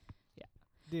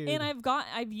 Dude. And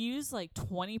I've used like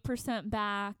 20%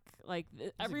 back. Like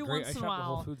every once in a I shop at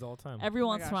Whole while, Foods all the time. every Oh my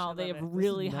once in a gosh, I while, they love have it. This is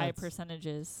really high nuts.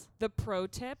 percentages. The pro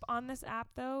tip on this app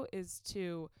though is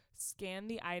to scan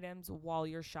the items while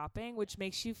you're shopping, which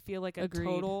makes you feel like a Agreed.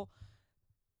 total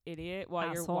idiot while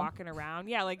you're Asshole. walking around.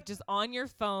 Yeah, like just on your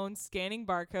phone scanning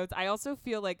barcodes. I also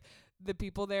feel like the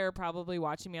people there are probably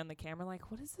watching me on the camera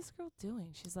like, what is this girl doing?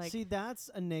 She's like, see,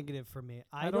 that's a negative for me.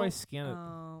 How do I scan it?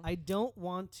 I don't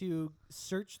want to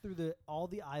search through all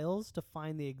the aisles to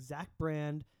find the exact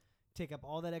brand, take up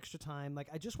all that extra time. Like,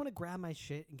 I just want to grab my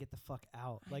shit and get the fuck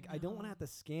out. I Like, I don't want to know. have to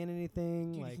scan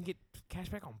anything. Dude, like, you can get cash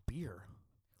back on beer.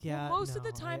 yeah. well, most of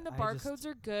the no, time the I just- barcodes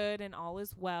are good and all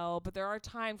is well, but there are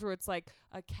times where it's like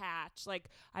a catch. Like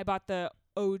I bought the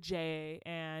OJ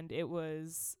and it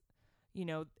was,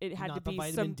 it had not to the be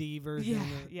vitamin some D version.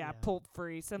 yeah, or- pulp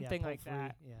free, something like pulp-free,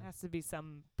 that. yeah. It has to be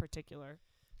some particular.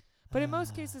 But in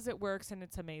most cases it works and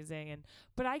it's amazing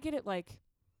but I get it like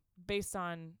based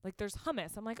on like there's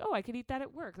hummus. I'm like, "Oh, I could eat that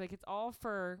at work." Like it's all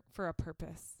for a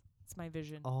purpose. It's my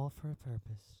vision. all for a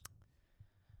purpose.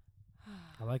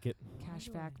 I like it. Cash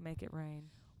back, make it rain.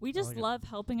 We just like it. love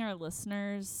helping our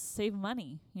listeners save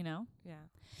money, Yeah.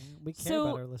 We care So,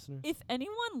 about our listeners. If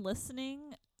anyone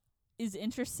listening is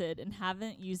interested and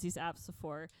haven't used these apps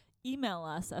before, email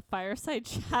us at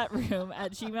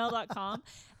firesidechatroom@gmail.com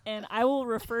and I will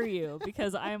refer you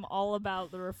because I'm all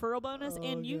about the referral bonus Oh,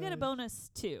 and you get a gosh. bonus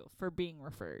too for being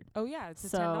referred. Oh yeah, it's the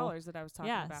So, $10 that I was talking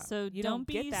yeah, about. so You don't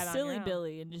be get that on silly your own.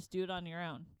 Billy and just do it on your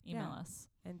own. Email Yeah. us.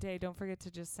 And Day, don't forget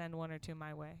to just send one or two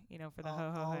my way, for the I'll,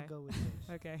 ho ho I'll hey. go with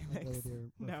yours. Okay, I'll go thanks. with your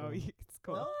No, referral. it's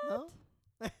cool. No.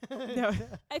 No.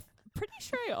 Pretty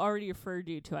sure I already referred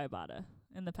you to Ibotta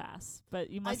in the past, but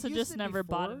you must I've have used just it never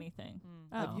bought before. anything. Mm.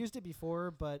 Oh. I've used it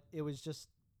before, but it was just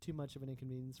too much of an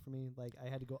inconvenience for me. Like, I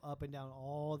had to go up and down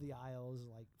all the aisles,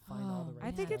 like find all the Oh, right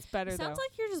I think Yeah. it's better It sounds though.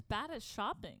 like you're just bad at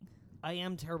shopping. I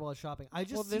am terrible at shopping. I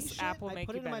just Well, see this shit, app will I make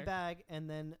put you it in my better. bag, and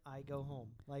then I go home.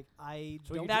 Like, I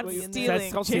So don't That's be in stealing.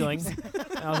 That's called James. stealing.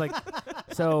 And I was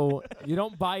like, so you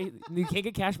don't buy, you can't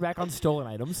get cash back on stolen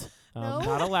items. No,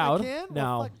 Not allowed. I can? No.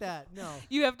 Well, fuck that. No.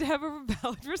 You have to have a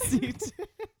valid receipt.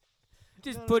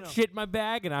 Just No, no, put no. shit in my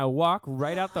bag and I walk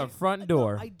right out the front No,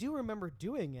 door. I do remember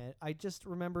doing it. I just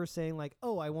remember saying like,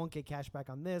 "Oh, I won't get cash back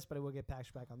on this, but I will get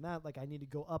cash back on that." Like, I need to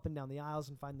go up and down the aisles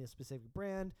and find the specific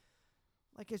brand.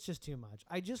 Like, it's just too much.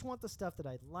 I just want the stuff that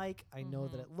I like. I know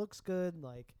that Mhm. it looks good.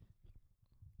 Like,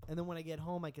 and then when I get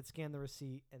home, I could scan the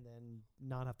receipt and then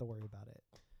not have to worry about it.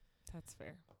 That's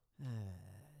fair.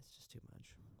 It's just too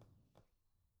much.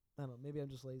 I don't know. Maybe I'm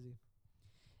just lazy.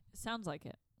 Sounds like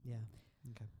it. Yeah.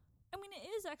 Okay. I mean, it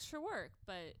is extra work,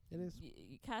 but It is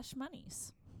cash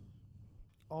monies.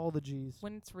 all the G's.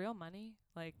 When it's real money,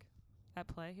 like at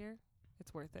play here,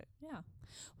 it's worth it. Yeah.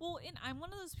 Well, and I'm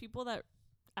one of those people that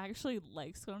actually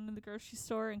likes going to the grocery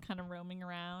store and kind of roaming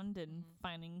around and Mhm.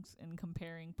 finding and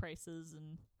comparing prices,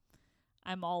 and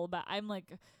I'm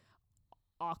like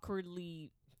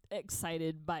awkwardly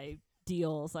excited by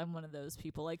deals. I'm one of those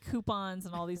people. Like coupons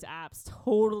and all these apps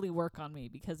totally work on me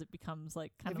because it becomes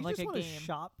like kind if of you like just a want to game.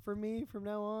 shop for me from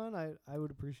now on, I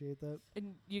would appreciate that.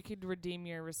 And you could redeem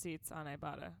your receipts on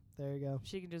Ibotta. There you go.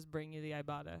 She can just bring you the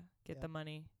Ibotta, get Yeah. the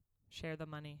money, share the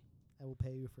money. I will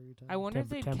pay you for your time. I wonder if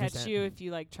 10 they'd catch 10%. you if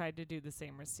you like tried to do the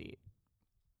same receipt.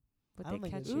 Would I don't they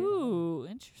think catch they you? would. Ooh,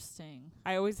 interesting.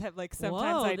 I always have like sometimes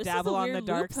Whoa, I this is a dabble on the weird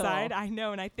dark side. loophole. I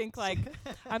know, and I think like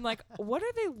I'm like, what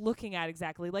are they looking at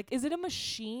exactly? Like, is it a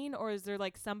machine or is there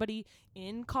like somebody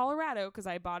in Colorado? Because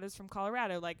Ibotta's from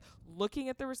Colorado, like looking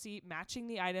at the receipt, matching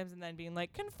the items, and then being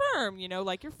like, confirm. You know,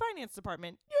 like your finance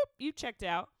department. Yep, you checked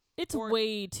out. It's Or-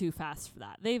 way too fast for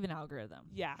that. They have an algorithm.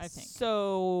 Yeah, I think.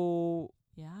 So.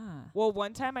 Yeah. Well,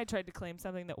 one time I tried to claim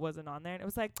something that wasn't on there, and it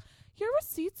was like, your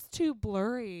receipt's too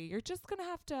blurry. You're just gonna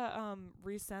have to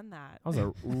resend that. That was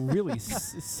a really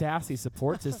sassy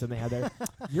support system they had there.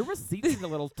 Your receipt is a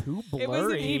little too blurry. It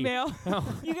was an email.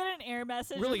 Oh, You get an error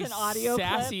message really with an audio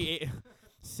clip.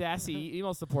 sassy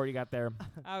email support you got there.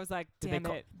 I was like, Did damn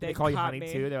they, it. they call you caught honey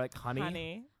me. too? They're like, honey,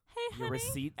 Honey. Hey, your honey.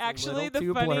 receipt's Actually, a little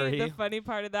too the blurry. funny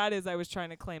part of that is I was trying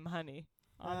to claim honey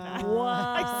on that. What?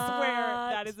 I swear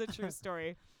that is a true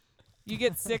story. You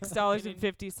get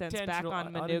 $6.50 back Intentional-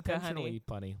 on Manuka unintentionally honey.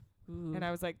 funny. Ooh, And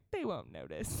I was like, they won't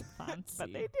notice. fancy.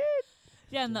 But they did.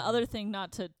 Yeah, and the other thing,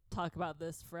 not to talk about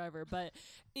this forever, but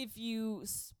if you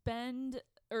spend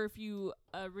or if you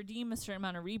redeem a certain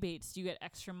amount of rebates, you get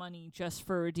extra money just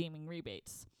for redeeming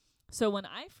rebates. So when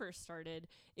I first started,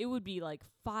 it would be like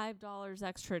 $5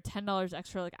 extra, $10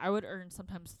 extra. Like I would earn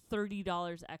sometimes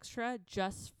 $30 extra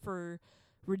just for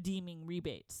redeeming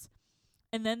rebates.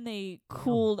 And then they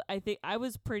cooled. I think I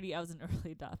was an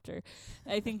early adopter.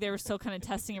 I think they were still kind of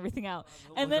testing everything out.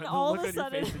 And then all of a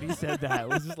sudden, when he said that, it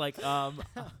was just like, so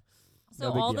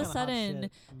no big all of a deal. sudden,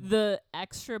 the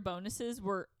extra bonuses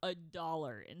were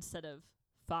 $1 instead of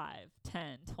 5,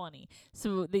 10, 20.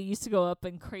 So they used to go up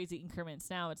in crazy increments.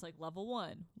 Now it's like level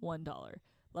 1, $1.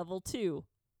 Level 2,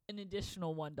 an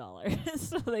additional $1.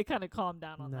 So they kind of calmed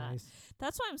down on that. Nice.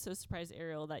 That's why I'm so surprised,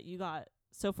 Ariel, that you got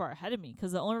so far ahead of me.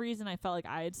 Because the only reason I felt like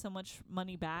I had so much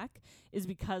money back is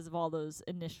because of all those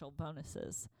initial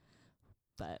bonuses.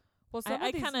 But Well, some I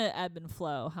of these, kind of ebb and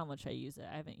flow how much I use it.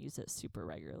 I haven't used it super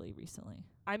regularly recently.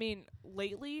 I mean,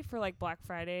 lately for like Black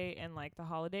Friday and like the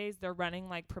holidays, they're running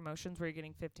like promotions where you're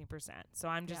getting 15%. So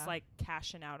I'm just Yeah. like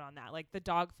cashing out on that. Like the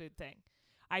dog food thing.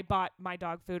 I bought my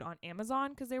dog food on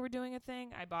Amazon 'cause they were doing a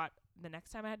thing. I bought the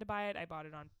next time I had to buy it, I bought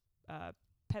it on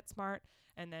PetSmart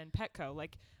and then Petco.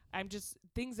 Like I'm just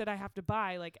things that I have to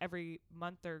buy like every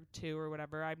month or two or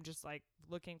whatever. I'm just like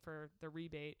looking for the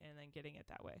rebate and then getting it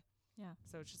that way. Yeah.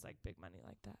 So it's just like big money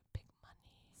like that. Big money.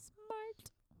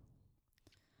 Smart.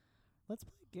 Let's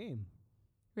play a game.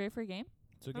 Ready for a game?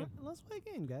 So again, Let's play a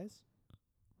game, guys.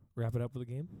 wrap it up with a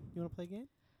game. You want to play a game?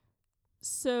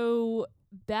 So,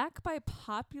 back by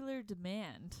popular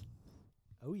demand,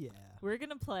 Oh yeah. we're going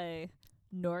to play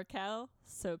NorCal,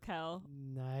 SoCal,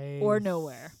 Nice. or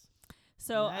Nowhere.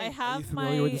 So, I Nice. Are you have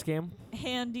familiar with my this game?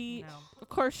 handy. No. Of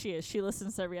course she is. She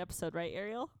listens to every episode, right,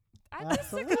 Ariel? I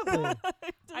Absolutely.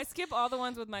 I skip all the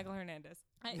ones with Michael Hernandez.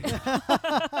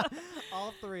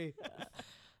 All three.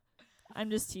 I'm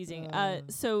just teasing. Uh.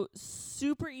 So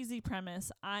super easy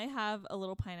premise. I have a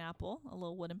little pineapple, a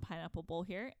little wooden pineapple bowl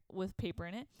here with paper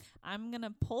in it. I'm going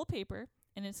to pull a paper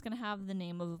and it's going to have the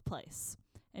name of a place.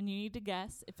 And you need to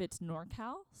guess if it's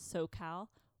NorCal, SoCal,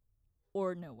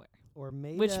 or Nowhere. Or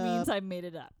made Which up. means I made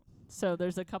it up. So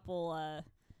there's a couple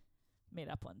made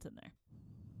up ones in there.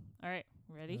 All right,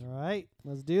 ready? All right,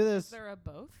 let's do Is this. there a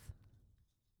both?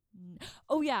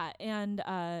 Oh yeah, and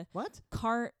What?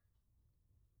 car.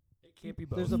 It can't be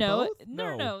both. There's a No, both?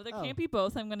 no. There Oh. can't be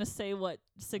both. I'm gonna say what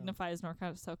signifies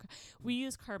NorCal, SoCal. We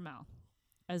use Carmel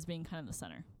as being kind of the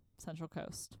center, Central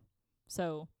Coast.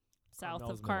 So south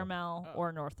Carmel's of middle. Carmel Oh,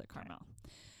 or north of okay. Carmel.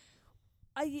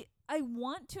 I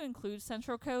want to include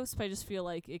Central Coast, but I just feel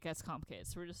like it gets complicated.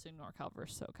 So we're just doing NorCal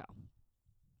versus SoCal.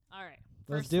 All right,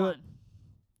 Let's first do one. it.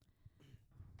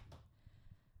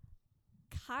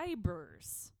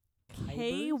 Khyberz.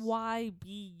 Khyberz?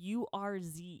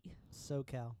 Khyburz.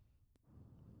 SoCal.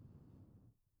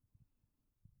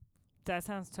 That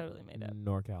sounds totally made up.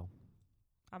 NorCal.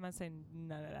 I'm gonna say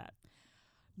none of that.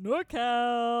 NorCal.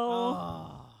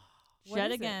 Oh. What Yet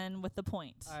is it? again with the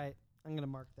point. All right, I'm gonna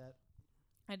mark that.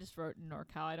 I just wrote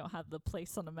NorCal. I don't have the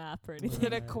place on the map or Is anything.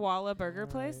 it a Alright. koala burger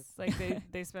Alright. place? Like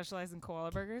they specialize in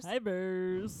koala burgers?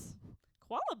 Khyberz.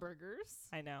 Koala burgers?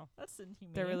 I know. That's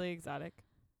inhumane. They're really exotic.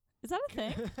 Is that a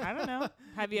thing? I don't know.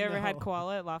 Have you ever had No.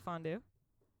 koala at La Fondue?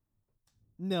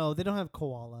 No, they don't have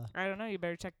koala. I don't know. You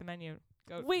better check the menu.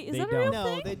 Go. Wait, is They that a real don't. No,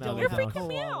 thing? they No, don't they You're have don't. freaking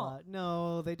me koala. out.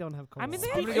 No, they don't have koala. I mean, I'm they-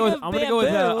 gonna Think go with of I'm gonna go with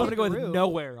bamboo. I'm gonna go with Kangaroo.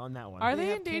 nowhere on that one. Are They they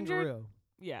have endangered? kangaroo.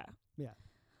 Yeah.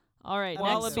 All right,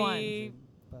 Wallaby. next one. Be-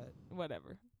 But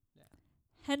Whatever.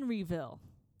 Henryville.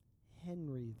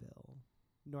 Henryville,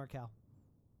 NorCal.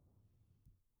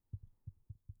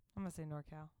 I'm gonna say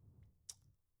NorCal.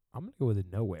 I'm gonna go with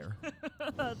nowhere.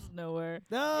 That's nowhere.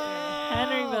 No,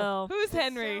 Henryville. Who's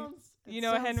Henry? It You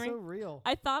know a sounds Henry? So real.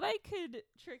 I thought I could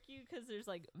trick you because there's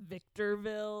like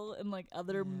Victorville and like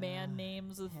other Yeah, man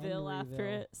names with Ville after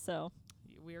Henryville. it. So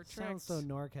We are tricked. Sounds so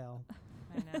NorCal.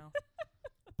 I know.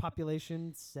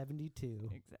 Population 72.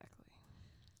 Exactly.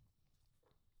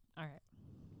 all right.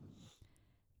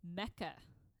 Mecca.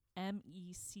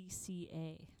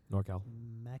 MECCA. NorCal.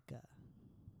 Mecca.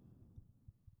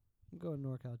 I'm going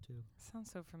NorCal too. Sounds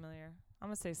so familiar. I'm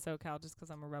gonna say SoCal just 'cause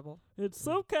I'm a rebel. It's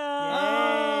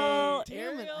SoCal. Yay.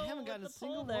 Damn it! I Ariel haven't gotten a with the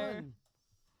single poll there. one.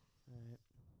 All right.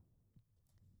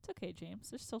 It's okay, James.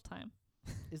 There's still time.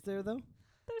 Is there though?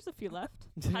 There's a few left.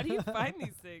 How do you find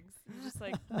these things? You're just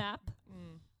like Map.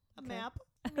 a Okay. map?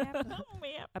 Map.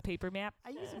 a paper map. I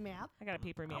use a map. I got a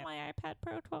paper On map. my iPad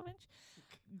Pro 12-inch.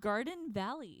 Garden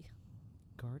Valley.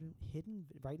 Garden hidden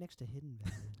right next to Hidden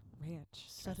Valley. Ranch.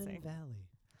 Sudden dressing. Valley.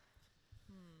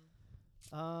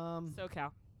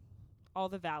 SoCal. All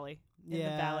the valley. In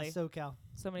yeah, the valley. SoCal.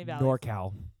 So many valleys.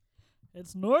 NorCal.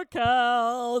 It's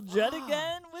NorCal. Jed Wow,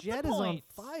 again with Jed the is on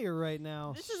points. fire right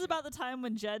now. This is about the time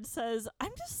when Jed says,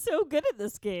 I'm just so good at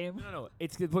this game. No.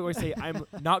 It's the point where I say I'm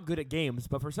not good at games,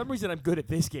 but for some reason I'm good at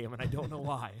this game, and I don't know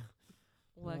why.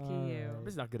 Lucky you. Alright. I'm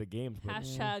just not good at games. But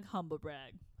Hashtag humble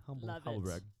brag. Humble. Love humble it.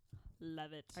 brag.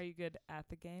 Love it. Are you good at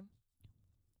the game?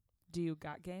 Do you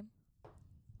got game?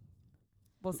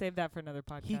 We'll save that for another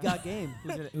podcast. He got game.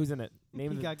 Who's in it? Name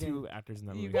He the got two actors in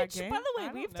that You movie. got Which, game? by the way,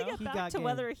 I we have don't to know. get He back got to game.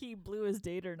 whether he blew his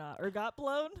date or not, or got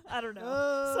blown. I don't know.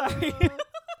 Uh, Sorry.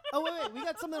 Oh wait, we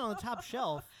got something on the top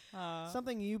shelf. Uh,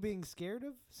 Something you being scared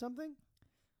of? Something?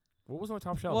 What was on the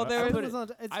top shelf? Well, there I was- put It's it. on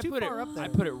t- it's I too put far it. up there. I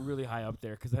put it really high up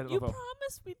there because I don't You know. If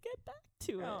promised we'd get back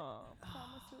to it. oh,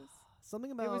 promises.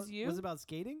 Something about was you? was about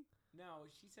skating? no,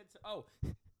 she said. Oh,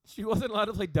 she wasn't allowed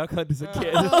to play Duck Hunt as a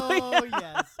kid. Oh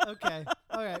yes. Okay.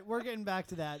 All right, we're getting back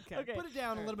to that. Okay. Put it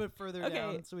down a little bit further Okay,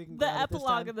 down so we can The grab it this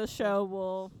epilogue time. of the show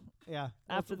will. Yeah.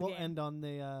 after the we'll game. end on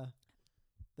the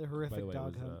By horrific the way, it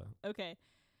dog was, hunt. Okay.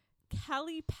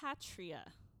 Calipatria.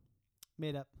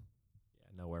 Made up.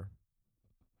 yeah, nowhere.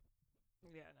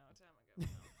 Yeah, no, time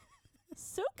ago.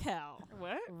 SoCal.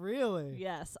 What? Really?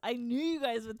 Yes, I knew you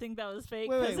guys would think that was fake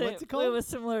Wait, because what's it it called? was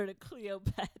similar to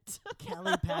Cleopatra. Which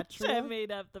I Calipatria?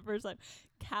 made up the first time.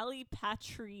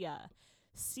 Calipatria.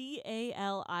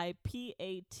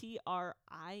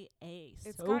 Calipatria.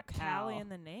 It's SoCal. got Cali in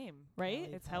the name. right?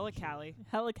 It's hella Cali.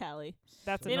 Hella Cali.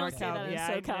 That's They a don't say NorCal. that in yeah,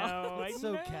 SoCal. I know. I It's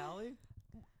so know. Cali?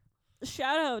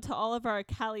 Shout out to all of our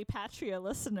Calipatria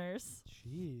listeners.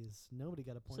 Jeez. Nobody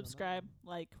got a point. Subscribe,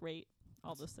 like, rate,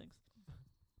 all those things.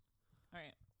 All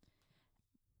right.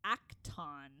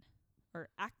 Acton or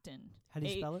Acton. How do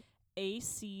you A- spell it?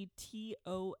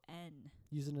 Acton.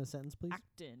 Use it in a sentence, please.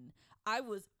 Acton. I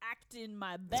was acting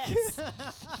my best.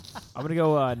 I'm gonna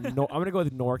go. I'm gonna go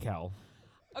with NorCal.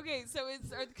 Okay, so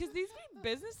because these be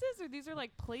businesses or these are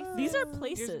like places? These are You're-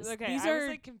 places. Okay, These I are was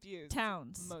like confused.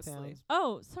 towns. Mostly. Towns.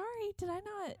 Oh, sorry. Did I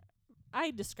not?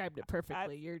 I described it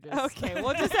perfectly. You're just Okay,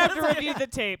 we'll just have to review the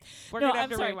tape. We're No, gonna have I'm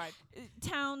to sorry. rewind.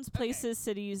 Towns, places,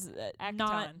 cities, Acton.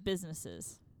 not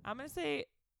businesses. I'm gonna say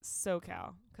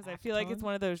SoCal because I feel like it's Acton?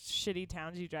 one of those shitty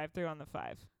towns you drive through on the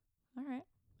 5. All right.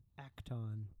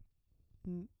 Acton.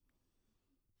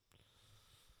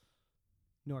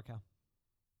 NorCal.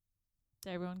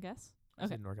 Did everyone guess? I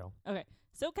Okay. said NorCal.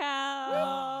 SoCal.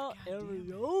 God There we damn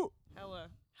it. go. Hella.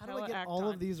 How do I Hella get all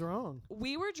Acton. of these wrong?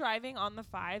 We were driving on the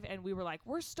 5 and we were like,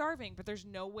 we're starving, but there's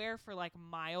nowhere for like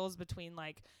miles between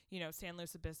like, San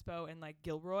Luis Obispo and like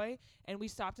Gilroy. And we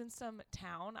stopped in some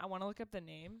town. I want to look up the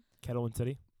name. Kettleman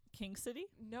City. King City.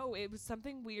 No, it was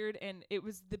something weird and it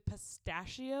was the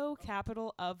pistachio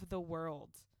capital of the world.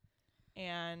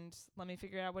 And let me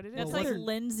figure out what it is. That's Well, like wasn't-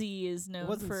 Lindsay is known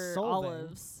wasn't for Solvang.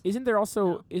 olives. Isn't there also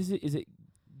No. is it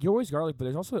Gilroy's garlic? But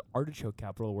there's also an artichoke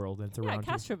capital of the world, and it's Yeah, around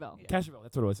here. Castroville. Yeah. Castroville.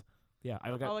 That's what it was. Yeah, I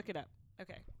I'll got. look it up.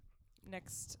 Okay.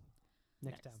 Next.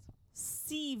 Next town.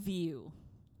 Seaview.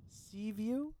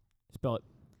 Seaview? Spell it.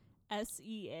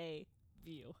 SEA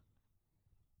view.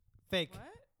 Fake. What?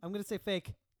 I'm going to say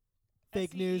fake.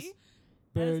 Fake SE? news. S-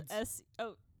 Birds.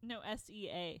 oh no,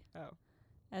 SEA. Oh.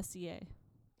 SEA.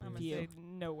 I'm going to View. say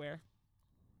nowhere.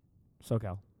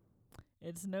 SoCal.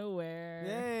 It's nowhere.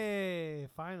 Yay.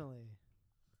 Finally.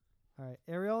 All right.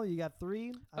 Ariel, you got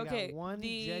 3. I Okay, got 1.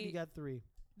 Jed, the- you got 3.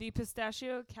 The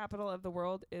pistachio capital of the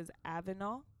world is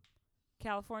Avenal,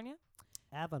 California.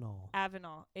 Avenal.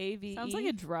 Avenal. A-V-E. Sounds like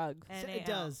a drug. It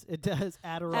does. It does.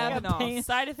 Adderall. Avenal. pain-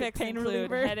 Side effects pain include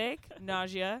reliever. headache,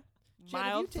 nausea, Jen, have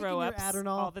you mild taken throw your ups Adderall?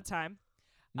 all the time.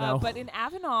 No. But in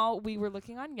Avenal, we were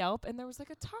looking on Yelp, and there was like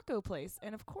a taco place,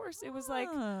 and of course, it was like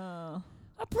Oh.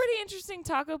 a pretty interesting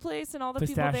taco place, and all the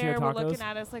people Pistachio there were tacos? looking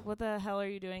at us like, "What the hell are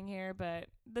you doing here?" But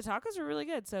the tacos are really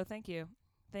good, so thank you,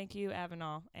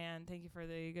 Avenal, and thank you for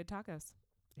the good tacos.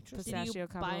 Interesting. Did you Pistachio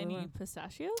capital buy of the any world.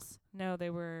 pistachios? No, they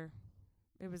were.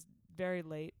 It was very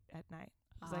late at night.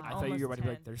 It was like Ah. I thought you were about to be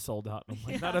like, 10. they're sold out. I'm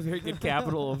like, Yeah. not a very good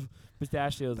capital of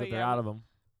pistachios But that they're yeah, out of them.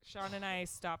 Sean and I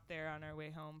stopped there on our way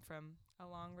home from a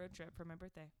long road trip for my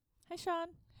birthday. Hi, Sean.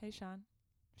 Hey, Sean.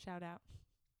 Shout out.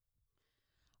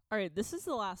 All right, this is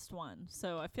the last one,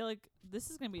 so I feel like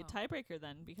this is going to be a Oh. tiebreaker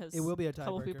then because It will be a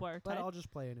couple tiebreaker. people are But tied. I'll just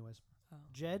play anyways. Oh.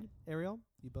 Jed, Ariel,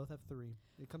 you both have 3.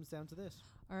 It comes down to this.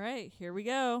 All right, here we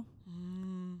go.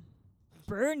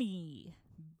 Bernie.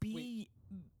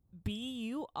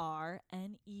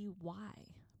 B-U-R-N-E-Y.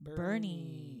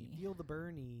 Bernie. Feel the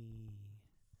Bernie.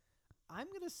 I'm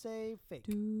going to say fake.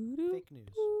 Doo-doo, Fake news.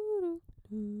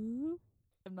 doo-doo.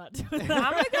 I'm not doing I'm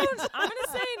that. gonna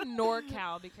say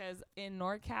NorCal because in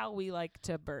NorCal we like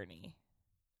to Bernie.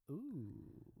 Ooh.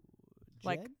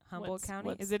 Like Jed? Humboldt What's- County.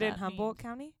 what's Is it in that Humboldt mean?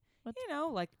 County? What? You know,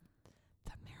 like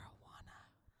the marijuana.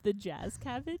 The jazz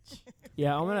cabbage.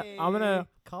 Yeah, I'm gonna Hey,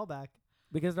 callback.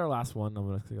 because they're our last one. I'll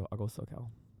go SoCal.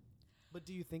 But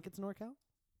do you think it's NorCal?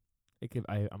 It could.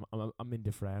 I'm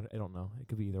indifferent. I don't know. It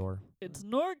could be either or. It's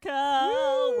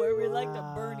NorCal, where we like to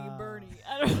Wow. Bernie.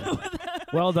 I don't know what that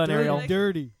Well done, Dirty, Ariel.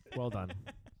 dirty. Well done.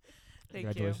 Thank you.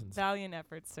 Congratulations. Valiant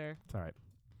efforts, sir. It's all right.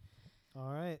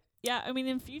 All right. Yeah, I mean,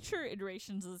 in future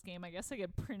iterations of this game, I guess I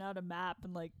could print out a map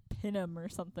and like pin them or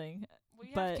something. Well,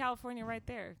 you But- have California right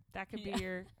there. That could Yeah. be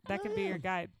your your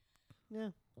guide. Yeah.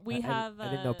 We have.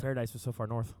 I didn't know Paradise was so far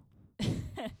north.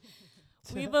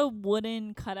 We have a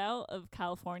wooden cutout of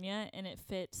California, and it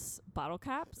fits bottle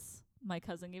caps. My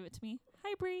cousin gave it to me.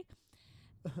 Hi, Bree.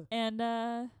 And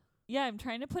yeah, I'm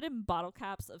trying to put in bottle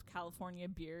caps of California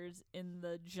beers in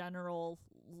the general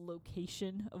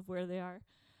location of where they are.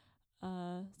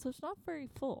 So it's not very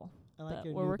full, I like but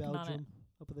your we're New working on it. Belgium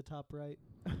up at the top right.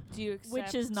 Do you accept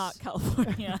Which is not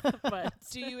California, but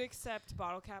Do you accept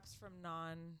bottle caps from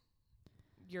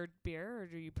your beer, or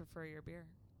do you prefer your beer?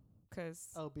 'Cause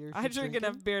Oh, beer. I she's drink drinking?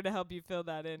 enough beer to help you fill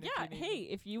that in. yeah. if you need Hey,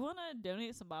 if you want to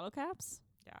donate some bottle caps,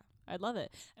 Yeah. I'd love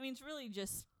it. I mean, it's really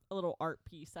just a little art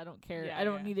piece. I don't care. Yeah, I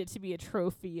don't yeah. need it to be a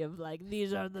trophy of like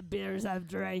these are the beers I've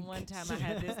drank. One time I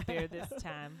had this beer. This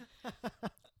time.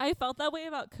 I felt that way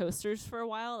about coasters for a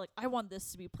while. Like, I want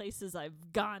this to be places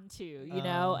I've gone to, you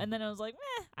know? And then I was like,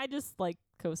 I just like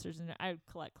coasters. And I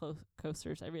collect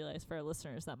coasters. I realize for our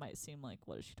listeners that might seem like,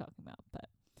 what is she talking about? But,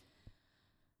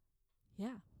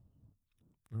 yeah.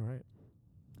 All right.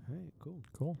 All right, cool.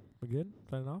 Cool. We good?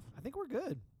 Signing off. I think we're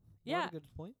good. We're Yeah. at a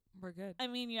good point. We're good. I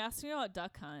mean, you asked me about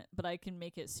duck hunt, but I can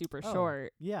make it super Oh.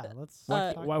 short. Yeah, let's.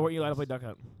 Why, talk why about weren't you allowed to play this. duck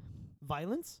hunt?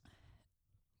 Violence?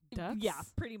 Ducks? Yeah,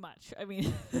 pretty much. I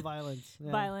mean, Violence.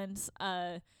 Yeah. violence.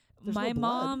 There's My no blood.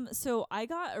 mom, so I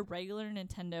got a regular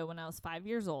Nintendo when I was 5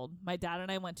 years old. My dad and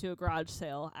I went to a garage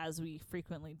sale, as we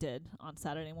frequently did on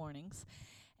Saturday mornings.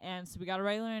 And so we got a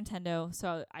regular Nintendo.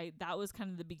 So that was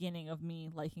kind of the beginning of me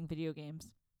liking video games.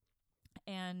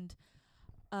 And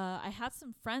I had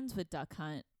some friends with Duck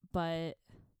Hunt, but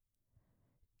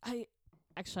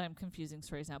I'm confusing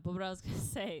stories now. But what I was going to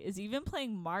say is even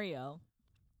playing Mario,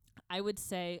 I would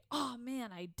say, oh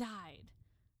man, I died.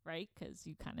 Right? 'Cause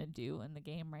you kind of do in the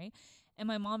game, right? And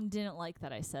my mom didn't like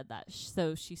that I said that.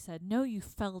 So she said, no, you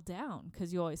fell down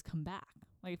 'cause you always come back.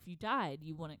 Like if you died,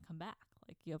 you wouldn't come back.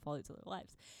 Like you have all these other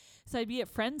lives. So I'd be at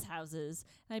friends' houses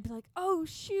and I'd be like, oh,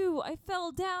 shoo, I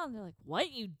fell down. They're like,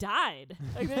 what? You died?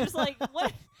 Like they're just like,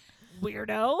 what?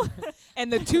 Weirdo.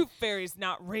 And the tooth fairy's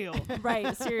not real.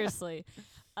 Right. Seriously.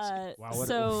 Wow. What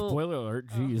So spoiler alert.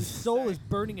 Jeez. His soul is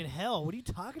burning in hell. What are you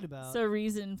talking about? So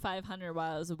reason 500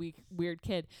 while I was a weird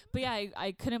kid. But yeah,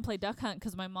 I couldn't play duck hunt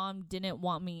 'cause my mom didn't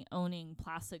want me owning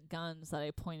plastic guns that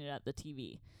I pointed at the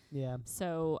TV. yeah.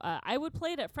 So I would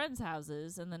play it at friends'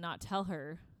 houses and then not tell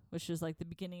her, which was like the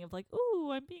beginning of like,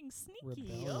 ooh, I'm being sneaky. Oh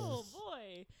Rebellious.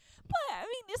 boy. But I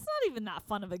mean, it's not even that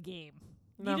fun of a game.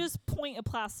 No. You just point a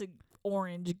plastic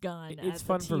orange gun at It's the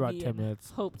fun TV for about 10 and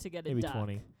minutes. hope to get a Maybe duck.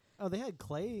 20. Oh, they had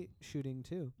clay shooting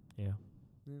too. Yeah.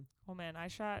 Oh man, I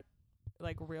shot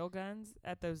like real guns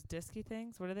at those disky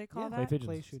things. What do they call Yeah, Clay that? pigeons.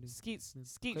 clay shooting. Skeet Yeah.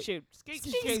 skeet Clay- shoot. Skeet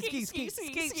Skeet, shoot. skeet, skeet,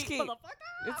 skeet, skeet.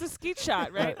 motherfucker. It's a skeet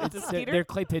shot, right? It's a They're skeeter.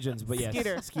 clay pigeons, but yes,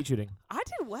 Skeeter. skeet shooting. I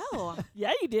did well.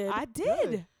 Yeah, you did. I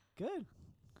did. Good.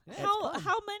 Yeah, it's How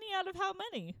fun. many out of how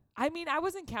many? I mean, I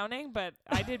wasn't counting, but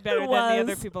I did better It than the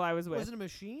other was. people I was with. Was it a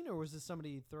machine or was it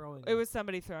somebody throwing? It was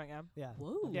somebody throwing them. Yeah.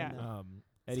 Whoa. And Yeah.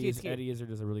 then, Skeet. Eddie Izzard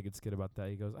does a really good skit about that.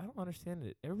 He goes, I don't understand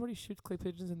it. Everybody shoots clay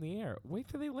pigeons in the air. Wait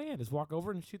till they land. Just walk over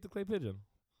and shoot the clay pigeon.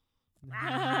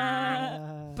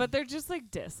 But they're just like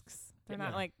discs. They're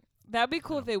not Yeah. like. That'd be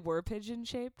cool Yeah. if they were pigeon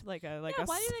shaped, like a Yeah,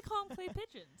 why do they call them clay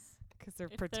pigeons? Because they're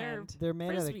if pretend. they're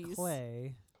made out Frisbees? of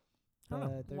clay. I don't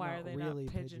know. but they're Why not are they really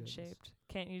not pigeon shaped?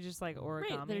 Can't you just like origami?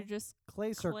 Right, they're just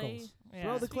Clay circles. clay. yeah.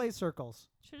 Throw the clay circles.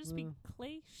 Should just be Mm.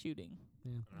 clay shooting.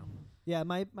 Yeah,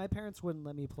 my parents wouldn't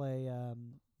let me play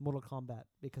Mortal Kombat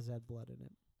because it had blood in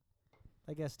it.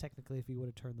 I guess technically if you would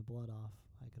have turned the blood off,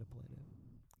 I could have played it.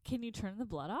 Can you turn the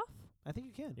blood off? I think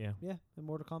you can. Yeah. Yeah, in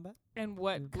Mortal Kombat. And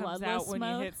what Mm. comes out Bloodless when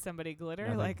mode? you hit somebody? Glitter?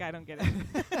 Nothing. Like I don't get it.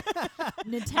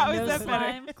 Nintendo that better?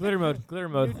 slime. Glitter mode. Glitter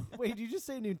mode. Wait, did you just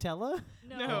say Nutella?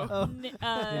 No. Oh.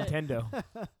 Nintendo.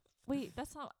 Wait,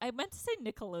 that's not. I meant to say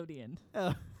Nickelodeon.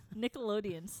 Oh.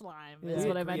 Nickelodeon slime Yeah. is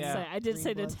what I meant Yeah. to say. I did Green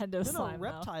say blood. Nintendo No, slime. though.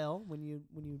 reptile. When you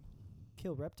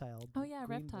kill reptile. Oh, yeah,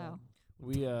 green reptile.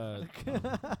 We blood.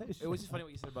 It was just funny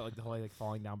what you said about like the whole like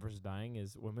falling down versus dying.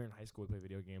 Is when we were in high school we played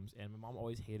video games, and my mom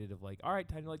always hated of like, all right,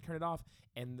 time to like turn it off,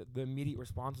 and the immediate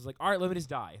response was like, all right, let me just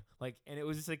die. Like, and it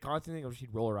was just like constant thing. Or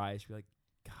she'd roll her eyes. She'd be like,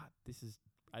 God, this is.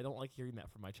 I don't like hearing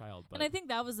that from my child. But And I think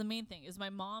that was the main thing is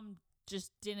my mom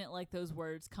just didn't like those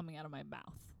words coming out of my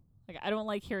mouth. Like I don't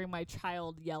like hearing my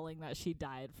child yelling that she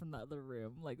died from the other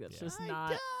room. Like that's Yeah. just I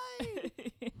not. died.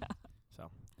 Yeah.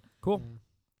 so cool.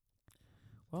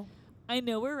 Yeah. I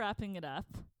know we're wrapping it up,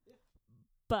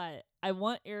 but I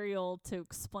want Ariel to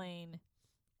explain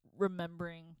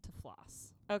remembering to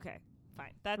floss Okay,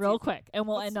 fine. That's real easy. quick, and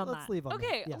we'll Let's- end on let's that. leave on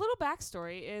Okay, that. Yeah. a little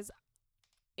backstory is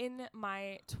in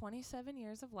my 27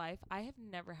 years of life, I have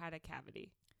never had a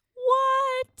cavity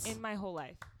What? in my whole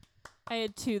life. I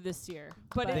had 2 this year,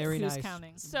 But it's- Very who's nice.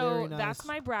 counting? So Very that's nice.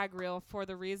 my brag reel for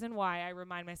the reason why I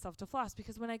remind myself to floss.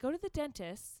 Because when I go to the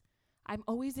dentist, I'm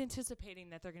always anticipating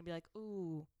that they're going to be like,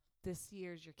 ooh, this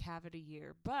year's your cavity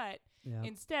year. But Yeah.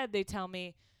 instead, they tell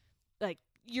me, like,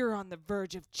 you're on the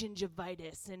verge of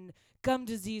gingivitis and gum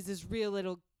disease is real.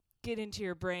 It'll get into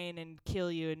your brain and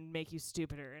kill you and make you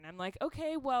stupider. And I'm like,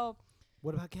 okay, well,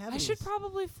 What about cavities? I should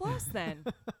probably floss then.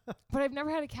 But I've never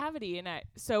had a cavity.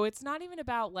 So it's not even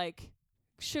about, like,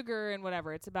 sugar and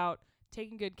whatever. It's about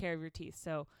taking good care of your teeth.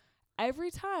 So every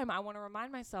time I want to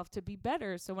remind myself to be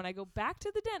better. So when I go back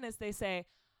to the dentist, they say,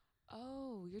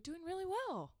 oh, you're doing really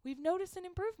well. We've noticed an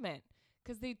improvement.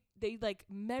 Because they like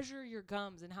measure your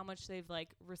gums and how much they've like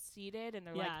receded, and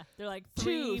they're Yeah, they're like like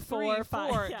 3, 2, 4, 3, 5.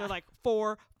 4. Yeah. They're like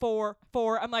 4, 4,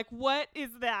 4. I'm like, what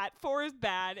is that? 4 is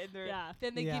bad, and Yeah.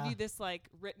 then they give Yeah. you this like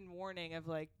written warning of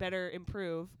like better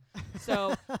improve.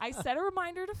 So I set a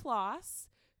reminder to floss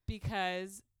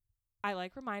because I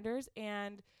like reminders,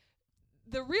 and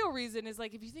the real reason is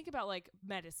like if you think about like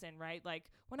medicine, right? Like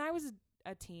when I was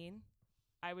a teen,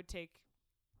 I would take.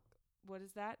 What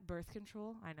is that? Birth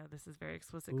control? I know this is very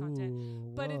explicit content.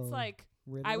 Ooh, But it's whoa. like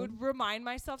I Ritalin? would remind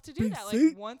myself to do that like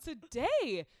BC? once a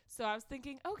day. So I was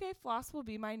thinking, okay, floss will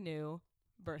be my new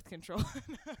birth control.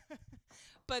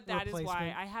 But that is why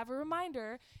Replacement. I have a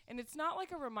reminder, and it's not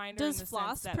like a reminder Does in the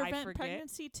floss sense that I prevent forget.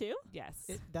 pregnancy too? Yes.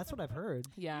 That's what I've heard.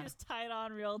 Yeah. You just tie it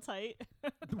on real tight.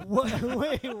 What?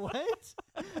 Wait, what?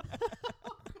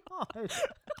 Oh, gosh.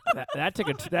 that took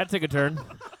a turn.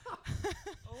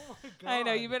 Oh my god. I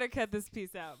know you better cut this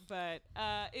piece out, but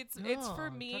it's No, for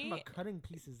talking me about cutting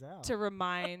pieces out. to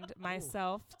remind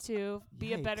myself to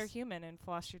be a better Yikes. human and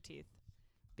floss your teeth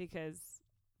because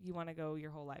you want to go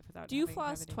your whole life without. Do you having a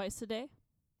floss cavity. twice a day?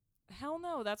 Hell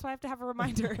no. That's why I have to have a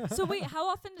reminder. So wait, how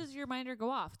often does your reminder go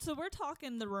off? So we're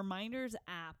talking the reminders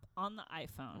app on the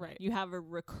iPhone. Right. You have a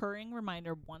recurring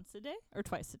reminder once a day or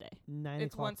twice a day? 9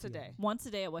 It's o'clock once a PM. day. Once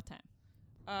a day at what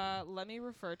time? Let me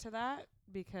refer to that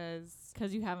because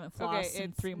 'Cause you haven't okay, flossed in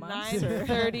it's 3 months. or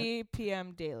 9:30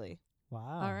 p.m. daily.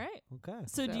 Wow. All right. Okay.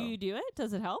 So do So- you do it?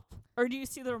 Does it help? Or do you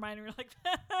see the reminder and you're like,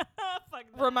 fuck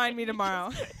that. Remind me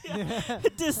tomorrow.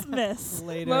 Dismiss.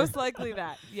 Later. Most likely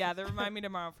that. Yeah, they remind me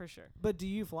tomorrow for sure. But do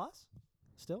you floss?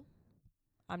 Still?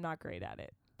 I'm not great at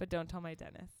it, but don't tell my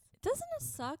dentist. Doesn't it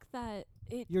suck that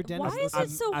it? Your dentist Why is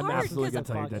listens- it so I'm hard? absolutely Because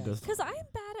gonna tell your Podcast. dentist. Because I'm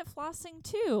bad at flossing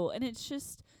too, and it's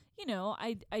just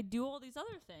I do all these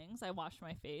other things. I wash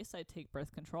my face, I take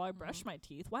birth control, I brush Mhm. my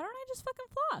teeth. Why don't I just fucking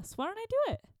floss? Why don't I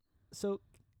do it? So,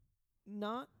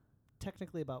 not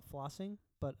technically about flossing,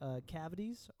 but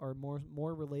cavities are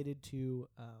more related to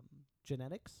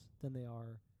genetics than they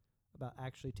are about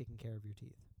actually taking care of your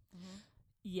teeth.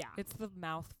 Yeah, It's the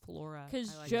mouth flora.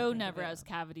 because I like to Joe think of never it. has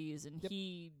cavities, and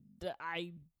Yep.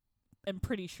 I am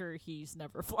pretty sure he's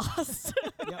never flossed.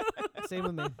 Yep. Same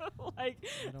with me. Like,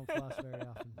 I don't floss very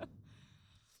often.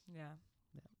 Yeah.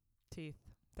 Yeah. Teeth.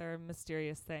 They're a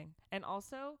mysterious thing. And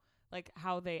also, like,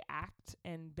 how they act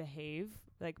and behave.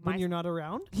 Like, When you're not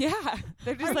around, yeah.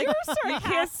 They're just are like, you you can't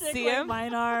sarcastic see like them.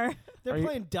 mine are? they're Are you-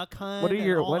 playing duck hunt. What are at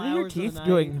your all hours of the teeth night.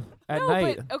 doing at No,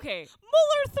 night? but okay.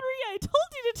 Mueller 3, I told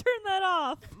you to turn that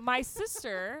off. My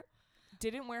sister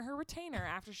didn't wear her retainer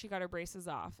after she got her braces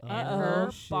off. And Uh-oh.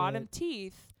 her Shit. bottom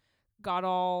teeth got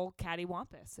all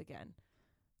cattywampus again.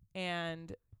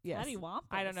 And yes. Cattywampus.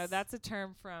 I don't know. That's a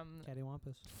term from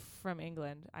Cattywampus.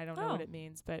 England. I don't know what Oh. it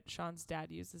means, but Sean's dad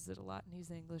uses it a lot, and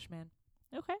he's an Englishman.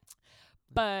 okay.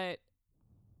 But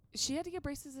she had to get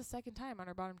braces a second time on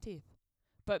her bottom teeth.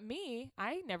 But me,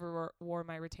 I never wore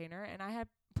my retainer, and I had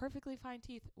perfectly fine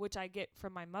teeth, which I get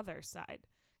from my mother's side,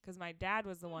 'cause my dad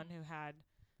was the one who had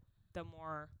the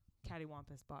more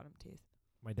cattywampus bottom teeth.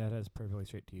 My dad has perfectly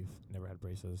straight teeth, never had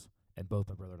braces, and both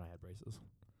my brother and I had braces.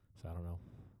 So I don't know.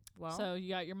 Well, So you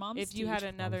got your mom's if you teeth. had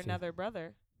another teeth.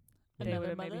 brother, they Another would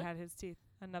have maybe mother? had his teeth.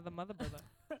 Another mother brother.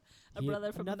 a He-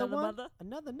 brother from Another another one? mother.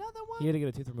 Another one? He had to get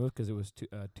a tooth removed 'cause it was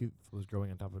tooth was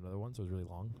growing on top of another one, so it was really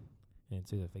long, and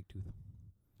so he had a fake tooth.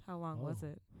 How long Oh. was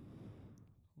it?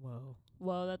 Whoa.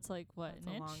 Whoa, that's like what, That's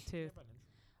an a inch? long tooth.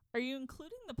 Are you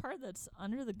including the part that's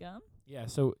under the gum? Yeah,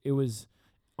 so it was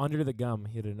under the gum.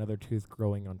 He had another tooth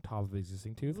growing on top of his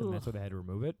existing tooth, and that's Ugh. why they had to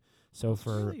remove it. So It's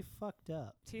for really fucked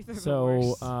up. Teeth are the so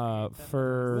worst.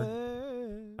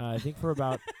 for I think for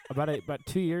about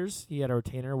 2 years he had a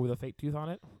retainer with a fake tooth on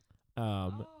it,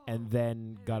 and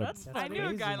then got a That's I knew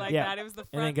a guy crazy. like Yeah. that. It was the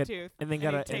And then front got- tooth. and then and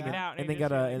got he'd a take and it out, then he'd got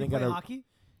just a be and You then got play a hockey?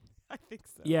 I think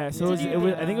so. yeah. So Did it was, you it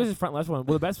was do I think it was his front left one.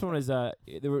 Well, the best one is there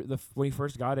were when he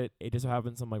first got it. It just so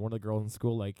happened some like one of the girls in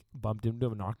school like bumped into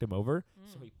him and knocked him over.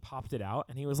 So Mm. he popped it out,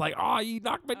 and he was like, "Oh, you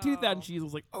knocked my tooth out!" Oh. And she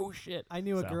was like, "Oh shit." I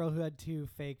knew a So. girl who had two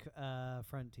fake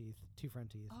front teeth. Two front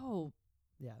teeth. Oh,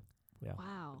 Yeah. Yeah.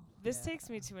 wow. This Yeah. takes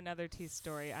me to another teeth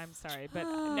story. I'm sorry, but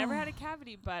I never had a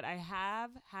cavity, but I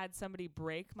have had somebody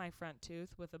break my front tooth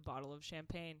with a bottle of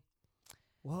champagne.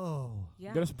 Whoa. Yeah,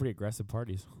 You go to some pretty aggressive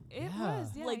parties. it Yeah.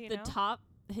 was. Yeah, like you the know? top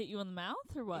hit you in the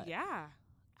mouth or what? Yeah.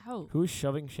 Oh. Who's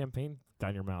shoving champagne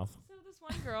down your mouth? So this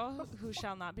one girl who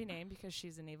shall not be named because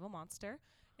she's an evil monster,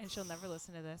 and she'll never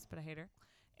listen to this, but I hate her.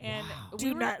 And Wow. we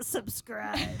Do were- not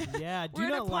subscribe. Yeah. We're Do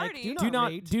at a not like. party. Do Do not not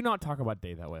rate. do not talk about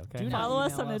Dave that way. Okay. Do not Follow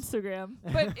us email on us. Instagram.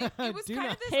 But it was Do kind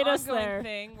not. of this Hate us ongoing there.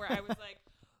 thing where I was like,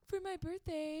 for my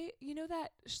birthday, you know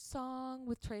that song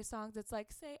with Trey Songz that's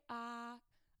like, say ah,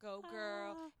 go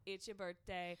girl, it's your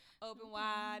birthday, open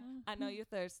wide, I know you're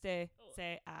thirsty,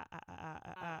 say ah, ah, ah, ah,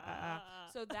 ah, ah, ah, ah.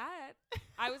 So that,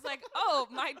 I was like, oh,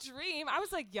 my dream, I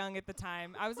was like young at the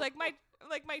time. I was like, my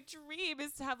dream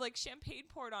is to have like champagne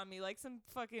poured on me like some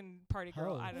fucking party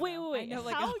girl. Hoe. I don't Wait, know. wait, I know, wait.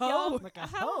 like How a hoe. young? Like a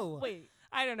How? hoe. Wait.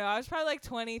 I don't know. I was probably like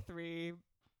 23.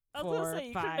 I was gonna 4, say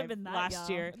you couldn't 5 have been that last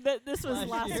young. year. This was Last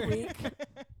last year. week.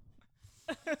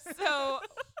 So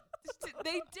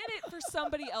they did it for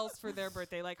somebody else for their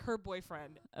birthday, like her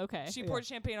boyfriend. Okay. She Yeah. poured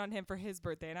champagne on him for his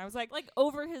birthday, and I was like, Like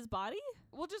over his body?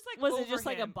 well, just like Was it over just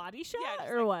like a him. body shot Yeah, just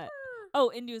or like, what? Oh,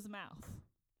 into his mouth.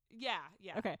 Yeah,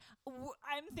 yeah. Okay.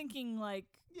 I'm thinking like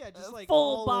Yeah. Just like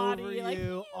full all body, over like, you,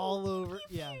 pew, all over.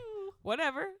 pew, Yeah. pew.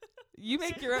 Whatever. You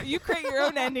make your own. You create your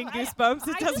own ending. I- Goosebumps.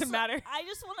 It I doesn't just- matter. I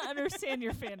just want to understand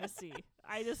your fantasy.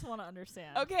 I just want to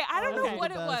understand. Okay, I don't Okay. know what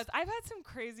The it best. was. I've had some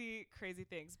crazy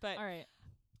things, but All right.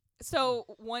 so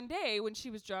one day when she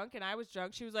was drunk and I was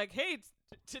drunk, she was like, "Hey,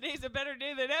 today's a better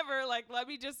day than ever. Like, let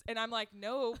me just." And I'm like,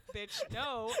 "No, bitch,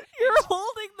 no." You're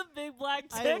holding the big black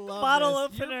I tick love bottle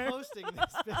this. opener. You're posting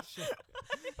this picture.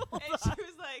 And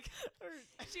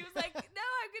she was like, "No,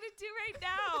 I'm gonna do right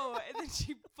now." And then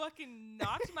she fucking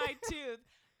knocked my tooth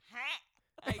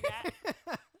like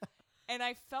that. And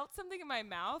I felt something in my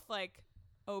mouth like,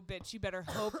 "Oh, bitch, you better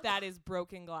hope that is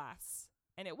broken glass."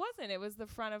 And it wasn't. It was the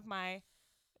front of my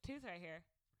tooth right here.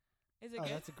 Is it Oh,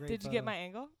 good? that's a great Did you get photo. my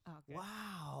angle? Oh, good.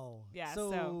 Wow. Yeah,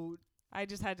 So, so I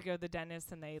just had to go to the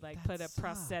dentist and they like That put a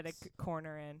prosthetic sucks.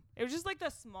 corner in. It was just like the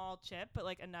small chip, but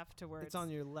like enough to where it's on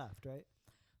your left, right?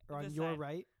 Or on This your side.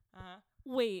 right? Uh-huh.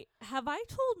 Wait, have I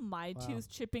told my Wow. tooth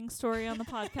chipping story on the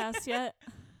podcast yet?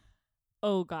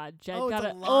 Oh God, Jed Oh, it's got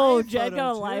a a live Jed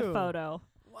got a photo, live too. photo.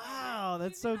 Wow, You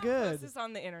that's did so not good. Post this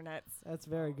on the internet. That's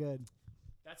very good.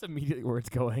 That's immediately where it's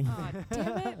going. Aw,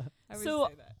 damn it. I would So,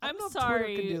 say that. I I'm don't know if Twitter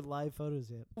can sorry do live photos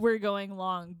yet. we're going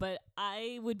long, but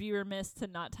I would be remiss to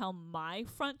not tell my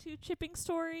front tooth chipping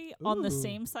story on the Ooh.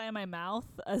 same side of my mouth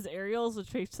as Ariel's,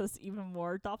 which makes us even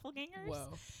more doppelgangers.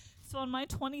 Whoa. So on my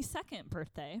 22nd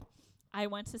birthday, I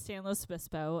went to San Luis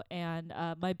Obispo, and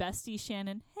my bestie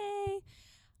Shannon, hey,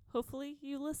 Hopefully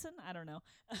you listen. I don't know.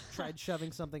 Tried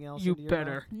shoving something else into your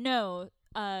mouth? No.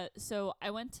 So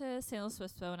I went to San Luis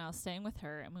Obispo and I was staying with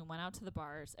her, and we went out to the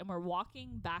bars, and we're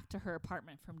walking back to her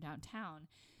apartment from downtown,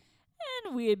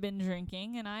 and we had been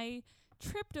drinking, and I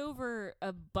tripped over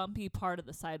a bumpy part of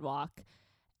the sidewalk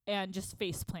and just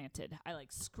face planted. I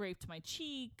like scraped my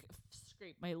cheek,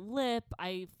 scraped my lip.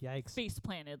 I Yikes. face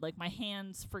planted. Like my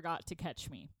hands forgot to catch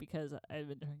me because I've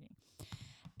been drinking.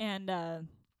 And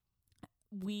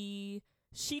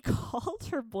she called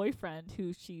her boyfriend,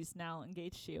 who she's now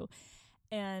engaged to,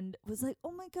 and was like,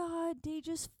 "Oh my God, Day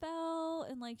just fell,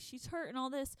 and like she's hurt and all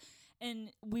this."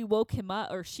 And we woke him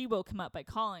up, or she woke him up by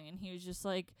calling, and he was just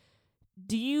like,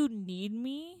 "Do you need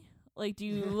me? Like, do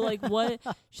you like what?"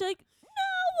 She's like, "No,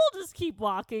 we'll just keep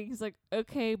walking." He's like,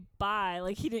 "Okay, bye."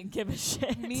 Like he didn't give a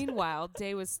shit. Meanwhile,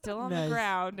 Day was still on Nice. the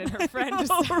ground, and her friend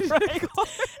just Right. started to call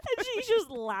her. And she's just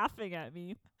laughing at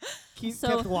me.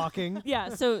 Kept walking. Yeah,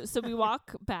 so we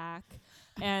walk back,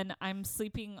 and I'm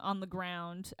sleeping on the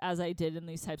ground, as I did in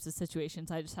these types of situations.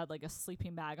 I just had like a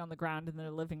sleeping bag on the ground in their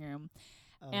living room.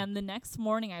 Oh. And the next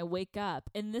morning I wake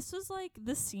up, and this was like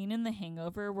the scene in The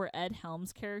Hangover where Ed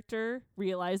Helms' character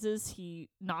realizes he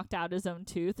knocked out his own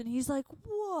tooth, and he's like,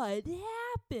 "What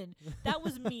happened?" That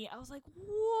was me. I was like,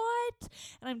 "What?"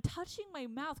 And I'm touching my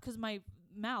mouth because my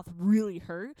mouth really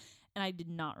hurt, and I did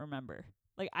not remember.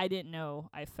 Like, I didn't know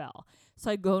I fell.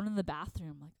 So I go into the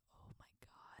bathroom, like, oh my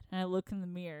God. And I look in the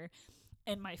mirror,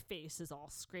 and my face is all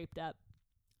scraped up,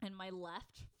 and my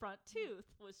left front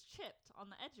tooth was chipped on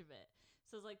the edge of it.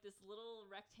 So it's like this little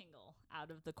rectangle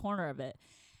out of the corner of it.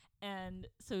 And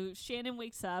so Shannon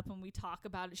wakes up and we talk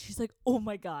about it. She's like, "Oh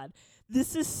my God,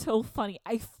 this is so funny.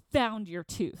 I found your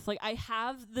tooth. Like, I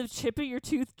have the chip of your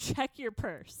tooth. Check your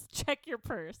purse. Check your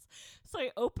purse." So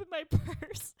I open my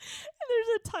purse, and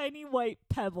there's a tiny white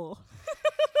pebble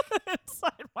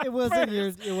inside my It wasn't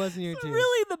purse. your So tooth.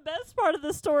 really, the best part of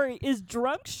the story is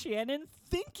drunk Shannon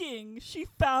thinking she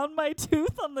found my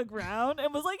tooth on the ground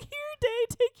and was like, "Here, Day,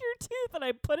 take your tooth," and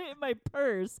I put it in my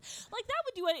purse. Like, that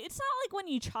would do it. It's not like when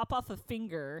you chop off a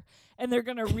finger and they're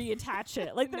gonna reattach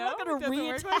it. Like, they're No, not gonna it doesn't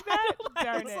work reattach like that? it.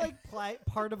 Darn It's it. like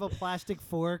part of a plastic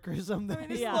fork or something. I mean,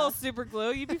 just Yeah. a little super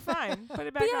glue, you'd be fine. Put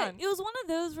it back But yeah, on. it was one of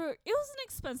those where it was an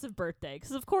expensive birthday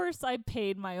because, of course, I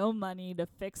paid my own money to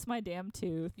fix my damn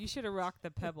tooth. You should have rocked the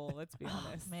pebble, let's be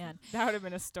honest. Man. That would have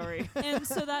been a story. And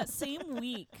so that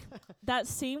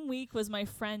same week was my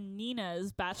friend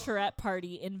Nina's bachelorette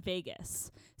party in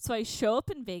Vegas. So I show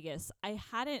up in Vegas.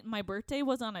 My birthday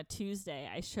was on a Tuesday.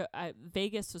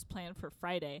 Vegas was planned for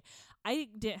Friday. I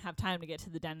didn't have time to get to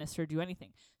the dentist or do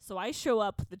anything. So I show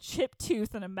up with a chipped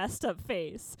tooth and a messed up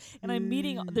face. And I'm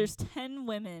meeting, there's 10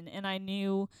 women, and I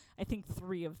knew, I think,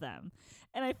 3 of them.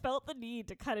 And I felt the need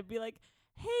to kind of be like,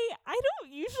 "Hey, I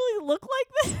don't usually look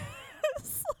like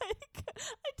this." Like,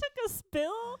 I took a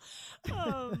spill.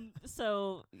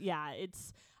 So yeah,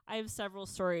 I have several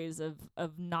stories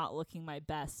of not looking my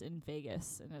best in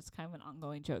Vegas, and it's kind of an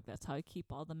ongoing joke. That's how I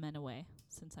keep all the men away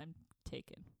since I'm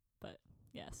taken. But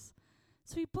yes.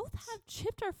 So we both have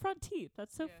chipped our front teeth.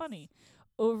 That's so Yes. funny.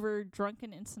 Over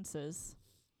drunken instances.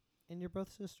 And you're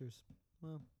both sisters.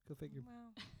 Well, go figure.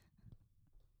 Wow.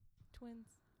 Twins.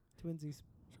 Twinsies.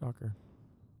 Shocker.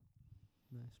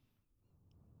 Nice.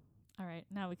 All right,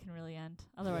 now we can really end.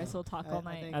 Otherwise, Yeah. we'll talk all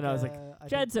night. think, I know, I was like,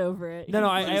 Jed's over it. No,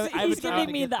 I He's have a-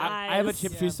 giving me the eyes. I have a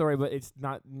chip Yeah. tooth story, but it's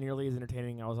not nearly as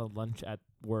entertaining. I was on lunch at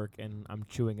work, and I'm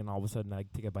chewing, and all of a sudden I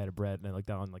take a bite of bread, and I look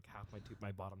down, like half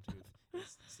my bottom tooth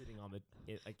is sitting on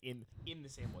in the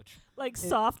sandwich. Like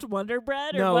soft Wonder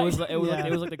Bread, or No, what? it was like, Yeah.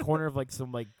 it was like the corner of like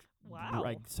some like Wow.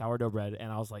 like sourdough bread,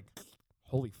 and I was like,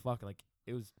 holy fuck! Like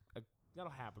it was not a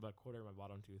half, but about a quarter of my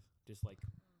bottom tooth just like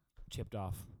chipped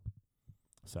off.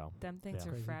 So Them things Yeah.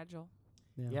 are Crazy. fragile.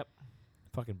 Yeah. Yep.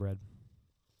 fucking bread.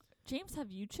 James,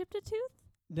 have you chipped a tooth?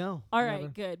 No. All never.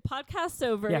 right, good. Podcast's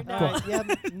over. Yeah, Now- cool. All right.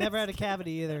 Yeah, never had a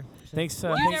cavity either. Thanks. You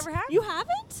Thanks. never have? You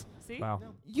haven't? See? Wow.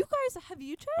 No. You guys, have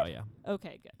you chipped? Oh yeah.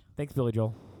 Okay, good. Thanks, Billy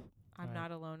Joel. I'm Alright.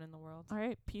 not alone in the world. All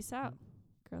right, peace out,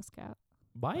 Girl Scout.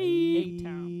 Bye.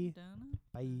 A-Town. Dun-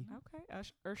 Bye. Okay.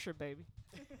 Ursher, baby.